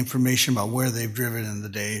 by the information about where they've driven in the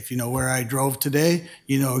day. If you know where I drove today,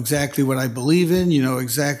 you know exactly what I believe in, you know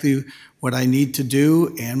exactly what I need to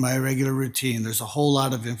do, and my regular routine. There's a whole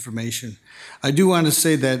lot of information. I do want to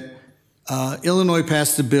say that Illinois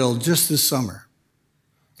passed a bill just this summer,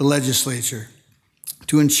 the legislature,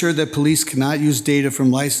 to ensure that police cannot use data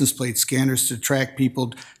from license plate scanners to track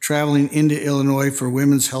people traveling into Illinois for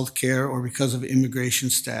women's health care or because of immigration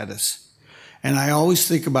status. And I always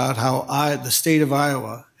think about how the state of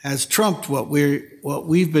Iowa has trumped what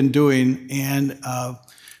we've been doing and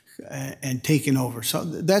taken over. So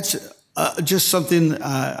that's just something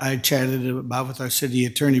I chatted about with our city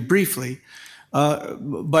attorney briefly.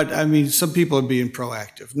 But I mean, some people are being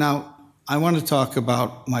proactive. Now, I want to talk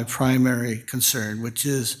about my primary concern, which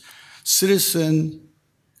is citizen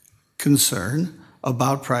concern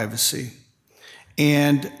about privacy.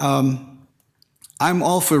 And I'm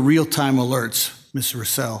all for real-time alerts. Mr.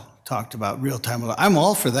 Russell talked about real-time alerts. I'm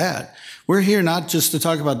all for that. We're here not just to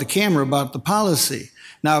talk about the camera, about the policy.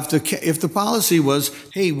 Now, if the policy was,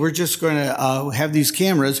 hey, we're just going to have these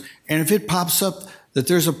cameras, and if it pops up that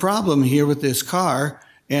there's a problem here with this car,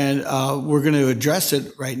 and we're going to address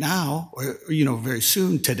it right now, or very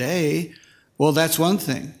soon, today, well, that's one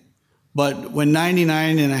thing. But when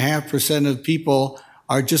 99.5% of people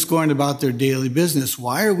are just going about their daily business,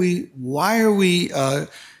 why are we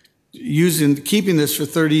keeping this for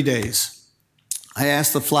 30 days? I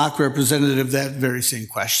asked the flock representative that very same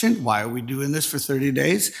question. Why are we doing this for 30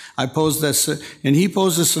 days? I posed this, and he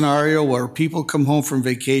posed a scenario where people come home from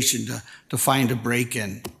vacation to find a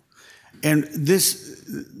break-in. And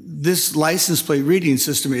this license plate reading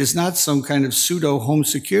system is not some kind of pseudo home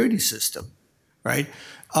security system, right?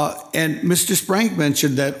 And Mr. Sprank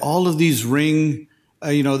mentioned that all of these Ring,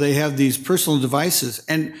 they have these personal devices.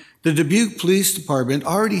 And the Dubuque Police Department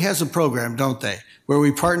already has a program, don't they, where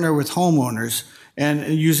we partner with homeowners and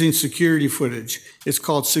using security footage. It's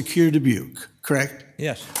called Secure Dubuque, correct?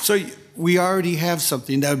 Yes. So we already have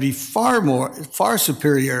something that would be far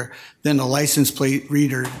superior than a license plate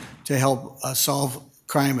reader to help solve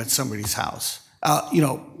crime at somebody's house,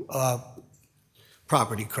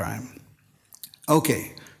 property crime.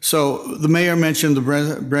 Okay, so the mayor mentioned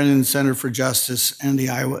the Brennan Center for Justice and the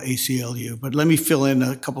Iowa ACLU, but let me fill in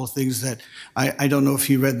a couple of things that I don't know if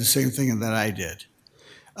he read the same thing that I did.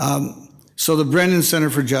 So the Brennan Center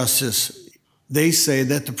for Justice, they say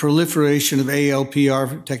that the proliferation of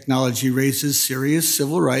ALPR technology raises serious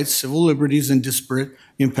civil rights, civil liberties, and disparate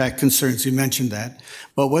impact concerns. You mentioned that.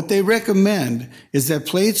 But what they recommend is that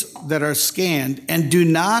plates that are scanned and do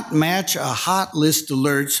not match a hot list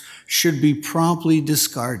alerts should be promptly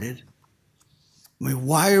discarded. I mean,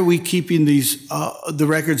 why are we keeping these the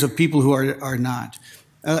records of people who are not?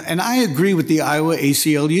 And I agree with the Iowa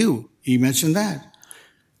ACLU. He mentioned that.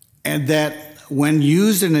 And that when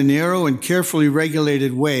used in a narrow and carefully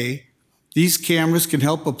regulated way, these cameras can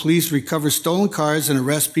help a police recover stolen cars and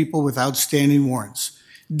arrest people with outstanding warrants.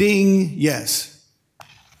 Ding, yes.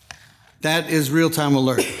 That is real-time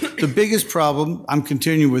alert. The biggest problem, I'm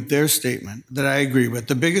continuing with their statement that I agree with,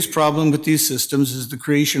 the biggest problem with these systems is the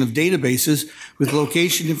creation of databases with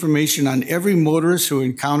location information on every motorist who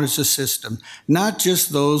encounters the system, not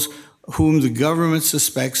just those whom the government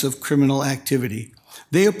suspects of criminal activity.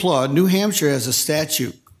 They applaud. New Hampshire has a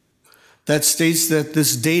statute that states that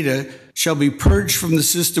this data shall be purged from the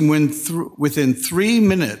system within 3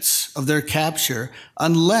 minutes of their capture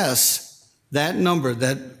unless that number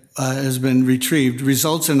that has been retrieved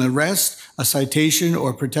results in arrest, a citation,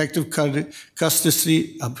 or protective custody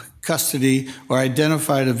or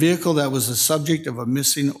identified a vehicle that was the subject of a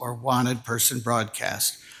missing or wanted person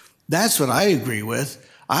broadcast. That's what I agree with.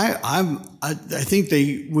 I think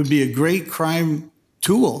they would be a great crime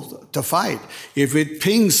tool to fight. If it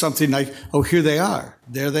pings something like, oh, here they are,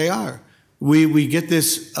 there they are. We get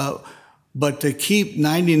this, but to keep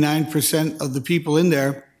 99% of the people in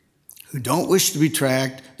there who don't wish to be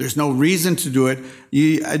tracked, there's no reason to do it.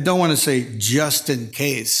 I don't want to say just in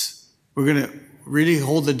case. We're going to really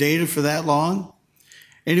hold the data for that long?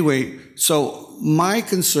 Anyway, so my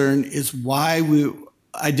concern is why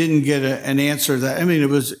I didn't get an answer that, I mean,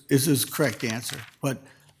 it's a correct answer, but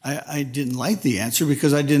I didn't like the answer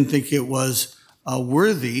because I didn't think it was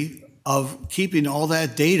worthy of keeping all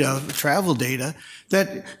that data, travel data,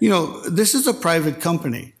 that, this is a private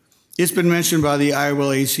company. It's been mentioned by the Iowa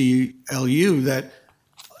ACLU that,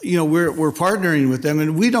 we're partnering with them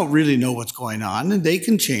and we don't really know what's going on and they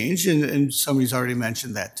can change, and somebody's already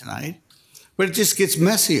mentioned that tonight. But it just gets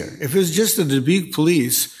messier. If it was just the Dubuque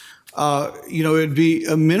police, it'd be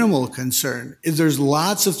a minimal concern. There's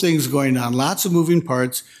lots of things going on, lots of moving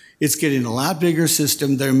parts. It's getting a lot bigger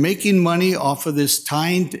system. They're making money off of this,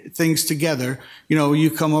 tying things together.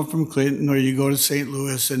 You come up from Clinton or you go to St.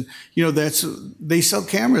 Louis and, they sell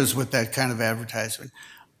cameras with that kind of advertisement.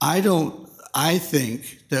 I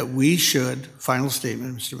think that we should, final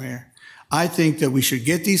statement, Mr. Mayor, I think that we should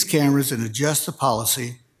get these cameras and adjust the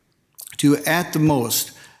policy to, at the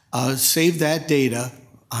most, save that data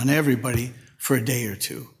on everybody for a day or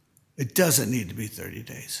two. It doesn't need to be 30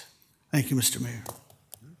 days. Thank you, Mr. Mayor.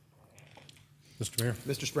 Mr. Mayor.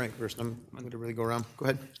 Mr. Sprank first. I'm going to really go around. Go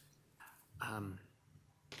ahead.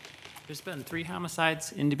 There's been 3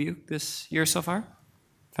 homicides in Dubuque this year so far,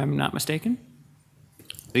 if I'm not mistaken.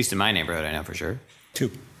 At least in my neighborhood, I know for sure. 2.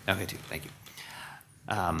 Okay, 2. Thank you.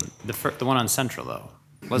 The one on Central, though,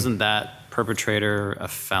 wasn't that perpetrator a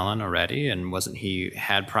felon already, and wasn't he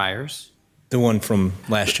had priors? The one from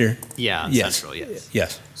last year? Yeah, on Yes. Central, yes.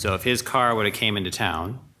 Yes. So if his car would have came into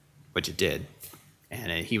town, which it did,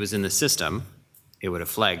 and he was in the system, it would have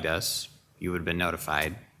flagged us, you would have been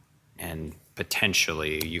notified, and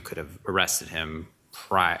potentially you could have arrested him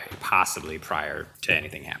possibly prior to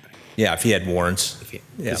anything happening. Yeah, if he had warrants.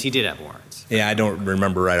 Because he did have warrants. Yeah, I don't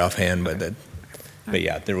remember right offhand, but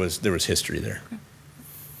yeah, there was history there. Okay.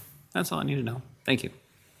 That's all I need to know. Thank you.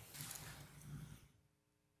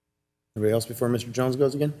 Anybody else before Mr. Jones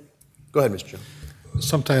goes again? Go ahead, Mr. Jones.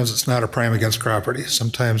 Sometimes it's not a crime against property.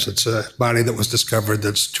 Sometimes it's a body that was discovered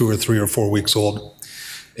that's 2 or 3 or 4 weeks old,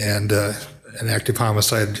 and an active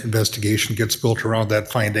homicide investigation gets built around that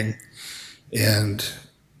finding. And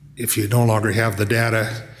if you no longer have the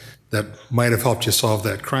data that might have helped you solve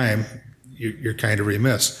that crime, you're kind of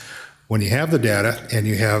remiss. When you have the data and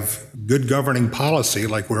you have good governing policy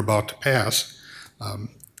like we're about to pass,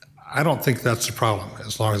 I don't think that's the problem,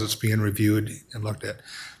 as long as it's being reviewed and looked at.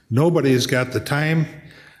 Nobody's got the time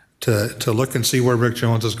to look and see where Rick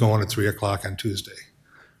Jones is going at 3 o'clock on Tuesday.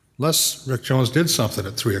 Unless Rick Jones did something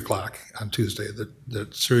at 3 o'clock on Tuesday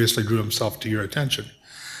that seriously drew himself to your attention.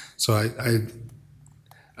 So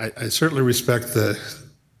I certainly respect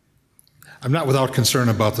I'm not without concern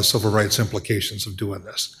about the civil rights implications of doing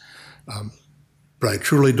this. But I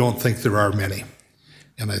truly don't think there are many.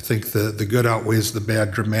 And I think the good outweighs the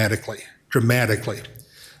bad dramatically.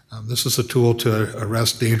 This is a tool to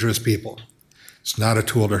arrest dangerous people. It's not a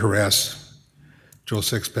tool to harass Joe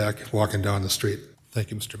Sixpack walking down the street.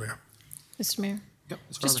 Thank you, Mr. Mayor. Mr. Mayor? Yep,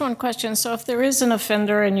 Just one question. So if there is an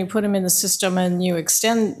offender and you put him in the system and you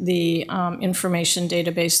extend the information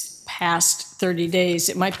database past 30 days,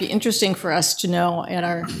 it might be interesting for us to know at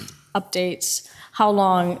our updates how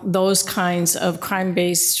long those kinds of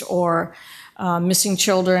crime-based or missing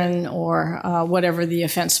children or whatever the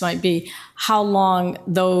offense might be, how long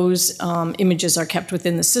those images are kept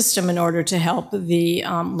within the system in order to help the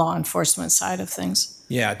law enforcement side of things.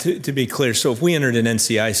 Yeah, to be clear, so if we entered an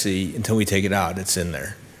NCIC, until we take it out, it's in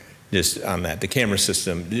there, just on that. The camera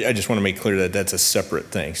system, I just want to make clear that that's a separate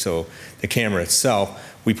thing. So the camera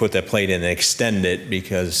itself, we put that plate in and extend it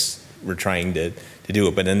because we're trying to do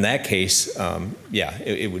it. But in that case, yeah,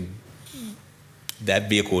 it would, that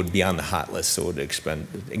vehicle would be on the hot list, so it would expend,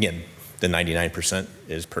 again, the 99%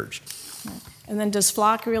 is purged. And then does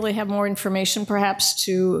Flock really have more information perhaps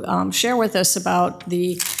to share with us about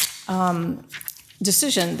the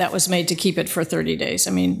decision that was made to keep it for 30 days?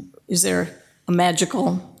 I mean, is there a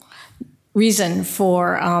magical reason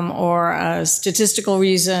for, or a statistical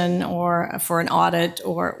reason, or for an audit,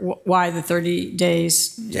 or why the 30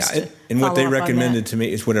 days? Yeah, and what they recommended to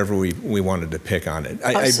me is whatever we wanted to pick on it.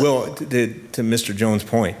 I will, to Mr. Jones'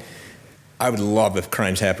 point, I would love if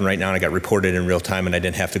crimes happen right now and I got reported in real time and I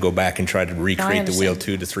didn't have to go back and try to recreate the wheel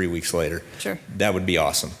 2 to 3 weeks later. Sure. That would be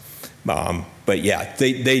awesome. But yeah,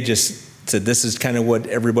 they just said this is kind of what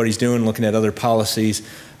everybody's doing, looking at other policies.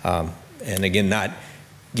 And again, not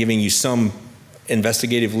giving you some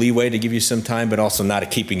investigative leeway to give you some time, but also not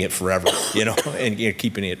keeping it forever, and you're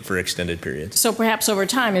keeping it for extended periods. So perhaps over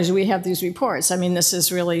time, as we have these reports, I mean, this is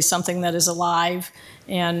really something that is alive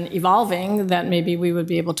and evolving, that maybe we would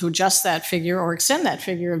be able to adjust that figure or extend that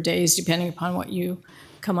figure of days depending upon what you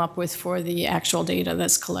come up with for the actual data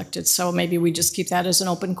that's collected. So maybe we just keep that as an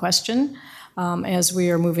open question as we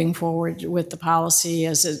are moving forward with the policy,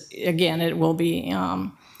 again, it will be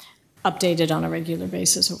updated on a regular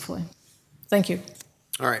basis, hopefully. Thank you.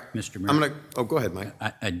 All right. Mr. Mayor. I'm going to, oh, go ahead, Mike.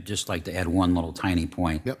 I'd just like to add one little tiny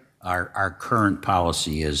point. Yep. Our current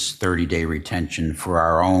policy is 30-day retention for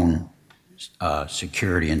our own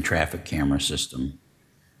security and traffic camera system.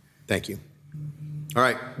 Thank you. All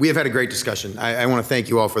right, we have had a great discussion. I want to thank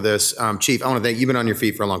you all for this. Chief, I want to thank you. You've been on your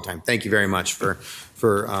feet for a long time. Thank you very much for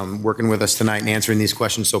working with us tonight and answering these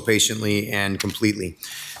questions so patiently and completely.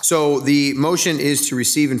 So the motion is to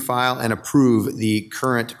receive and file and approve the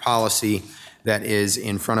current policy that is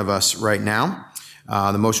in front of us right now.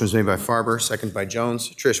 The motion was made by Farber, second by Jones.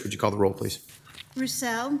 Trish, would you call the roll, please?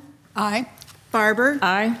 Roussel. Aye. Farber.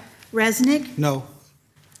 Aye. Resnick. No.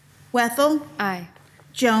 Wethel. Aye.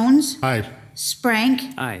 Jones. Aye.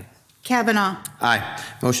 Sprank. Aye. Kavanaugh. Aye.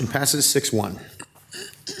 Motion passes 6-1.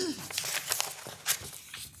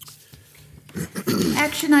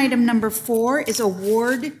 Action item number 4 is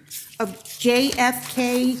award of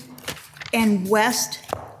JFK and West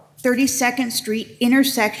 32nd Street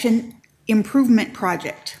intersection improvement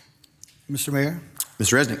project. Mr. Mayor,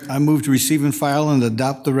 Mr. Resnick. I move to receive and file and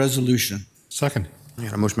adopt the resolution. Second. I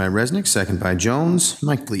got a motion by Resnick, second by Jones.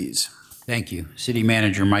 Mike, please. Thank you. City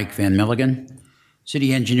Manager Mike Van Milligan.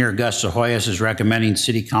 City Engineer Gus Zahoyas is recommending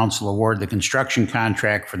City Council award the construction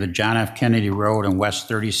contract for the John F. Kennedy Road and West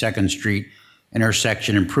 32nd Street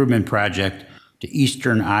intersection improvement project to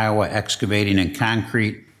Eastern Iowa Excavating and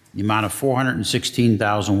Concrete, the amount of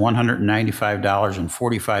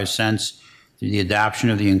 $416,195.45 through the adoption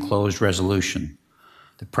of the enclosed resolution.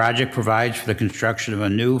 The project provides for the construction of a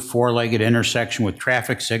new four-legged intersection with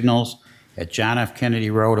traffic signals at John F. Kennedy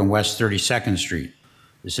Road and West 32nd Street.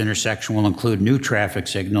 This intersection will include new traffic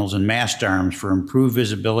signals and mast arms for improved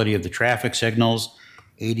visibility of the traffic signals,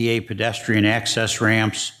 ADA pedestrian access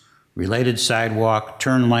ramps, related sidewalk,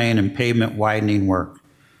 turn lane, and pavement widening work.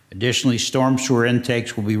 Additionally, storm sewer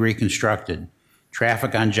intakes will be reconstructed.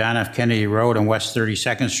 Traffic on John F. Kennedy Road and West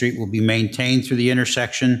 32nd Street will be maintained through the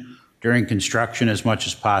intersection during construction as much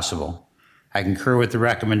as possible. I concur with the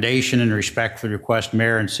recommendation and respectfully request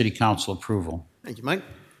Mayor and City Council approval. Thank you, Mike.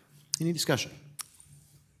 Any discussion?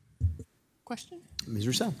 Question? Ms.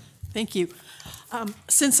 Roussel. Thank you.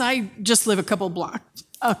 Since I just live a couple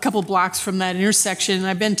blocks from that intersection,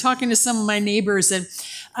 I've been talking to some of my neighbors, and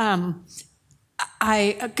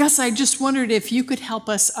Gus, I just wondered if you could help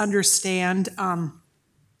us understand,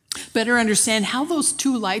 better understand how those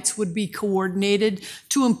two lights would be coordinated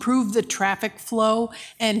to improve the traffic flow,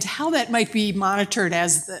 and how that might be monitored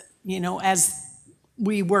as as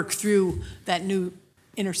we work through that new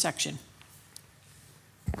intersection.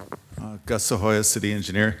 Gus Zahoyas, City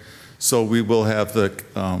Engineer. So we will have the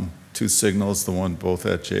two signals, the one both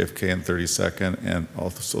at JFK and 32nd, and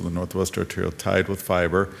also the Northwest Arterial tied with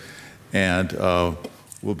fiber. And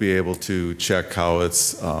we'll be able to check how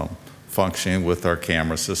it's functioning with our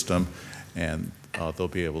camera system, and they'll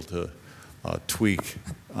be able to tweak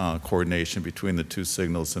coordination between the two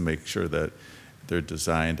signals and make sure that they're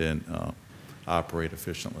designed and operate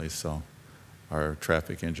efficiently. So our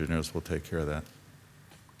traffic engineers will take care of that.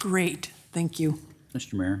 Great, thank you.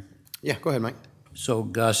 Mr. Mayor? Yeah, go ahead, Mike. So,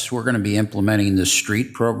 Gus, we're going to be implementing the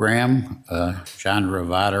street program. John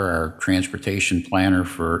Ravada, our transportation planner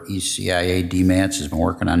for ECIA DMATS, has been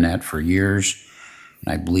working on that for years.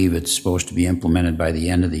 And I believe it's supposed to be implemented by the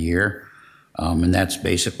end of the year. And that's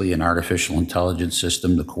basically an artificial intelligence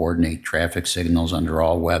system to coordinate traffic signals under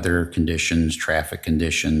all weather conditions, traffic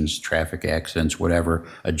accidents, whatever,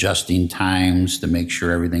 adjusting times to make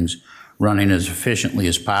sure everything's running as efficiently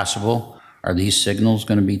as possible. Are these signals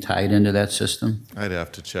going to be tied into that system? I'd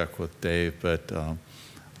have to check with Dave, but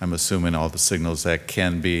I'm assuming all the signals that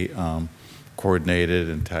can be coordinated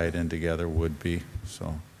and tied in together would be.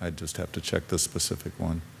 So I'd just have to check the specific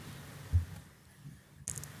one.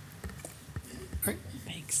 All right.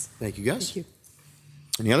 Thanks. Thank you, Gus. Thank you.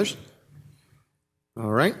 Any others?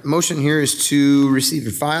 All right. Motion here is to receive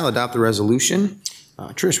and file, adopt the resolution.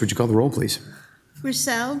 Trish, would you call the roll, please?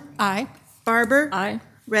 Roussel. Aye. Farber. Aye.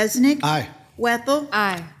 Resnick. Aye. Wethel.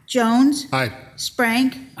 Aye. Jones. Aye.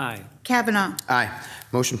 Sprank. Aye. Kavanaugh. Aye.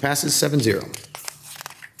 Motion passes 7-0.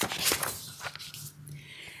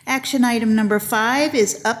 Action item number 5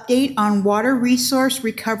 is update on Water Resource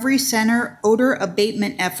Recovery Center odor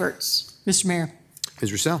abatement efforts. Mr. Mayor,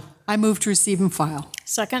 Ms. Roussel. I move to receive and file.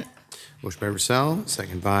 Second. Motion by Roussel,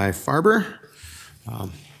 second by Farber.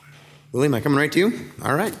 William, am I coming right to you?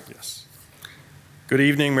 All right. Yes. Good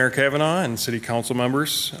evening, Mayor Kavanaugh and City Council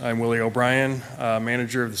members. I'm Willie O'Brien,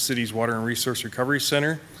 manager of the city's Water and Resource Recovery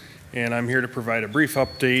Center, and I'm here to provide a brief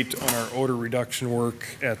update on our odor reduction work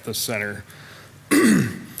at the center.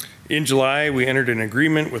 In July, we entered an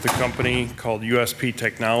agreement with a company called USP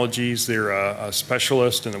Technologies. They're a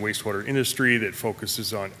specialist in the wastewater industry that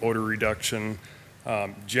focuses on odor reduction,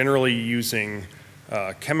 generally using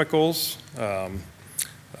chemicals.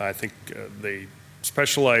 I think they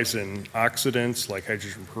specialize in oxidants like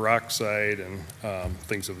hydrogen peroxide and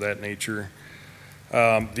things of that nature.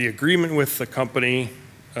 The agreement with the company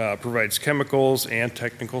provides chemicals and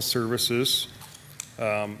technical services.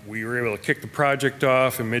 We were able to kick the project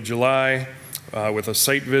off in mid-July with a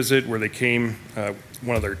site visit where they came,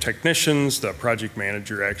 one of their technicians, the project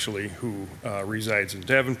manager actually, who resides in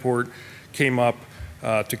Davenport, came up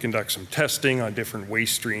to conduct some testing on different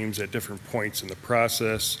waste streams at different points in the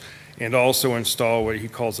process, and also install what he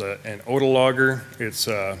calls an otologger. It's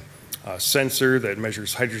a sensor that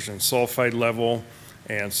measures hydrogen sulfide level,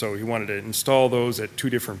 and so he wanted to install those at 2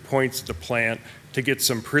 different points at the plant to get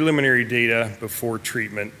some preliminary data before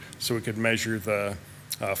treatment so we could measure the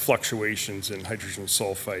fluctuations in hydrogen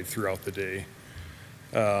sulfide throughout the day.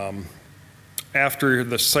 After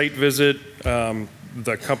the site visit,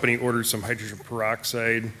 the company ordered some hydrogen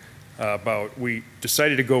peroxide. We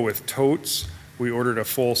decided to go with totes. We ordered a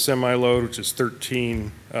full semi-load, which is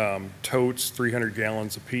 13 totes, 300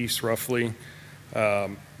 gallons apiece roughly,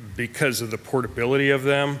 because of the portability of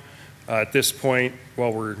them. At this point,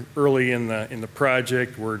 while we're early in the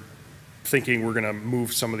project, we're thinking we're going to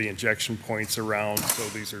move some of the injection points around, so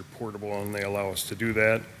these are portable and they allow us to do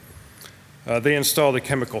that. They installed a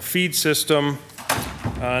chemical feed system,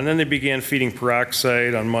 and then they began feeding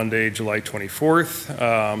peroxide on Monday, July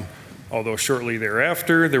 24th. Although shortly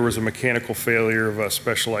thereafter, there was a mechanical failure of a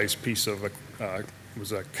specialized piece of it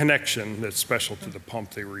was a connection that's special to the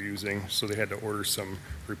pump they were using, so they had to order some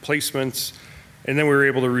replacements. And then we were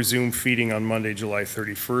able to resume feeding on Monday, July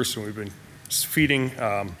 31st, and we've been feeding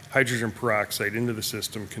hydrogen peroxide into the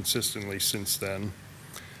system consistently since then.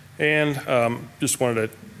 And just wanted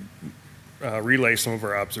to relay some of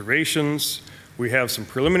our observations. We have some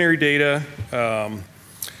preliminary data,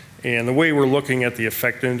 and the way we're looking at the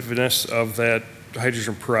effectiveness of that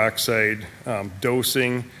hydrogen peroxide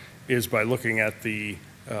dosing is by looking at the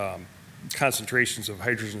concentrations of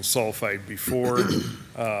hydrogen sulfide before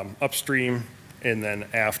upstream and then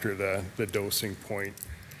after the dosing point.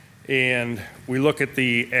 And we look at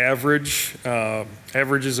the averages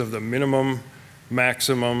of the minimum,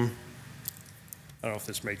 maximum, I don't know if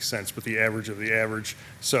this makes sense, but the average of the average.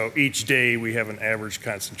 So each day we have an average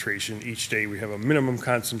concentration. Each day we have a minimum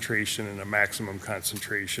concentration and a maximum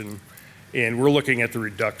concentration. And we're looking at the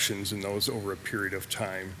reductions in those over a period of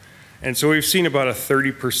time. And so we've seen about a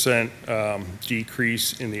 30%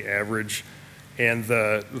 decrease in the average. And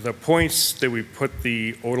the points that we put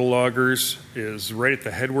the otologgers is right at the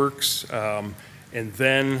headworks, and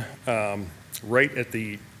then right at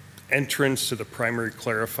the entrance to the primary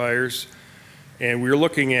clarifiers. And we're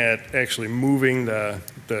looking at actually moving the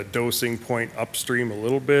dosing point upstream a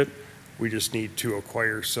little bit. We just need to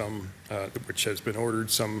acquire some, which has been ordered,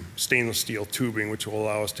 some stainless steel tubing, which will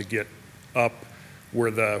allow us to get up where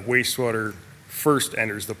the wastewater first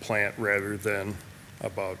enters the plant rather than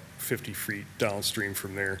about 50 feet downstream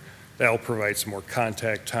from there. That'll provide some more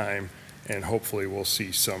contact time, and hopefully we'll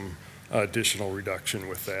see some additional reduction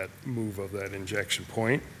with that move of that injection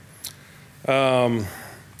point. The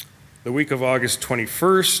week of August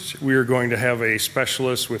 21st, we are going to have a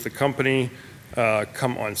specialist with the company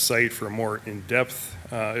come on site for a more in-depth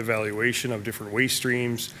evaluation of different waste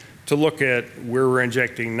streams to look at where we're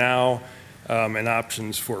injecting now and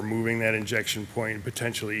options for moving that injection point and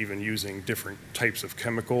potentially even using different types of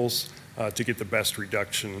chemicals to get the best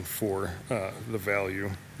reduction for the value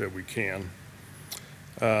that we can.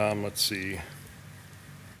 Let's see.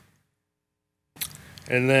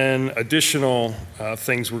 And then additional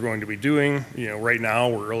things we're going to be doing. Right now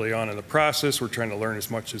we're early on in the process. We're trying to learn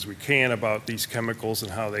as much as we can about these chemicals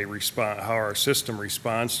and how they respond, how our system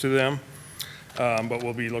responds to them. But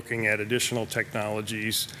we'll be looking at additional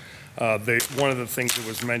technologies. One of the things that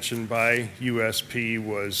was mentioned by USP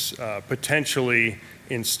was potentially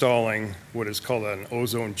installing what is called an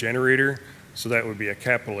ozone generator. So that would be a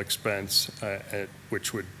capital expense,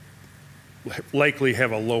 which would likely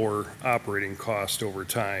have a lower operating cost over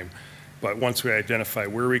time. But once we identify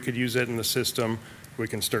where we could use it in the system, we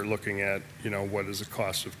can start looking at, what is the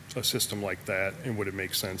cost of a system like that and would it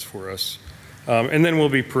make sense for us. And then we'll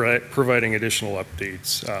be providing additional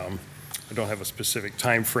updates. I don't have a specific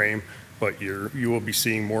time frame, but you will be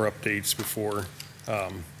seeing more updates before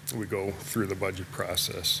we go through the budget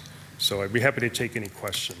process. So I'd be happy to take any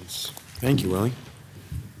questions. Thank you, Willie.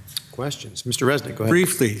 Questions? Mr. Resnick, go ahead.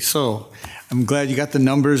 Briefly, so I'm glad you got the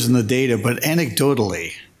numbers and the data, but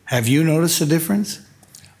anecdotally, have you noticed a difference?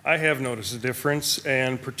 I have noticed a difference,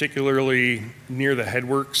 and particularly near the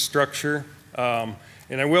headwork structure.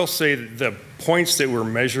 And I will say that the points that we're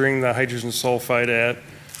measuring the hydrogen sulfide at,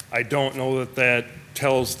 I don't know that that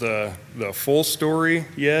tells the full story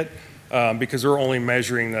yet, because we're only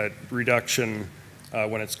measuring that reduction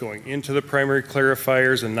when it's going into the primary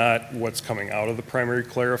clarifiers and not what's coming out of the primary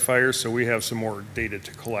clarifiers. So we have some more data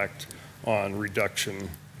to collect on reduction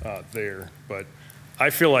there. But I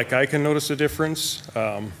feel like I can notice a difference.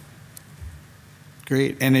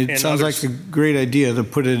 Great, and it sounds like a great idea to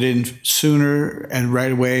put it in sooner and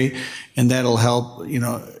right away, and that'll help, you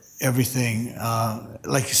know, everything,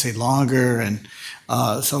 like you say, longer. And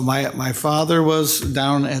so my father was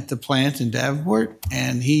down at the plant in Davenport,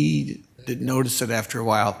 and he didn't notice it after a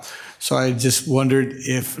while. So I just wondered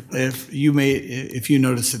if you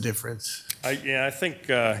noticed a difference. Yeah, I think,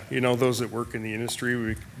 you know, those that work in the industry,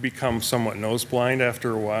 we become somewhat nose blind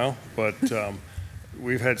after a while, but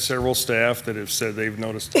we've had several staff that have said they've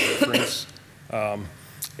noticed a difference.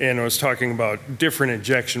 And I was talking about different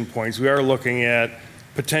injection points. We are looking at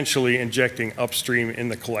potentially injecting upstream in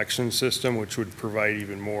the collection system, which would provide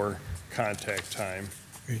even more contact time.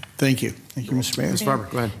 Great. Thank you. Thank you, Mr. Mayor. Ms. Barber,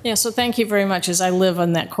 go ahead. Yeah, so thank you very much. As I live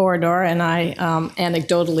on that corridor, and I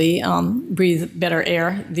anecdotally breathe better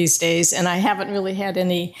air these days, and I haven't really had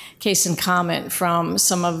any case in comment from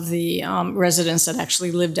some of the residents that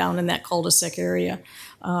actually live down in that cul-de-sac area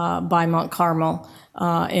by Mount Carmel,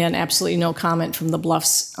 and absolutely no comment from the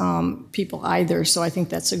Bluffs people either. So I think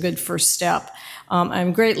that's a good first step.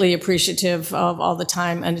 I'm greatly appreciative of all the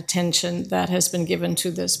time and attention that has been given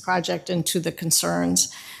to this project and to the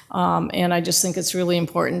concerns. And I just think it's really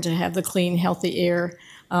important to have the clean, healthy air,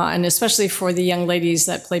 and especially for the young ladies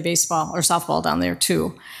that play baseball or softball down there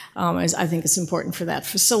too. I think it's important for that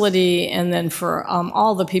facility, and then for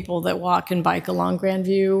all the people that walk and bike along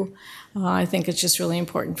Grandview. I think it's just really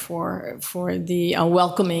important for the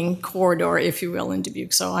welcoming corridor, if you will, in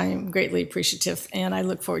Dubuque. So I am greatly appreciative, and I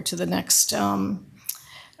look forward to the next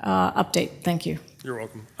update. Thank you. You're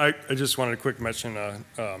welcome. I just wanted to quick mention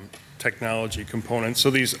technology component. So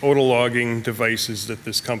these autologging devices that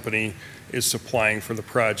this company is supplying for the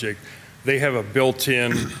project, they have a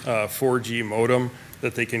built-in 4G modem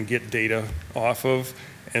that they can get data off of.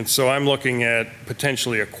 And so I'm looking at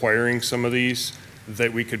potentially acquiring some of these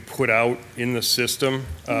that we could put out in the system.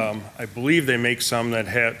 I believe they make some that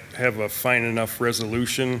have a fine enough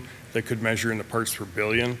resolution that could measure in the parts per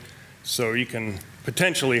billion. So you can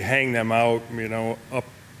potentially hang them out, you know, up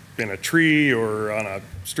in a tree or on a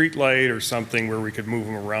street light or something where we could move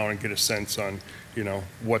them around and get a sense on, you know,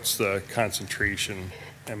 what's the concentration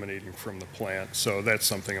emanating from the plant. So that's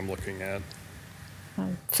something I'm looking at.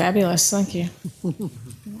 Fabulous, thank you.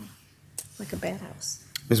 Like a bad house.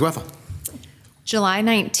 Ms. Wethel. July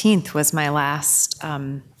 19th was my last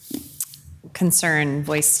concern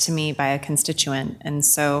voiced to me by a constituent. And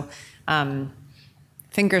so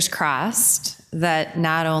fingers crossed that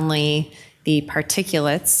not only the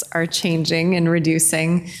particulates are changing and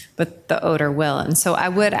reducing, but the odor will. And so I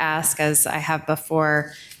would ask, as I have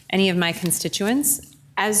before any of my constituents,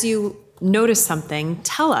 as you notice something,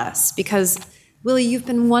 tell us, because Willie, you've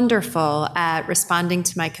been wonderful at responding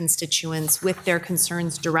to my constituents with their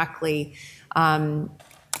concerns directly.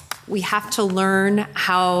 We have to learn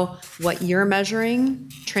how what you're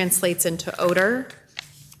measuring translates into odor.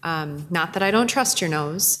 Not that I don't trust your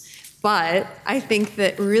nose, but I think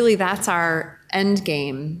that really that's our end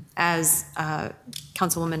game, as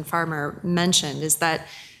Councilwoman Farmer mentioned, is that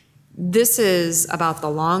this is about the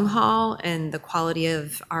long haul and the quality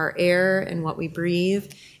of our air and what we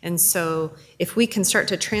breathe. And so if we can start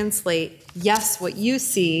to translate, yes, what you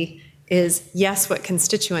see is yes, what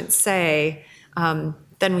constituents say,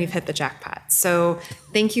 then we've hit the jackpot. So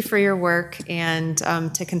thank you for your work, and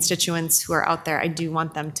to constituents who are out there, I do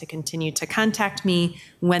want them to continue to contact me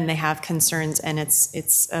when they have concerns and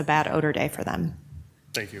it's a bad odor day for them.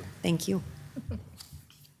 Thank you. Thank you.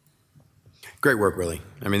 Great work, Willie.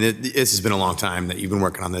 I mean, this has been a long time that you've been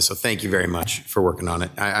working on this, so thank you very much for working on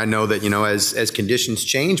it. I know that, you know, as conditions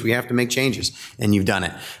change, we have to make changes, and you've done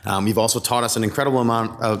it. You've also taught us an incredible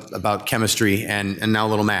amount about chemistry and now a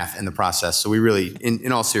little math in the process. So we really,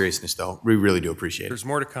 in all seriousness, though, we really do appreciate it. There's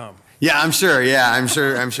more to come. Yeah, I'm sure. Yeah, I'm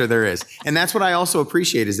sure there is. And that's what I also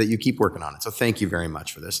appreciate, is that you keep working on it. So thank you very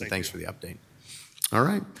much for this, and thanks for the update. All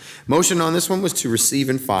right. Motion on this one was to receive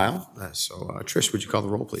and file. Trish, would you call the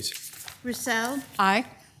roll, please? Roussel. Aye.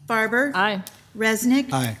 Barber. Aye.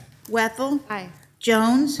 Resnick. Aye. Wethel. Aye.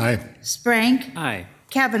 Jones. Aye. Sprank. Aye.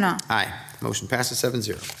 Kavanaugh. Aye. Motion passes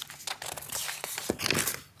 7-0.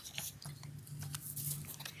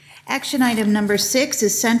 Action item number 6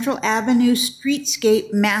 is Central Avenue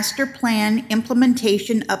Streetscape Master Plan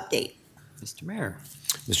Implementation Update. Mr. Mayor.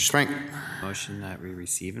 Mr. Sprank. Motion that we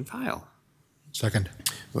receive and file. Second.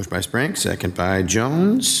 Motion by Sprank, second by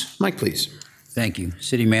Jones. Mike, please. Thank you.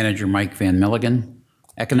 City Manager Mike Van Milligan.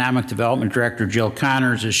 Economic Development Director Jill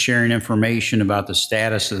Connors is sharing information about the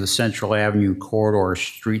status of the Central Avenue Corridor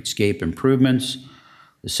streetscape improvements.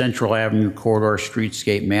 The Central Avenue Corridor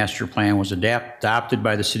Streetscape Master Plan was adopted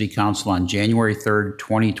by the City Council on January 3rd,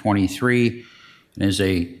 2023, and is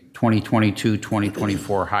a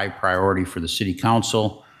 2022-2024 high priority for the City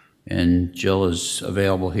Council. And Jill is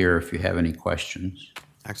available here if you have any questions.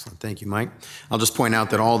 Excellent. Thank you, Mike. I'll just point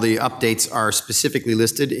out that all the updates are specifically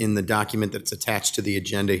listed in the document that's attached to the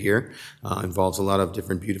agenda here. Involves a lot of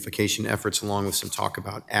different beautification efforts along with some talk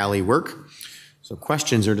about alley work. So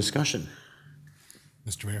questions or discussion?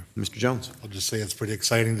 Mr. Mayor. Mr. Jones. I'll just say it's pretty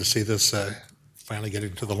exciting to see this finally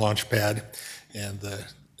getting to the launch pad, and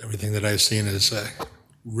everything that I've seen is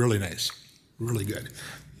really nice, really good.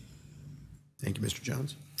 Thank you, Mr.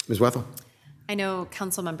 Jones. Ms. Wethel. I know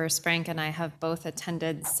Councilmember Sprank and I have both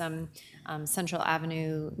attended some Central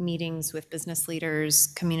Avenue meetings with business leaders,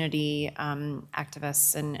 community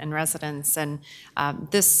activists, and residents. And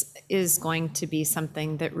this is going to be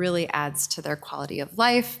something that really adds to their quality of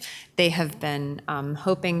life. They have been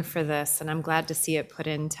hoping for this, and I'm glad to see it put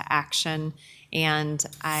into action. And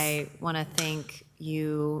I want to thank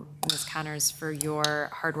you, Ms. Connors, for your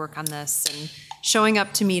hard work on this and showing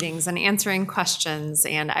up to meetings and answering questions.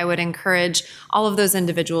 And I would encourage all of those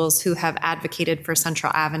individuals who have advocated for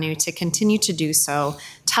Central Avenue to continue to do so.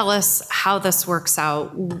 Tell us how this works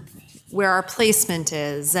out, where our placement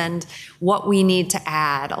is, and what we need to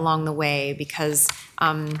add along the way, because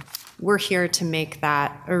we're here to make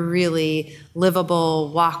that a really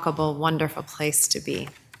livable, walkable, wonderful place to be.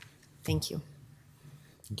 Thank you.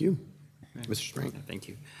 Thank you. Mr. Sprank. Thank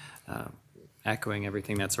you. Echoing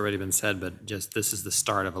everything that's already been said, but just this is the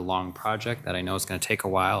start of a long project that I know is going to take a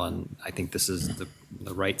while, and I think this is the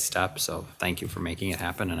right step. So thank you for making it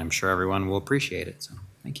happen, and I'm sure everyone will appreciate it. So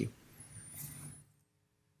thank you.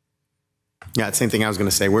 Yeah, same thing I was going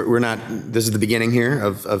to say. We're not, this is the beginning here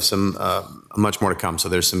of some, much more to come. So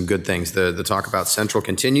there's some good things. The talk about Central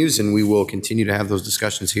continues, and we will continue to have those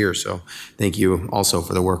discussions here. So thank you also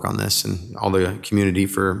for the work on this and all the community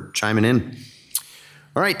for chiming in.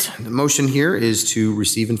 All right, the motion here is to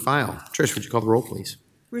receive and file. Trish, would you call the roll, please?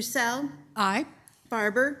 Roussel. Aye.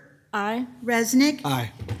 Barber. Aye. Resnick.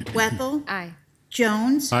 Aye. Wethel. Aye.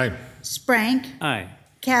 Jones. Aye. Sprank. Aye.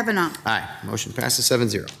 Kavanaugh. Aye. Motion passes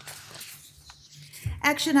 7-0.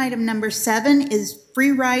 Action item number 7 is free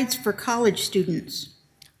rides for college students.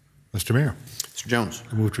 Mr. Mayor. Mr. Jones.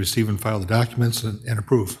 I move to receive and file the documents and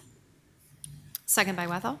approve. Second by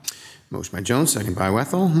Wethel. Motion by Jones, second by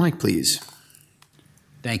Wethel. Mike, please.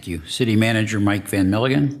 Thank you. City Manager Mike Van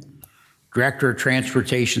Milligan. Director of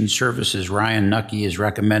Transportation Services Ryan Nucky is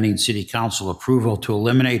recommending City Council approval to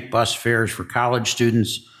eliminate bus fares for college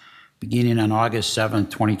students beginning on August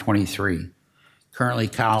 7th, 2023. Currently,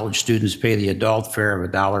 college students pay the adult fare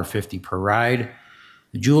of $1.50 per ride.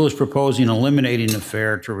 The Jewel is proposing eliminating the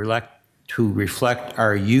fare to reflect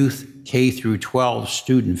our youth K through 12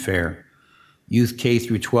 student fare. Youth K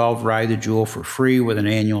through 12 ride the Jewel for free with an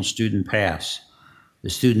annual student pass. The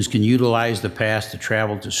students can utilize the pass to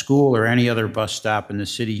travel to school or any other bus stop in the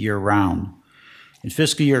city year-round. In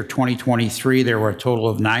fiscal year 2023, there were a total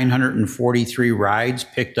of 943 rides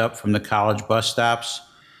picked up from the college bus stops.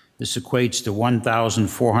 This equates to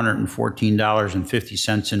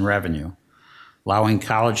 $1,414.50 in revenue. Allowing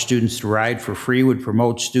college students to ride for free would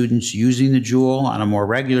promote students using the Jewel on a more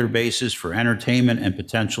regular basis for entertainment and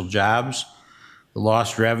potential jobs. The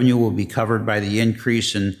lost revenue will be covered by the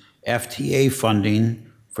increase in FTA funding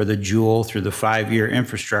for the Jewel through the 5-year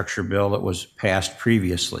infrastructure bill that was passed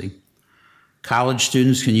previously. College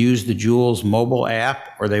students can use the Jewel's mobile app,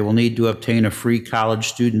 or they will need to obtain a free college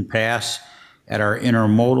student pass at our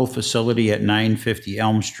intermodal facility at 950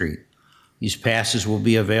 Elm Street. These passes will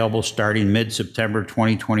be available starting mid-September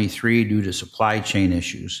 2023 due to supply chain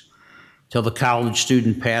issues. Till the college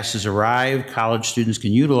student passes arrive, college students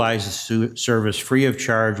can utilize the service free of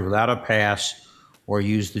charge without a pass or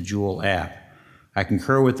use the Jewel app. I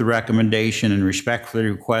concur with the recommendation and respectfully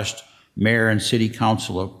request Mayor and City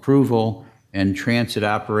Council approval, and Transit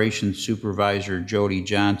Operations Supervisor Jody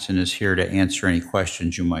Johnson is here to answer any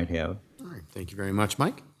questions you might have. All right, thank you very much,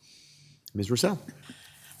 Mike. Ms. Roussel.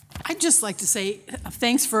 I'd just like to say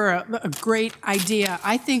thanks for a great idea.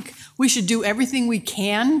 I think we should do everything we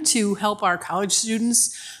can to help our college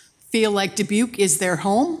students feel like Dubuque is their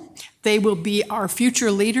home. They will be our future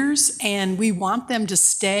leaders, and we want them to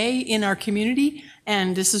stay in our community.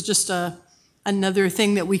 And this is just another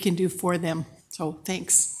thing that we can do for them. So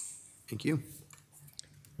thanks. Thank you.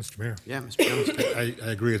 Mr. Mayor. Yeah, Mr. Jones. I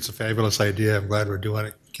agree. It's a fabulous idea. I'm glad we're doing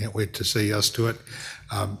it. Can't wait to say yes to it.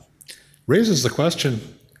 Raises the question,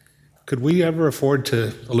 could we ever afford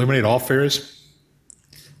to eliminate all fares?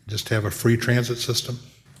 Just have a free transit system?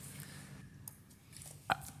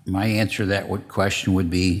 My answer to that question would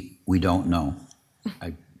be, we don't know.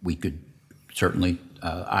 We could certainly,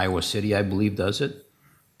 Iowa City, I believe, does it,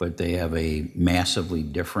 but they have a massively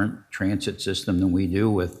different transit system than we do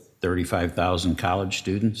with 35,000 college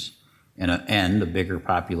students and a bigger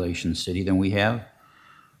population city than we have.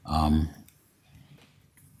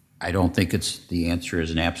 I don't think the answer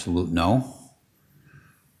is an absolute no.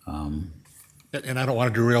 And I don't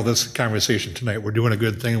want to derail this conversation tonight. We're doing a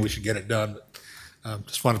good thing and we should get it done.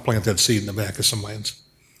 Just want to plant that seed in the back of some minds.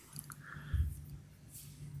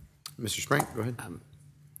 Mr. Sprank, go ahead.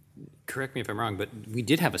 Correct me if I'm wrong, but we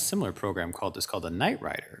did have a similar program called the Night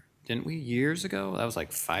Rider, didn't we, years ago? That was like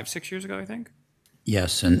 5-6 years ago, I think.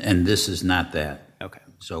 Yes, and this is not that. Okay.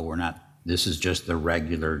 So we're not, this is just the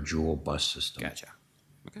regular Jewel bus system. Gotcha.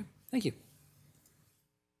 Okay, thank you.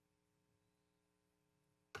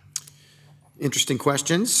 Interesting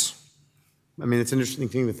questions. I mean, it's an interesting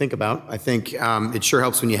thing to think about. I think it sure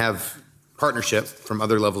helps when you have partnership from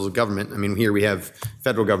other levels of government. I mean, here we have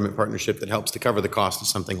federal government partnership that helps to cover the cost of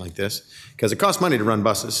something like this, because it costs money to run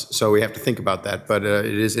buses, so we have to think about that. But it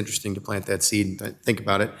is interesting to plant that seed and think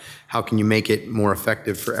about it. How can you make it more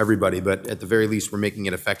effective for everybody? But at the very least, we're making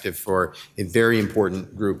it effective for a very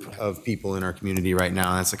important group of people in our community right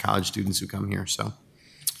now. That's the college students who come here, so.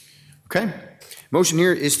 Okay. Motion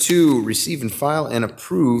here is to receive and file and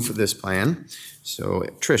approve this plan. So,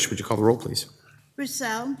 Trish, would you call the roll, please?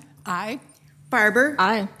 Roussel. Aye. Barber.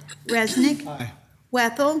 Aye. Resnick. Aye.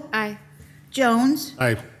 Wethel. Aye. Jones.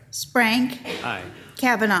 Aye. Sprank. Aye.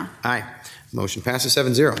 Kavanaugh. Aye. Motion passes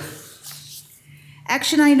 7-0.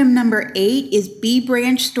 Action item number 8 is B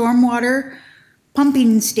Branch Stormwater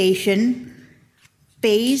Pumping Station,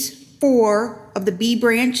 Phase 4 of the B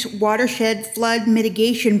Branch Watershed Flood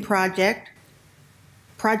Mitigation Project,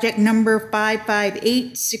 project number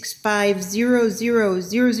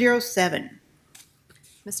 558-6500007.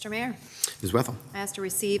 Mr. Mayor, Ms. Wethel. I ask to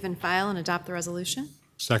receive and file and adopt the resolution.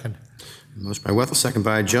 Second. Motion by Wethel, second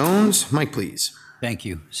by Jones. Mike, please. Thank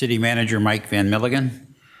you. City Manager Mike Van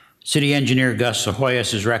Milligan. City Engineer Gus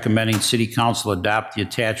Sahoyas is recommending City Council adopt the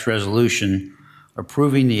attached resolution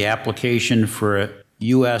approving the application for a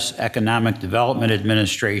U.S. Economic Development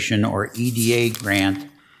Administration, or EDA, grant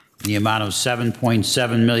in the amount of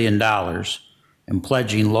 $7.7 million and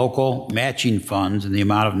pledging local matching funds in the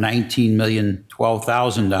amount of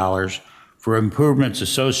 $19,012,000 for improvements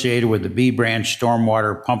associated with the B Branch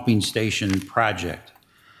Stormwater Pumping Station project.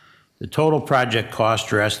 The total project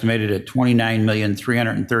costs are estimated at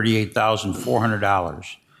 $29,338,400.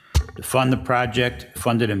 To fund the project,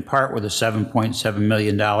 funded in part with a $7.7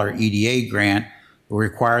 million EDA grant, will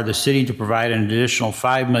require the city to provide an additional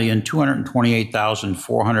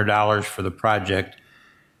 $5,228,400 for the project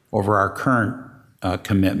over our current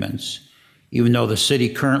commitments. Even though the city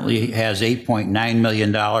currently has $8.9 million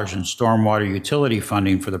in stormwater utility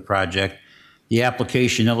funding for the project, the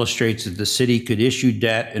application illustrates that the city could issue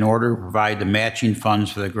debt in order to provide the matching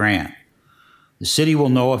funds for the grant. The city will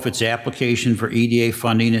know if its application for EDA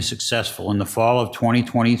funding is successful in the fall of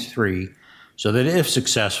 2023, so that if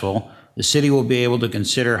successful, the city will be able to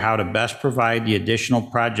consider how to best provide the additional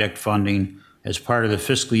project funding as part of the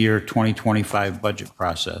fiscal year 2025 budget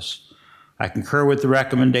process. I concur with the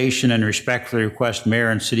recommendation and respectfully request Mayor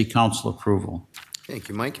and City Council approval. Thank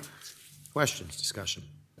you, Mike. Questions, discussion?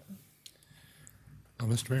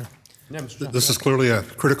 Mr. Mayor. Yeah, Mr. This is clearly a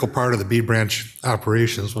critical part of the B Branch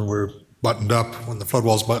operations when we're buttoned up, when the flood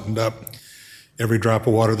wall's buttoned up. Every drop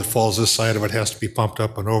of water that falls this side of it has to be pumped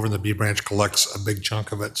up and over, and the B Branch collects a big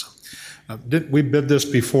chunk of it. So, we bid this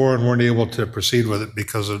before and weren't able to proceed with it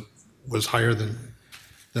because it was higher than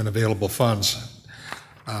available funds.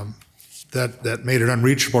 That made it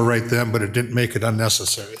unreachable right then, but it didn't make it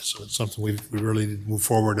unnecessary. So it's something we really need to move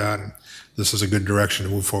forward on, and this is a good direction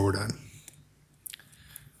to move forward on.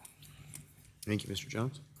 Thank you, Mr.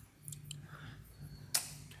 Jones.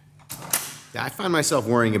 Yeah, I find myself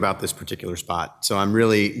worrying about this particular spot, so I'm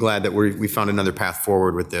really glad that we found another path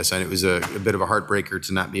forward with this. And it was a bit of a heartbreaker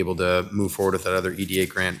to not be able to move forward with that other EDA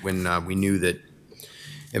grant when we knew that,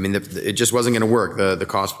 I mean, it just wasn't going to work. The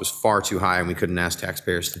cost was far too high, and we couldn't ask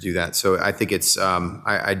taxpayers to do that. So I think it's,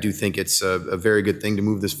 I do think it's a very good thing to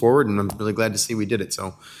move this forward, and I'm really glad to see we did it.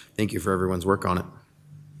 So thank you for everyone's work on it.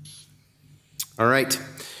 All right.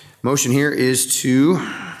 Motion here is to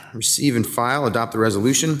receive and file, adopt the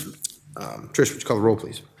resolution. Trish, would you call the roll,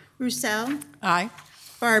 please? Roussel. Aye.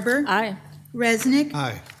 Barber. Aye. Resnick.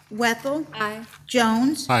 Aye. Wethel. Aye.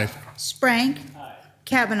 Jones. Aye. Sprank.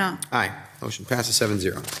 Kavanaugh. Aye. Motion passes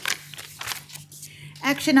 7-0.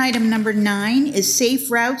 Action item number 9 is Safe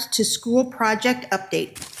Routes to School Project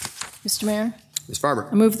Update. Mr. Mayor, Ms.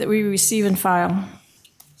 Farber. I move that we receive and file.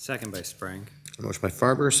 Second by Sprang. Motion by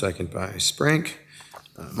Farber, second by Sprank.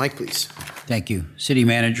 Mike, please. Thank you. City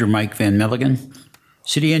Manager Mike Van Milligan.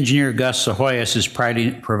 City Engineer Gus Sahoyas is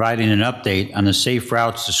providing an update on the Safe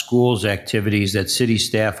Routes to Schools activities that city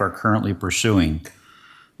staff are currently pursuing.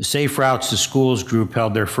 The Safe Routes to Schools group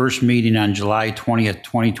held their first meeting on July 20th,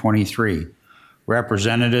 2023.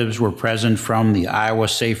 Representatives were present from the Iowa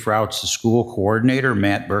Safe Routes to School Coordinator,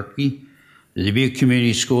 Matt Berkey, the Dubuque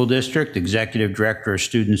Community School District, Executive Director of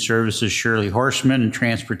Student Services, Shirley Horseman, and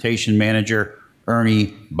Transportation Manager, Ernie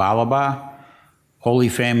Balaba, Holy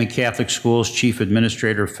Family Catholic Schools Chief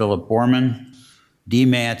Administrator, Philip Borman,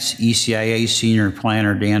 DMAT's ECIA Senior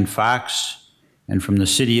Planner, Dan Fox, and from the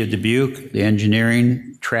City of Dubuque, the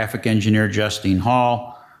Engineering Traffic Engineer, Justine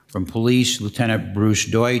Hall, from Police, Lieutenant Bruce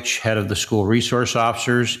Deutsch, Head of the School Resource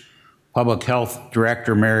Officers, Public Health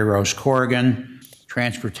Director, Mary Rose Corrigan,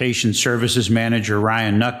 Transportation Services Manager,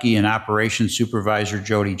 Ryan Nucky, and Operations Supervisor,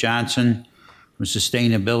 Jody Johnson, from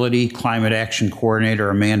Sustainability Climate Action Coordinator,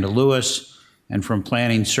 Amanda Lewis, and from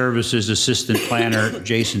Planning Services Assistant Planner,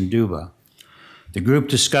 Jason Duba. The group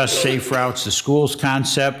discussed Safe Routes to Schools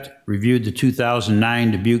concept, reviewed the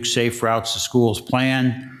 2009 Dubuque Safe Routes to Schools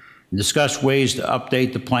plan, and discussed ways to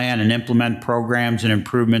update the plan and implement programs and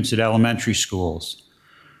improvements at elementary schools.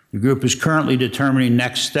 The group is currently determining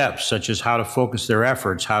next steps, such as how to focus their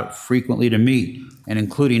efforts, how frequently to meet, and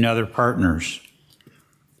including other partners.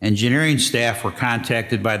 Engineering staff were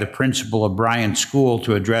contacted by the principal of Bryant School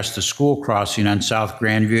to address the school crossing on South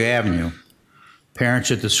Grandview Avenue.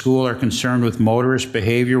 Parents at the school are concerned with motorist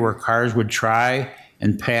behavior where cars would try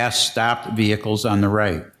and pass stopped vehicles on the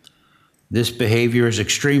right. This behavior is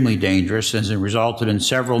extremely dangerous as it resulted in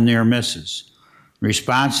several near misses. In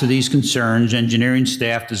response to these concerns, engineering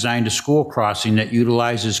staff designed a school crossing that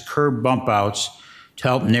utilizes curb bump outs to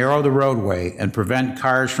help narrow the roadway and prevent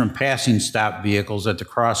cars from passing stopped vehicles at the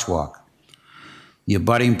crosswalk. The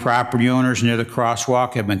abutting property owners near the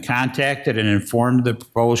crosswalk have been contacted and informed of the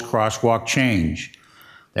proposed crosswalk change.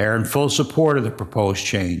 They are in full support of the proposed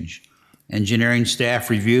change. Engineering staff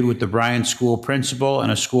reviewed with the Bryant School principal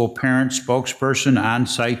and a school parent spokesperson on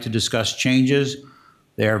site to discuss changes.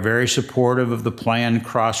 They are very supportive of the planned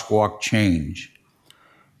crosswalk change.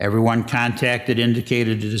 Everyone contacted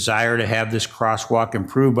indicated a desire to have this crosswalk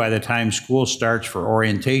improved by the time school starts for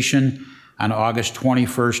orientation on August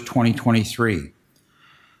 21st, 2023.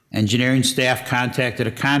 Engineering staff contacted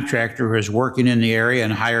a contractor who is working in the area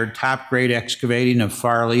and hired top-grade excavating of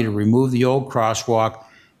Farley to remove the old crosswalk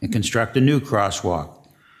and construct a new crosswalk.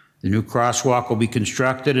 The new crosswalk will be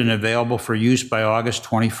constructed and available for use by August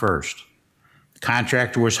 21st. The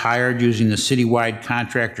contractor was hired using the citywide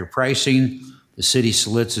contractor pricing. The city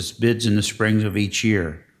solicits bids in the springs of each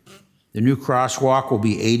year. The new crosswalk will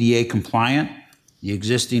be ADA compliant. The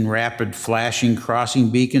existing rapid flashing crossing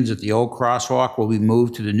beacons at the old crosswalk will be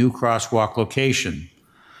moved to the new crosswalk location.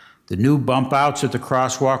 The new bump outs at the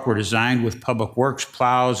crosswalk were designed with Public Works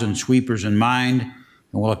plows and sweepers in mind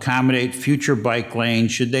and will accommodate future bike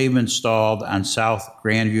lanes should they be installed on South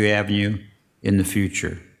Grandview Avenue in the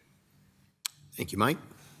future. Thank you, Mike.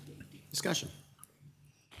 Discussion.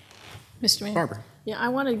 Mr. Mayor? Barbara. Yeah, I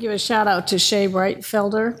want to give a shout out to Shay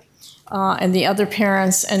Breitfelder and the other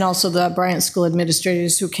parents and also the Bryant School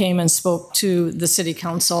administrators who came and spoke to the City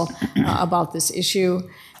Council about this issue.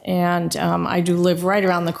 And I do live right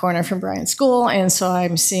around the corner from Bryant School, and so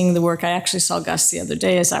I'm seeing the work. I actually saw Gus the other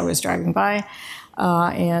day as I was driving by.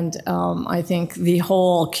 I think the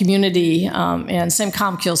whole community and St.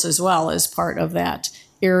 Comkills as well is part of that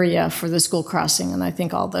area for the school crossing. And I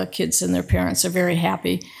think all the kids and their parents are very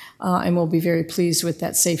happy and will be very pleased with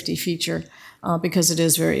that safety feature because it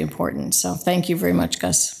is very important. So thank you very much,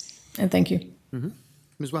 Gus, and thank you. Mm-hmm.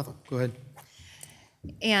 Ms. Wethel, go ahead.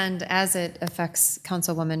 And as it affects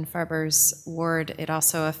Councilwoman Farber's ward, it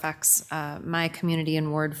also affects my community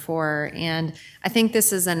in Ward 4. And I think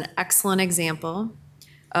this is an excellent example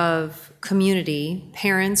of community,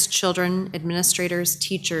 parents, children, administrators,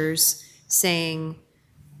 teachers saying,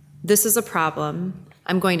 this is a problem.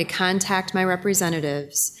 I'm going to contact my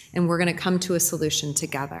representatives and we're going to come to a solution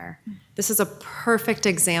together. This is a perfect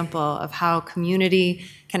example of how community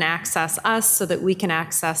can access us so that we can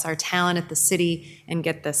access our talent at the city and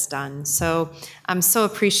get this done. So I'm so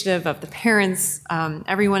appreciative of the parents,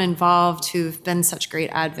 everyone involved who've been such great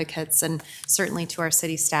advocates, and certainly to our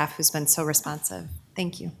city staff who's been so responsive.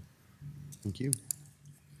 Thank you. Thank you.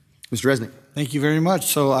 Mr. Resnick. Thank you very much.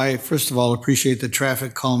 So I, first of all, appreciate the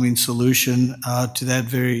traffic calming solution to that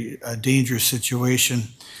very dangerous situation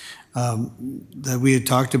that we had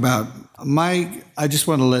talked about. I just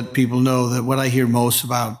want to let people know that what I hear most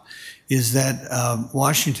about is that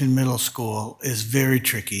Washington Middle School is very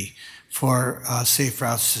tricky for safe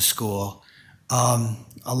routes to school.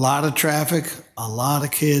 A lot of traffic, a lot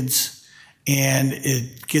of kids, and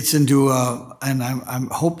it gets into and I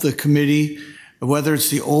hope the committee, whether it's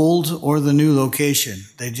the old or the new location,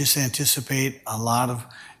 they just anticipate a lot of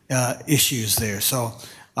issues there. So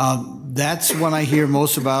that's when I hear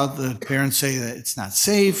most about. The parents say that it's not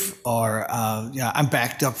safe, or I'm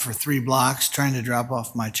backed up for 3 blocks trying to drop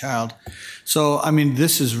off my child. So, I mean,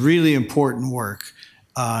 this is really important work,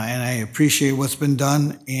 and I appreciate what's been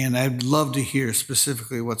done, and I'd love to hear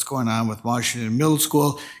specifically what's going on with Washington Middle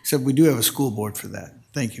School, except we do have a school board for that.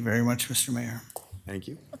 Thank you very much, Mr. Mayor. Thank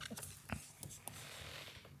you.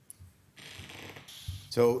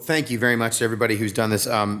 So thank you very much to everybody who's done this.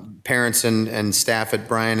 Parents and staff at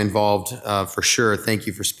Bryan involved, for sure. Thank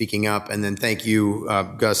you for speaking up. And then thank you,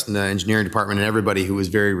 Gus and the engineering department and everybody who was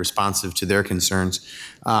very responsive to their concerns.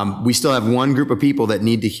 We still have one group of people that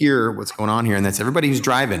need to hear what's going on here, and that's everybody who's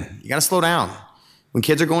driving. You got to slow down. When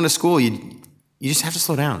kids are going to school, you just have to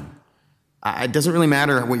slow down. It doesn't really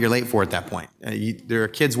matter what you're late for at that point. There are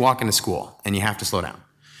kids walking to school, and you have to slow down.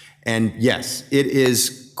 And yes, it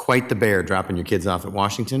is quite the bear dropping your kids off at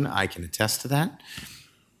Washington. I can attest to that.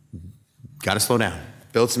 Got to slow down.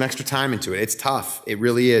 Build some extra time into it. It's tough. It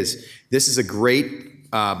really is. This is a great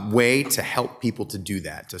way to help people to do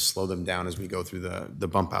that, to slow them down as we go through the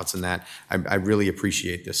bump outs and that. I really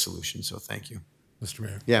appreciate this solution, so thank you. Mr.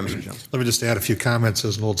 Mayor. Yeah, Mr. Jones. Let me just add a few comments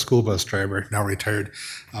as an old school bus driver, now retired.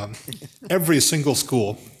 Every single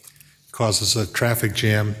school causes a traffic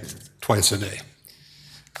jam twice a day.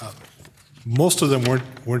 Most of them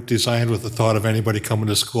weren't designed with the thought of anybody coming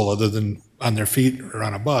to school other than on their feet or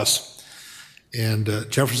on a bus. And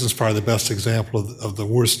Jefferson's probably the best example of the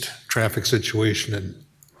worst traffic situation in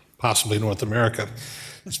possibly North America.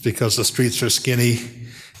 It's because the streets are skinny,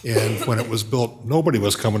 and when it was built, nobody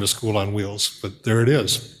was coming to school on wheels, but there it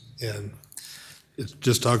is. And it's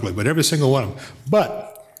just ugly, but every single one of them.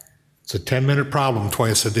 But it's a 10-minute problem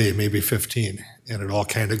twice a day, maybe 15, and it all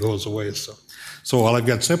kind of goes away. So while I've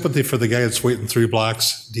got sympathy for the guy that's waiting 3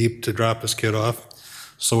 blocks deep to drop his kid off,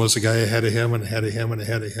 so is the guy ahead of him and ahead of him and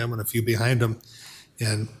ahead of him and a few behind him.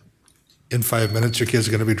 And in 5 minutes, your kid's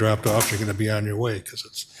going to be dropped off. You're going to be on your way,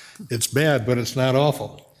 because it's bad, but it's not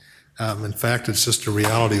awful. In fact, it's just a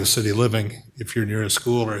reality of city living if you're near a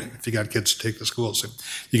school or if you got kids to take to school. So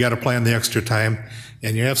you got to plan the extra time.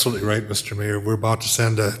 And you're absolutely right, Mr. Mayor. We're about to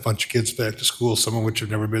send a bunch of kids back to school, some of which have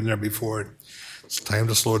never been there before. It's time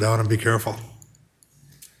to slow down and be careful.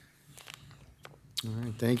 All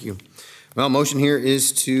right, thank you. Well, motion here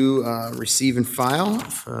is to receive and file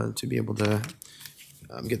to be able to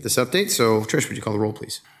get this update. So, Trish, would you call the roll,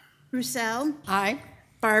 please? Roussel. Aye.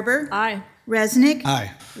 Barber. Aye. Resnick.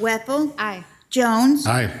 Aye. Whipple. Aye. Jones.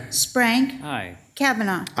 Aye. Sprank. Aye.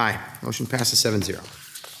 Kavanaugh. Aye. Motion passes 7-0.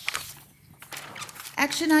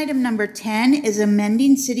 Action item number 10 is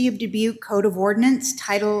amending City of Dubuque Code of Ordinance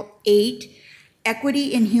Title 8,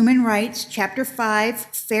 Equity and Human Rights, Chapter 5,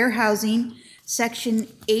 Fair Housing, Section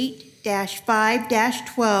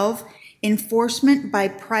 8-5-12, Enforcement by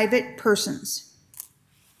Private Persons.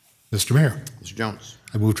 Mr. Mayor. Mr. Jones.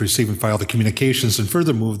 I move to receive and file the communications and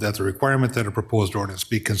further move that the requirement that a proposed ordinance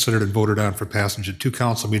be considered and voted on for passage at 2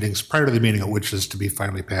 council meetings prior to the meeting at which is to be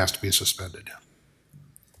finally passed be suspended.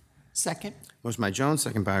 Second. Motion by Jones,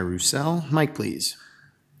 second by Roussel. Mike, please.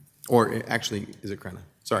 Or actually, is it Crenna?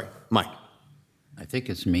 Sorry, Mike. I think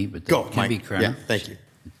it's me, but that Go, can Mike. be Crenna. Yeah, thank you.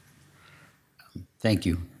 Thank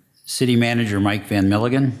you. City Manager Mike Van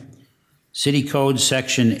Milligan. City Code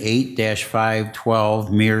Section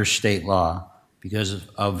 8-512 mirrors state law. Because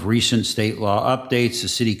of recent state law updates, the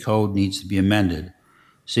city code needs to be amended.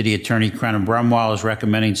 City Attorney Crenna Brumwell is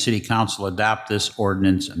recommending City Council adopt this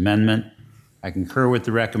ordinance amendment. I concur with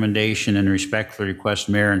the recommendation and respectfully request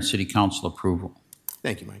Mayor and City Council approval.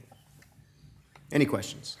 Thank you, Mike. Any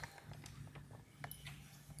questions?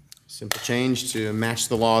 Simple change to match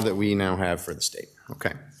the law that we now have for the state.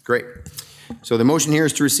 Okay, great. So the motion here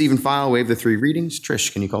is to receive and file, waive the 3 readings.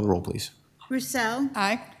 Trish, can you call the roll, please? Roussel.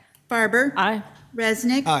 Aye. Barber. Aye.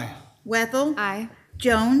 Resnick. Aye. Whipple. Aye.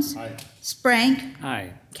 Jones. Aye. Sprank.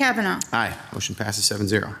 Aye. Kavanaugh. Aye. Motion passes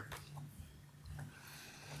 7-0.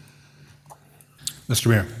 Mr.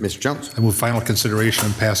 Mayor, Mr. Jones. I move final consideration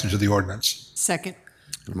and passage of the ordinance. Second.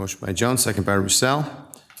 A motion by Jones, second by Roussel.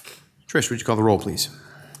 Trish, would you call the roll, please?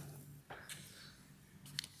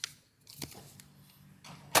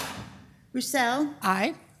 Roussel.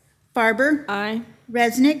 Aye. Farber. Aye.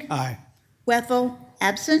 Resnick. Aye. Wethel,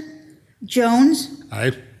 absent. Jones.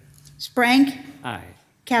 Aye. Sprank. Aye.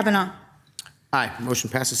 Kavanaugh. Aye. Motion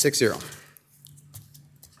passes 6-0.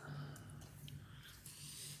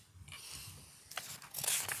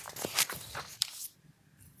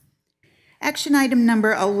 Action item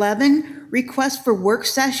number 11, request for work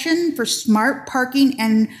session for smart parking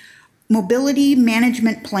and mobility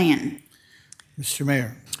management plan. Mr.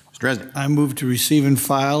 Mayor, Mr. Resnick. I move to receive and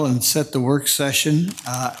file and set the work session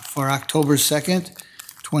for October 2nd,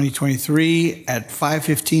 2023 at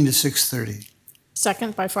 5:15 to 6:30.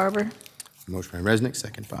 Second by Farber. Motion by Resnick,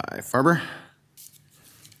 second by Farber.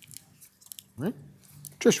 All right.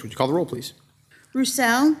 Trish, would you call the roll, please?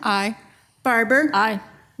 Roussel. Aye. Farber. Aye.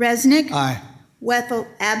 Resnick. Aye. Wethel,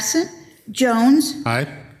 absent. Jones. Aye.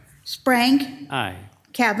 Sprank. Aye.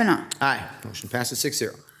 Kavanaugh. Aye. Motion passes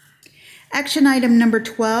 6-0. Action item number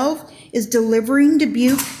 12 is delivering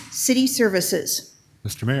Dubuque city services.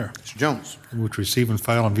 Mr. Mayor, Mr. Jones. I move to receive and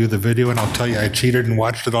file and view the video, and I'll tell you, I cheated and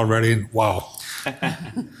watched it already, and wow.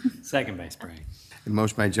 Second by Sprank. A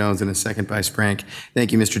motion by Jones and a second by Sprank.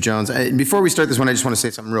 Thank you, Mr. Jones. Before we start this one, I just want to say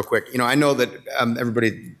something real quick. You know, I know that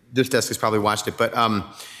everybody, this desk has probably watched it, but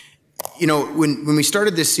you know, when we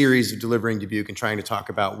started this series of Delivering Dubuque and trying to talk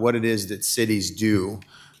about what it is that cities do,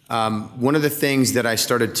 one of the things that I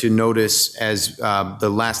started to notice as the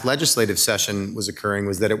last legislative session was occurring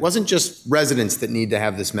was that it wasn't just residents that need to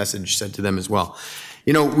have this message said to them as well.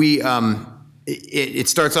 You know, it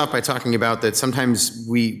starts off by talking about that sometimes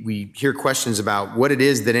we hear questions about what it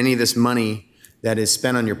is that any of this money that is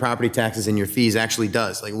spent on your property taxes and your fees actually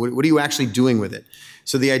does. Like, what are you actually doing with it?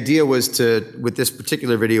 So the idea was to, with this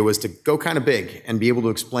particular video, was to go kind of big and be able to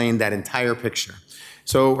explain that entire picture.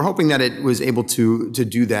 So we're hoping that it was able to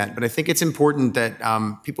do that. But I think it's important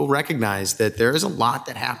that people recognize that there is a lot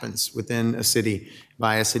that happens within a city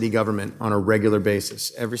by a city government on a regular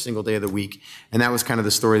basis, every single day of the week. And that was kind of the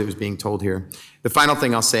story that was being told here. The final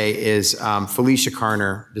thing I'll say is Felicia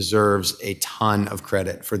Carner deserves a ton of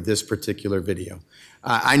credit for this particular video.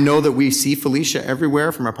 I know that we see Felicia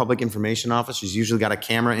everywhere from our public information office. She's usually got a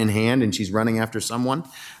camera in hand and she's running after someone,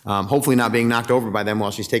 hopefully not being knocked over by them while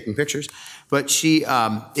she's taking pictures. But she's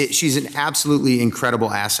an absolutely incredible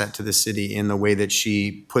asset to the city in the way that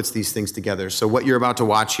she puts these things together. So what you're about to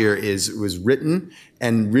watch here was written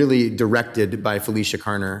and really directed by Felicia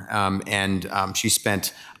Carner, and she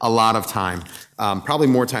spent a lot of time, probably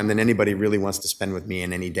more time than anybody really wants to spend with me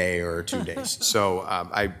in any day or 2 days. So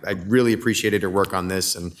I really appreciated her work on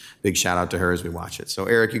this, and big shout out to her as we watch it. So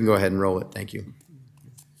Eric, you can go ahead and roll it. Thank you.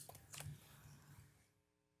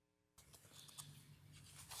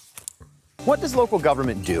 What does local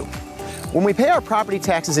government do? When we pay our property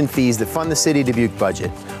taxes and fees that fund the City of Dubuque budget,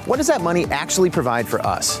 what does that money actually provide for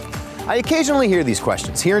us? I occasionally hear these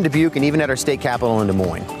questions here in Dubuque and even at our state capitol in Des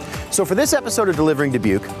Moines. So for this episode of Delivering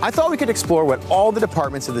Dubuque, I thought we could explore what all the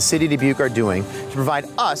departments of the City of Dubuque are doing to provide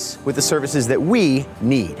us with the services that we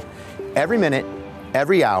need every minute,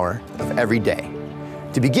 every hour of every day.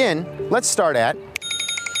 To begin, let's start at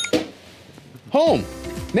home.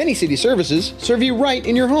 Many city services serve you right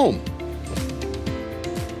in your home.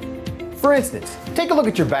 For instance, take a look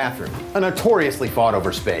at your bathroom, a notoriously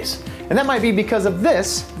fought-over space. And that might be because of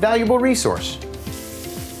this valuable resource.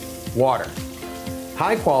 Water.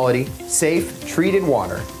 High-quality, safe, treated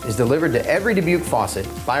water is delivered to every Dubuque faucet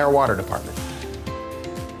by our water department.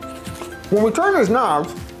 When we turn these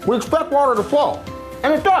knobs, we expect water to flow,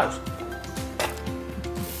 and it does.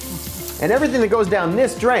 And everything that goes down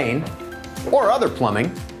this drain, or other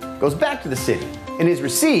plumbing, goes back to the city and is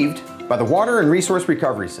received by the Water and Resource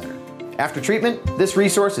Recovery Center. After treatment, this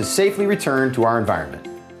resource is safely returned to our environment.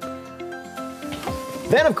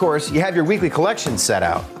 Then, of course, you have your weekly collections set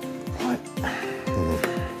out.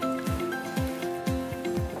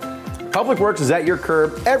 Public Works is at your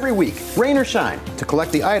curb every week, rain or shine, to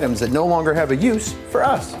collect the items that no longer have a use for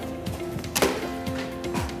us.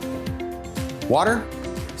 Water,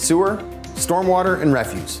 sewer, stormwater, and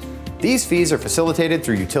refuse. These fees are facilitated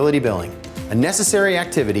through utility billing, a necessary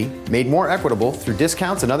activity made more equitable through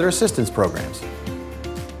discounts and other assistance programs.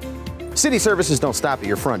 City services don't stop at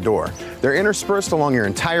your front door. They're interspersed along your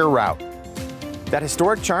entire route. That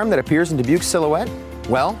historic charm that appears in Dubuque's silhouette?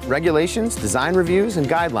 Well, regulations, design reviews, and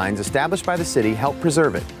guidelines established by the city help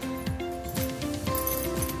preserve it.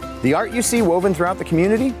 The art you see woven throughout the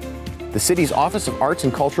community? The city's Office of Arts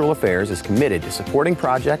and Cultural Affairs is committed to supporting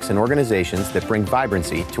projects and organizations that bring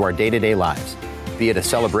vibrancy to our day-to-day lives, be it a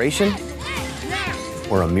celebration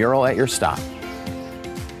or a mural at your stop.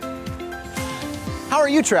 How are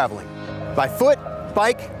you traveling? By foot,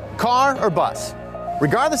 bike, car, or bus?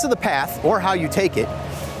 Regardless of the path or how you take it,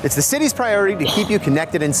 it's the city's priority to keep you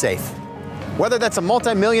connected and safe. Whether that's a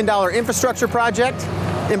multi-million-dollar infrastructure project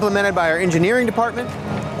implemented by our engineering department,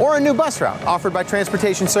 or a new bus route offered by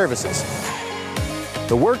Transportation Services.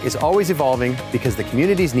 The work is always evolving because the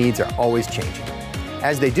community's needs are always changing.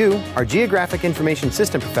 As they do, our geographic information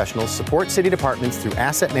system professionals support city departments through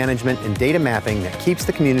asset management and data mapping that keeps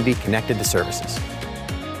the community connected to services.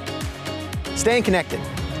 Staying connected.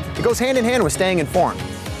 It goes hand in hand with staying informed.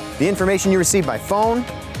 The information you receive by phone,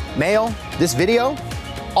 mail, this video,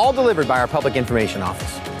 all delivered by our Public Information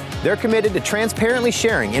Office. They're committed to transparently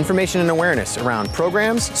sharing information and awareness around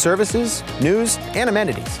programs, services, news, and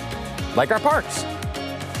amenities, like our parks.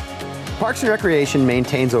 Parks and Recreation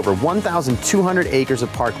maintains over 1,200 acres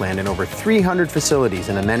of parkland and over 300 facilities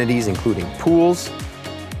and amenities including pools,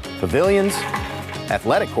 pavilions,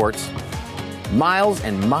 athletic courts, miles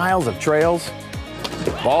and miles of trails,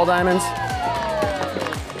 ball diamonds,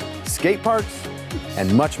 skate parks,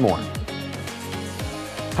 and much more.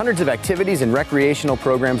 Hundreds of activities and recreational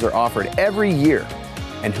programs are offered every year.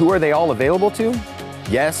 And who are they all available to?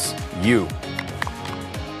 Yes, you.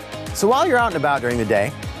 So while you're out and about during the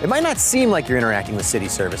day, it might not seem like you're interacting with city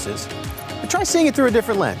services, but try seeing it through a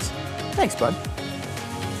different lens. Thanks, bud.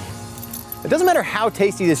 It doesn't matter how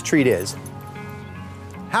tasty this treat is,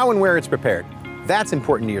 how and where it's prepared. That's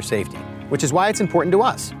important to your safety, which is why it's important to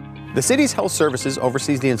us. The city's health services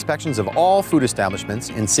oversees the inspections of all food establishments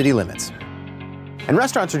in city limits. And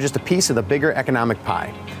restaurants are just a piece of the bigger economic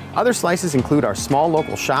pie. Other slices include our small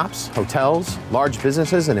local shops, hotels, large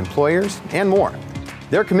businesses and employers, and more.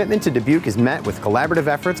 Their commitment to Dubuque is met with collaborative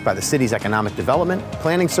efforts by the city's economic development,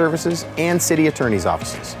 planning services, and city attorney's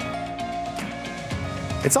offices.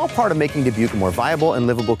 It's all part of making Dubuque a more viable and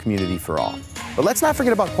livable community for all. But let's not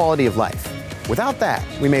forget about quality of life. Without that,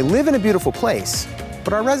 we may live in a beautiful place,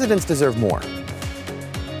 but our residents deserve more.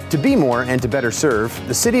 To be more and to better serve,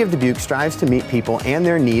 the City of Dubuque strives to meet people and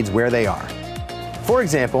their needs where they are. For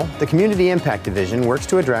example, the Community Impact Division works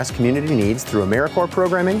to address community needs through AmeriCorps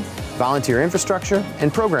programming, volunteer infrastructure,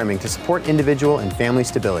 and programming to support individual and family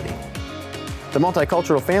stability. The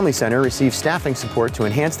Multicultural Family Center receives staffing support to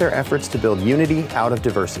enhance their efforts to build unity out of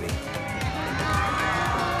diversity.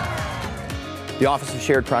 The Office of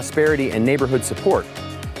Shared Prosperity and Neighborhood Support.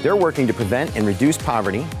 They're working to prevent and reduce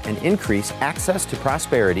poverty and increase access to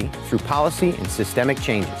prosperity through policy and systemic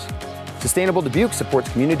changes. Sustainable Dubuque supports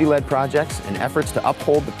community-led projects and efforts to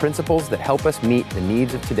uphold the principles that help us meet the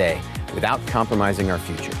needs of today without compromising our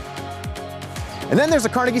future. And then there's the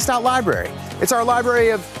Carnegie Stout Library. It's our library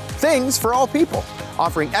of things for all people,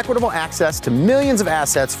 offering equitable access to millions of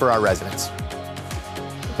assets for our residents.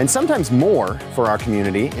 And sometimes more for our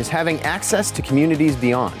community is having access to communities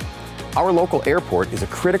beyond. Our local airport is a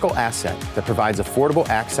critical asset that provides affordable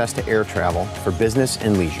access to air travel for business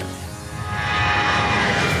and leisure.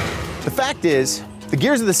 The fact is, the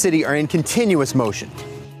gears of the city are in continuous motion.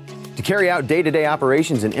 To carry out day-to-day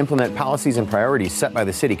operations and implement policies and priorities set by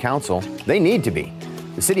the City Council, they need to be.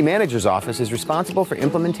 The City Manager's Office is responsible for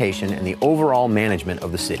implementation and the overall management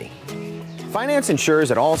of the city. Finance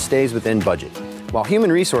ensures it all stays within budget, while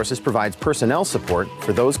Human Resources provides personnel support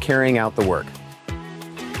for those carrying out the work.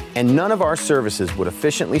 And none of our services would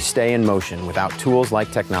efficiently stay in motion without tools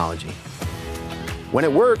like technology. When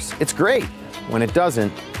it works, it's great. When it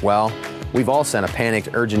doesn't, well, we've all sent a panicked,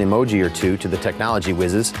 urgent emoji or two to the technology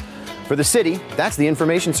whizzes. For the city, that's the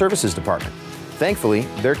Information Services Department. Thankfully,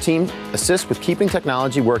 their team assists with keeping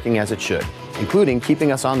technology working as it should, including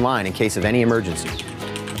keeping us online in case of any emergency.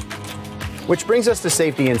 Which brings us to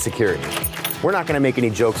safety and security. We're not going to make any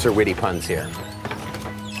jokes or witty puns here.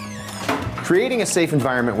 Creating a safe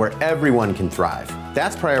environment where everyone can thrive,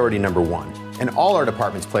 that's priority number one, and all our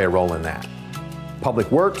departments play a role in that.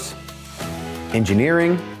 Public Works,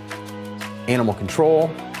 engineering, animal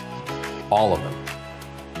control, all of them.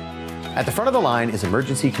 At the front of the line is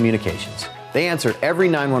emergency communications. They answer every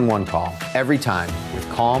 911 call, every time, with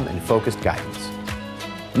calm and focused guidance.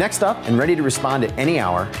 Next up, and ready to respond at any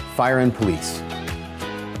hour, fire and police.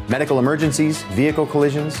 Medical emergencies, vehicle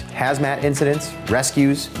collisions, hazmat incidents,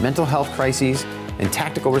 rescues, mental health crises, and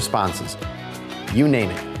tactical responses. You name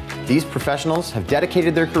it. These professionals have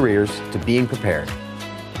dedicated their careers to being prepared.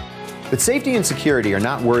 But safety and security are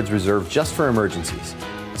not words reserved just for emergencies.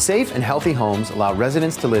 Safe and healthy homes allow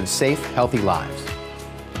residents to live safe, healthy lives.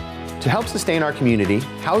 To help sustain our community,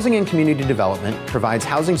 Housing and Community Development provides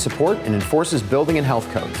housing support and enforces building and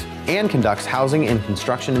health codes, and conducts housing and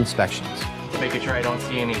construction inspections. Making sure I don't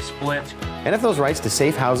see any split. And if those rights to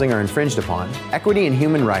safe housing are infringed upon, Equity and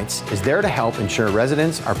Human Rights is there to help ensure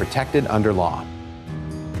residents are protected under law.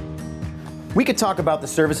 We could talk about the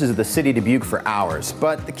services of the City of Dubuque for hours,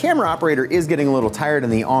 but the camera operator is getting a little tired in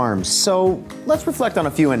the arms, so let's reflect on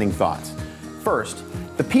a few ending thoughts. First,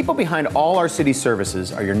 the people behind all our city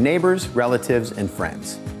services are your neighbors, relatives, and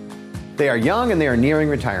friends. They are young and they are nearing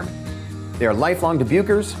retirement. They are lifelong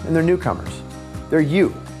Dubuquers and they're newcomers. They're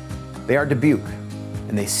you. They are Dubuque,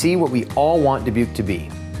 and they see what we all want Dubuque to be,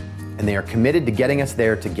 and they are committed to getting us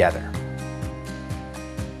there together.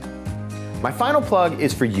 My final plug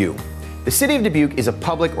is for you. The City of Dubuque is a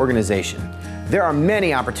public organization. There are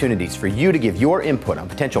many opportunities for you to give your input on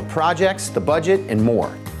potential projects, the budget, and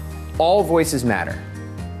more. All voices matter.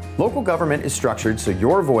 Local government is structured so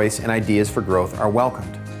your voice and ideas for growth are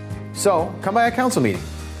welcomed. So come by a council meeting,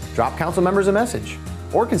 drop council members a message,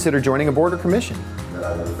 or consider joining a board or commission. That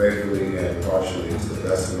I will faithfully and impartially, to the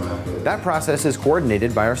best of my ability. That process is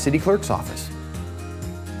coordinated by our city clerk's office.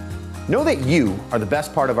 Know that you are the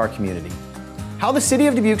best part of our community. How the City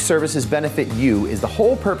of Dubuque services benefit you is the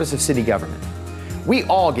whole purpose of city government. We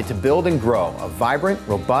all get to build and grow a vibrant,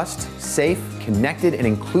 robust, safe, connected, and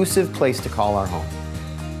inclusive place to call our home.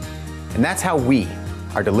 And that's how we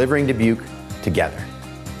are delivering Dubuque together.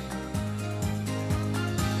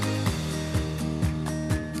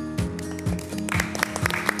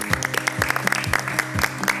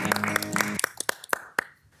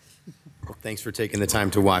 Well, thanks for taking the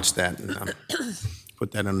time to watch that and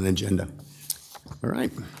put that on an agenda. All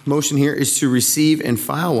right. Motion here is to receive and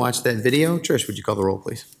file. Watch that video. Trish, would you call the roll,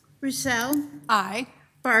 please? Roussel. Aye.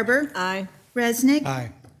 Barber. Aye. Resnick.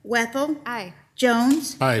 Aye. Wethel. Aye.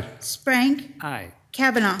 Jones. Aye. Sprank. Aye.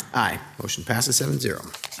 Kavanaugh. Aye. Motion passes 7-0.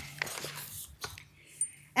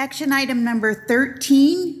 Action item number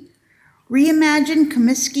 13, Reimagine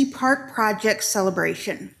Comiskey Park Project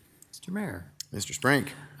Celebration. Mr. Mayor, Mr. Sprank.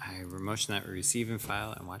 I motion that we receive and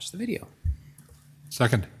file and watch the video.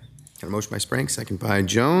 Second. Got a motion by Sprank, second by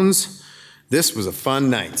Jones. This was a fun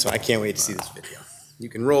night, so I can't wait to see this video. You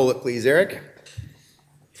can roll it, please, Eric.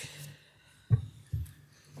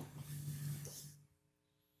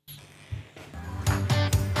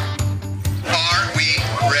 Are we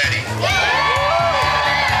ready?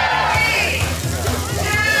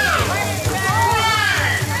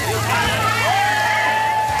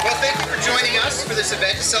 Well, thank you for joining us for this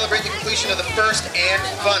event to celebrate the completion of the first and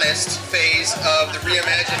funnest phase of the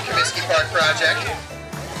Reimagine Comiskey Park project.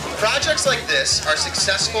 Projects like this are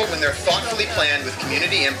successful when they're thoughtfully planned with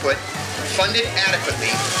community input, funded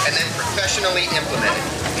adequately, and then professionally implemented.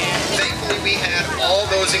 Thankfully, we had all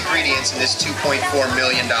those ingredients in this $2.4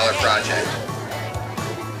 million project.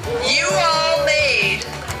 You all made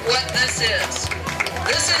what this is.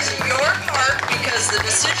 This is your park because the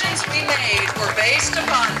decisions we made were based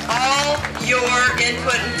upon all your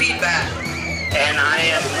input and feedback. And I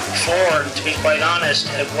am floored, to be quite honest,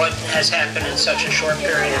 at what has happened in such a short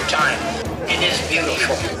period of time. It is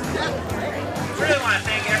beautiful. I really want to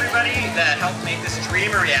thank everybody that helped make this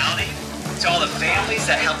dream a reality. To all the families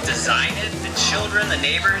that helped design it, the children, the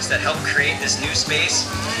neighbors that helped create this new space,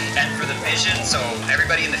 and for the vision so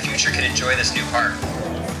everybody in the future can enjoy this new park.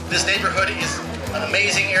 This neighborhood is an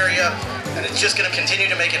amazing area, and it's just going to continue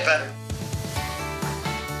to make it better.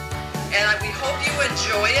 And we hope you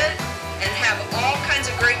enjoy it and have all kinds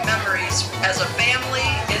of great memories as a family,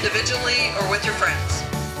 individually, or with your friends.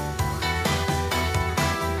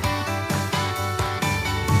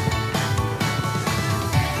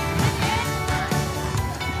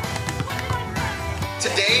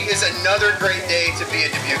 Today is another great day to be a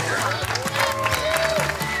Dubuquer.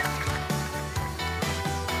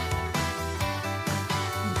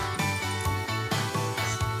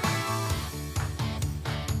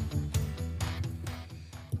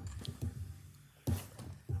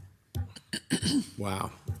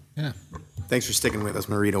 Wow. Yeah. Thanks for sticking with us,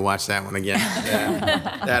 Marie, to watch that one again.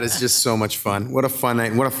 Yeah. That is just so much fun. What a fun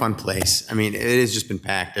night. What a fun place. I mean, it has just been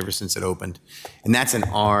packed ever since it opened. And that's in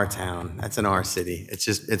our town. That's in our city.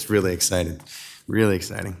 It's really exciting. Really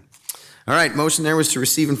exciting. All right. Motion there was to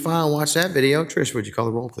receive and file. Watch that video. Trish, would you call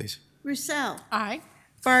the roll, please? Roussel. Aye.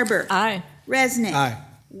 Barber. Aye. Resnick. Aye.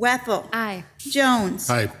 Wethel. Aye.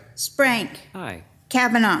 Jones. Aye. Sprank. Aye.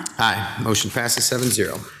 Kavanaugh. Aye. Motion passes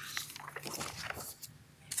 7-0.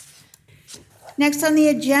 Next on the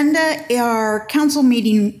agenda are council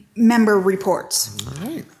meeting member reports. All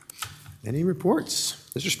right. Any reports?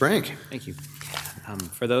 Mr. Sprank. Thank you.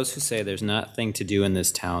 For those who say there's nothing to do in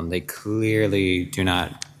this town, they clearly do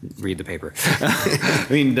not read the paper. I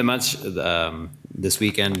mean, this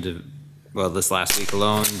weekend, well, this last week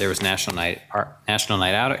alone, there was National Night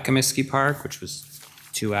Out at Comiskey Park, which was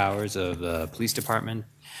 2 hours of the police department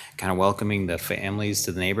kind of welcoming the families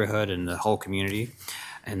to the neighborhood and the whole community.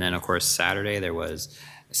 And then, of course, Saturday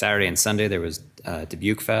and Sunday there was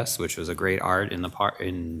Dubuque Fest, which was a great art in the park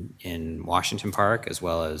in Washington Park, as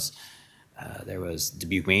well as there was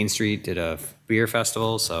Dubuque Main Street did a beer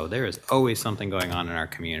festival. So there is always something going on in our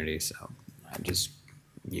community. So there's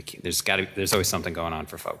always something going on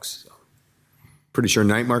for folks. So. Pretty sure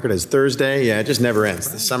night market is Thursday. Yeah, it just never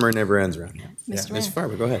ends. The summer never ends around here. Mr. Yeah, Ms.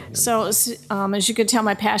 Farber, go ahead. So, as you can tell,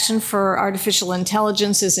 my passion for artificial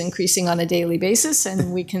intelligence is increasing on a daily basis,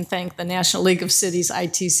 and we can thank the National League of Cities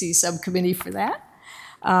ITC subcommittee for that.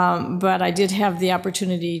 But I did have the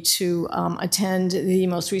opportunity to attend the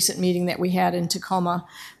most recent meeting that we had in Tacoma,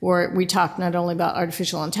 where we talked not only about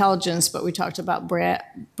artificial intelligence, but we talked about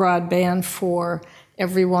broadband for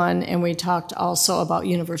everyone, and we talked also about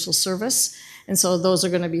universal service. And so those are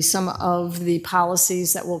going to be some of the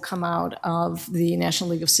policies that will come out of the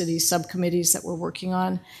National League of Cities subcommittees that we're working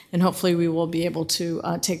on. And hopefully we will be able to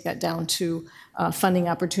take that down to funding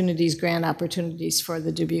opportunities, grant opportunities for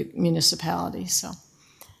the Dubuque municipality. So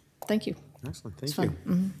thank you. Excellent. Thank you.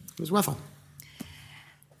 Mm-hmm. Ms. Weffel.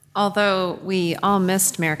 Although we all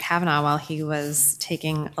missed Mayor Kavanaugh while he was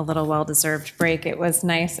taking a little well-deserved break, it was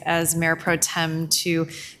nice as Mayor Pro Tem to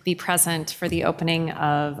be present for the opening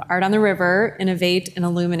of Art on the River, Innovate and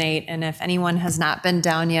Illuminate. And if anyone has not been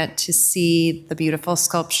down yet to see the beautiful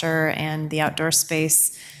sculpture and the outdoor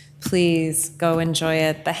space, please go enjoy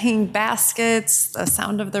it. The hanging baskets, the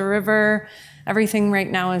sound of the river, everything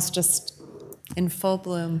right now is just in full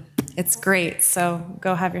bloom. It's great. So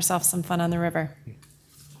go have yourself some fun on the river.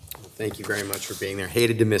 Thank you very much for being there.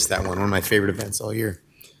 Hated to miss that one of my favorite events all year.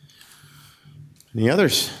 Any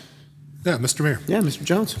others? Yeah, Mr. Mayor. Yeah, Mr.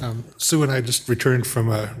 Jones. Sue and I just returned from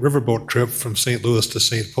a riverboat trip from St. Louis to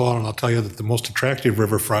St. Paul, and I'll tell you that the most attractive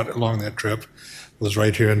riverfront along that trip was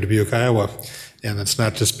right here in Dubuque, Iowa. And it's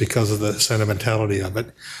not just because of the sentimentality of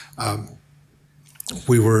it.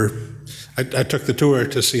 I took the tour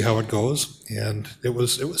to see how it goes, and it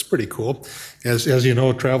was pretty cool. As you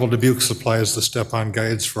know, Travel Dubuque supplies the step-on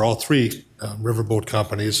guides for all three riverboat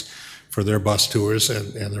companies for their bus tours,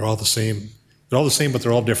 and they're all the same. They're all the same, but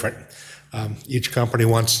they're all different. Each company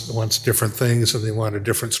wants different things, and they want a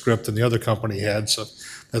different script than the other company had. So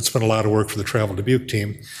that's been a lot of work for the Travel Dubuque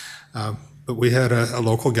team. But we had a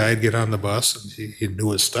local guide get on the bus, and he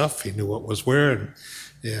knew his stuff. He knew what was where,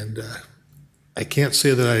 and I can't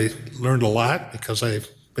say that I learned a lot because I've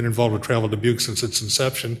been involved with Travel Dubuque since its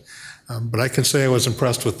inception, but I can say I was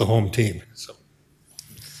impressed with the home team. So,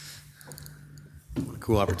 what a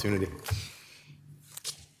cool opportunity.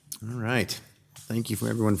 All right. Thank you for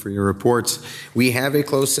everyone for your reports. We have a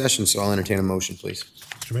closed session, so I'll entertain a motion, please.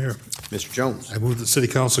 Mr. Mayor. Mr. Jones. I move that City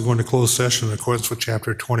Council go into closed session in accordance with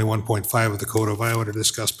Chapter 21.5 of the Code of Iowa to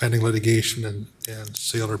discuss pending litigation and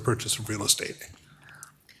sale or purchase of real estate.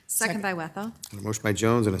 Second by Wethel. A motion by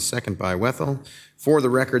Jones and a second by Wethel. For the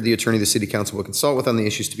record, the attorney the City Council will consult with on the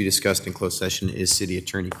issues to be discussed in closed session is City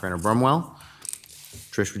Attorney Krenner Brumwell.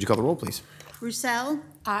 Trish, would you call the roll, please? Roussel.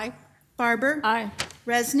 Aye. Farber. Aye.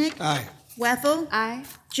 Resnick. Aye. Wethel. Aye.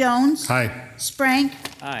 Jones. Aye. Sprank.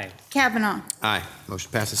 Aye. Kavanaugh. Aye.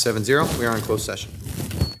 Motion passes 7-0. We are in closed session.